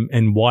optimism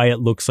and why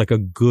it looks like a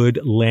good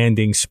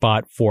landing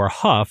spot for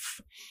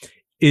Huff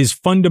is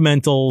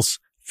fundamentals,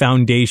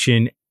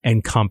 foundation,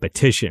 and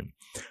competition.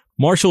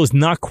 Marshall is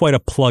not quite a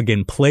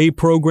plug-and-play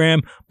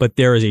program, but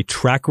there is a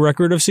track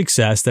record of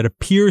success that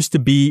appears to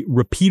be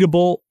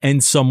repeatable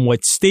and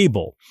somewhat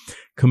stable.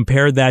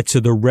 Compare that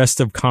to the rest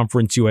of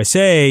Conference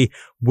USA,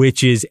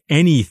 which is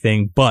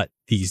anything but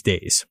these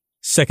days.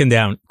 Second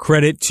down,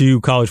 credit to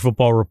college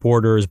football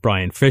reporters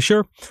Brian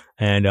Fisher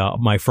and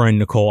my friend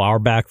Nicole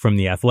Auerbach from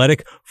The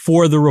Athletic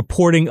for the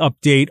reporting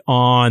update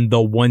on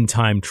the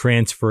one-time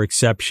transfer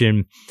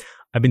exception.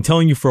 I've been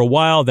telling you for a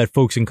while that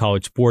folks in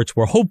college sports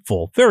were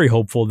hopeful, very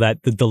hopeful,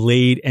 that the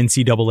delayed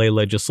NCAA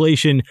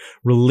legislation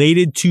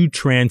related to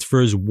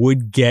transfers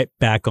would get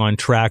back on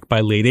track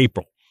by late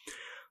April.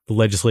 The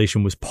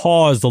legislation was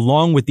paused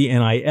along with the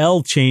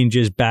NIL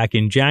changes back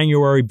in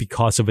January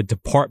because of a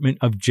Department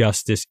of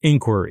Justice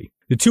inquiry.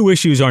 The two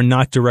issues are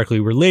not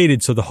directly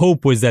related, so the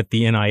hope was that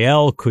the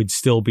NIL could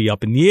still be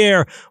up in the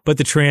air, but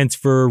the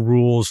transfer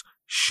rules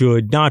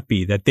should not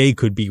be, that they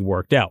could be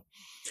worked out.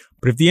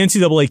 But if the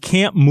NCAA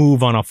can't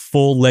move on a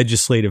full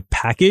legislative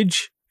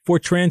package for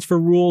transfer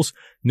rules,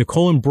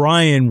 Nicole and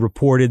Brian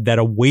reported that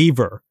a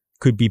waiver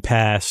could be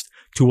passed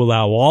to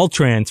allow all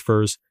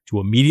transfers to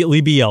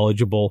immediately be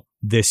eligible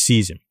this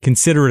season.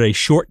 Consider it a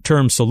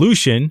short-term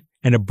solution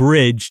and a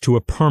bridge to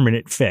a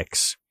permanent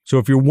fix. So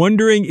if you're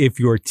wondering if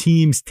your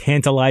team's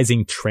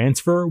tantalizing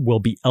transfer will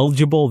be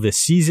eligible this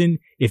season,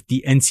 if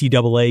the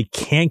NCAA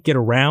can't get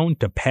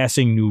around to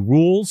passing new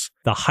rules,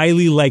 the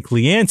highly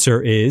likely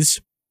answer is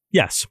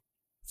yes.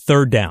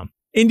 Third down.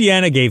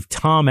 Indiana gave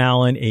Tom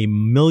Allen a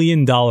 $1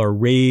 million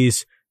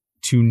raise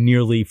to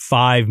nearly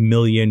 $5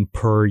 million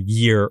per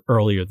year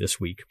earlier this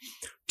week.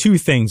 2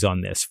 things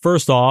on this.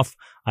 First off,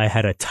 I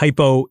had a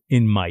typo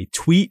in my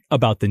tweet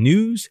about the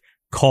news,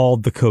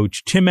 called the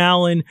coach Tim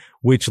Allen,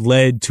 which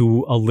led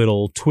to a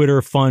little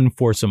Twitter fun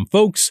for some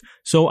folks.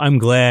 So I'm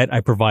glad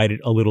I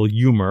provided a little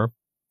humor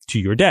to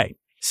your day.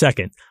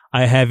 Second,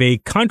 I have a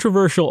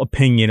controversial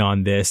opinion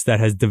on this that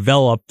has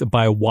developed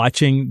by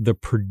watching the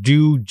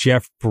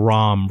Purdue-Jeff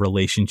Brom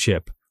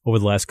relationship over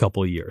the last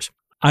couple of years.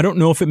 I don't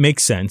know if it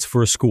makes sense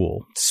for a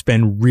school to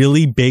spend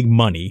really big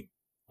money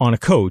on a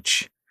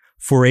coach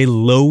for a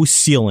low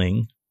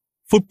ceiling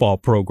football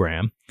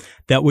program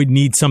that would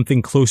need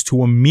something close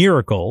to a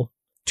miracle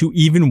to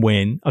even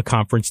win a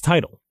conference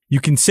title. You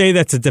can say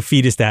that's a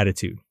defeatist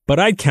attitude, but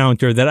I'd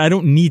counter that I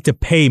don't need to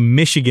pay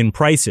Michigan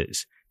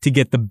prices to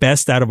get the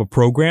best out of a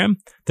program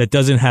that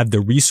doesn't have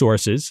the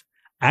resources,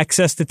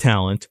 access to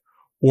talent,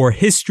 or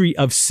history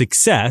of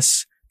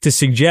success to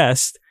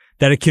suggest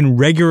that it can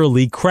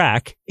regularly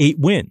crack 8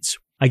 wins.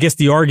 I guess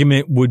the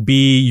argument would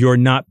be you're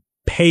not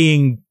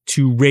paying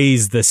to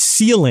raise the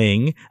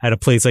ceiling at a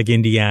place like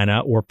Indiana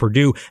or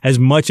Purdue as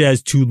much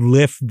as to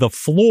lift the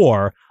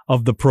floor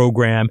of the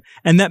program,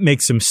 and that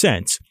makes some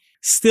sense.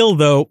 Still,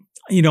 though,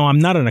 I'm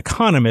not an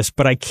economist,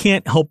 but I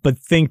can't help but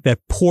think that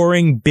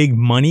pouring big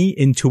money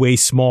into a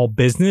small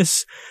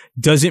business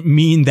doesn't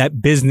mean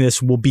that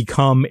business will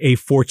become a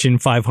Fortune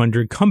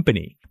 500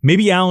 company.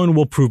 Maybe Allen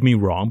will prove me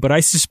wrong, but I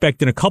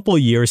suspect in a couple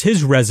of years,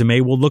 his resume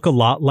will look a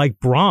lot like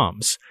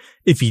Brom's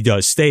if he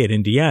does stay at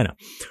Indiana.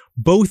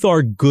 Both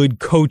are good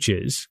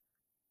coaches,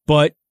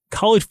 but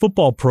college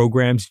football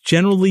programs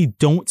generally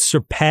don't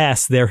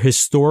surpass their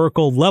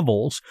historical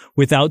levels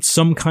without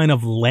some kind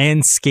of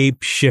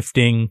landscape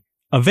shifting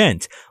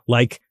event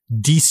like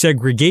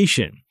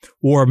desegregation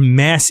or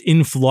mass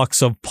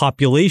influx of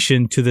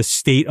population to the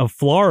state of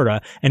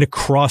Florida and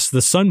across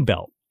the Sun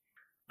Belt.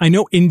 I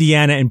know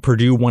Indiana and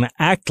Purdue want to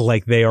act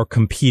like they are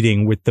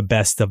competing with the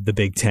best of the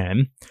Big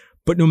Ten,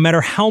 but no matter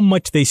how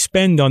much they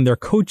spend on their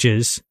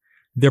coaches,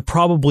 they're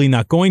probably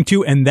not going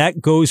to, and that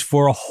goes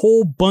for a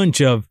whole bunch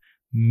of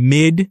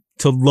mid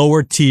to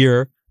lower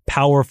tier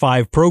Power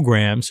 5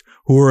 programs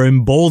who are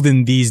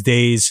emboldened these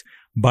days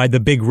by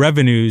the big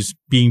revenues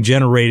being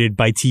generated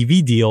by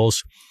TV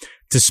deals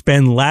to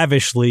spend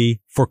lavishly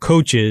for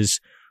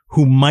coaches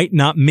who might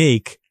not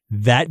make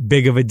that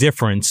big of a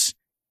difference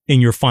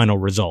in your final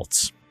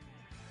results.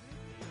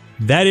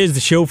 That is the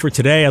show for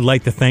today. I'd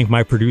like to thank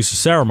my producer,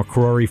 Sarah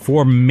McCrory,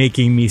 for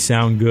making me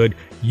sound good.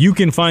 You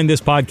can find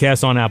this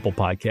podcast on Apple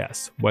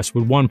Podcasts,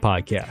 Westwood One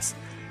Podcast.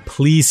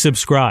 Please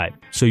subscribe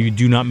so you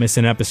do not miss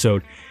an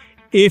episode.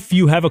 If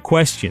you have a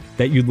question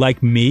that you'd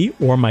like me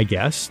or my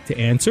guests to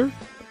answer,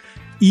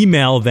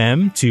 email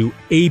them to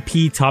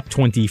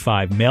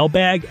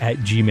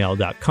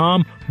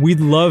aptop25mailbag@gmail.com. We'd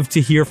love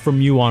to hear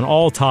from you on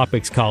all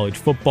topics college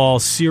football,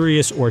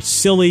 serious or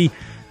silly.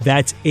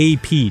 That's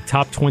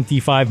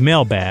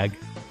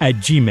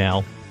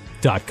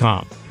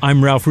aptop25mailbag@gmail.com.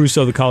 I'm Ralph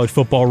Russo, the college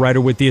football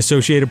writer with the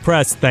Associated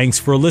Press. Thanks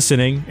for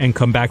listening, and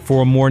come back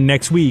for more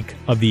next week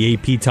of the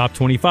AP Top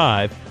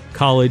 25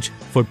 College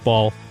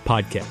Football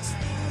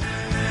Podcast.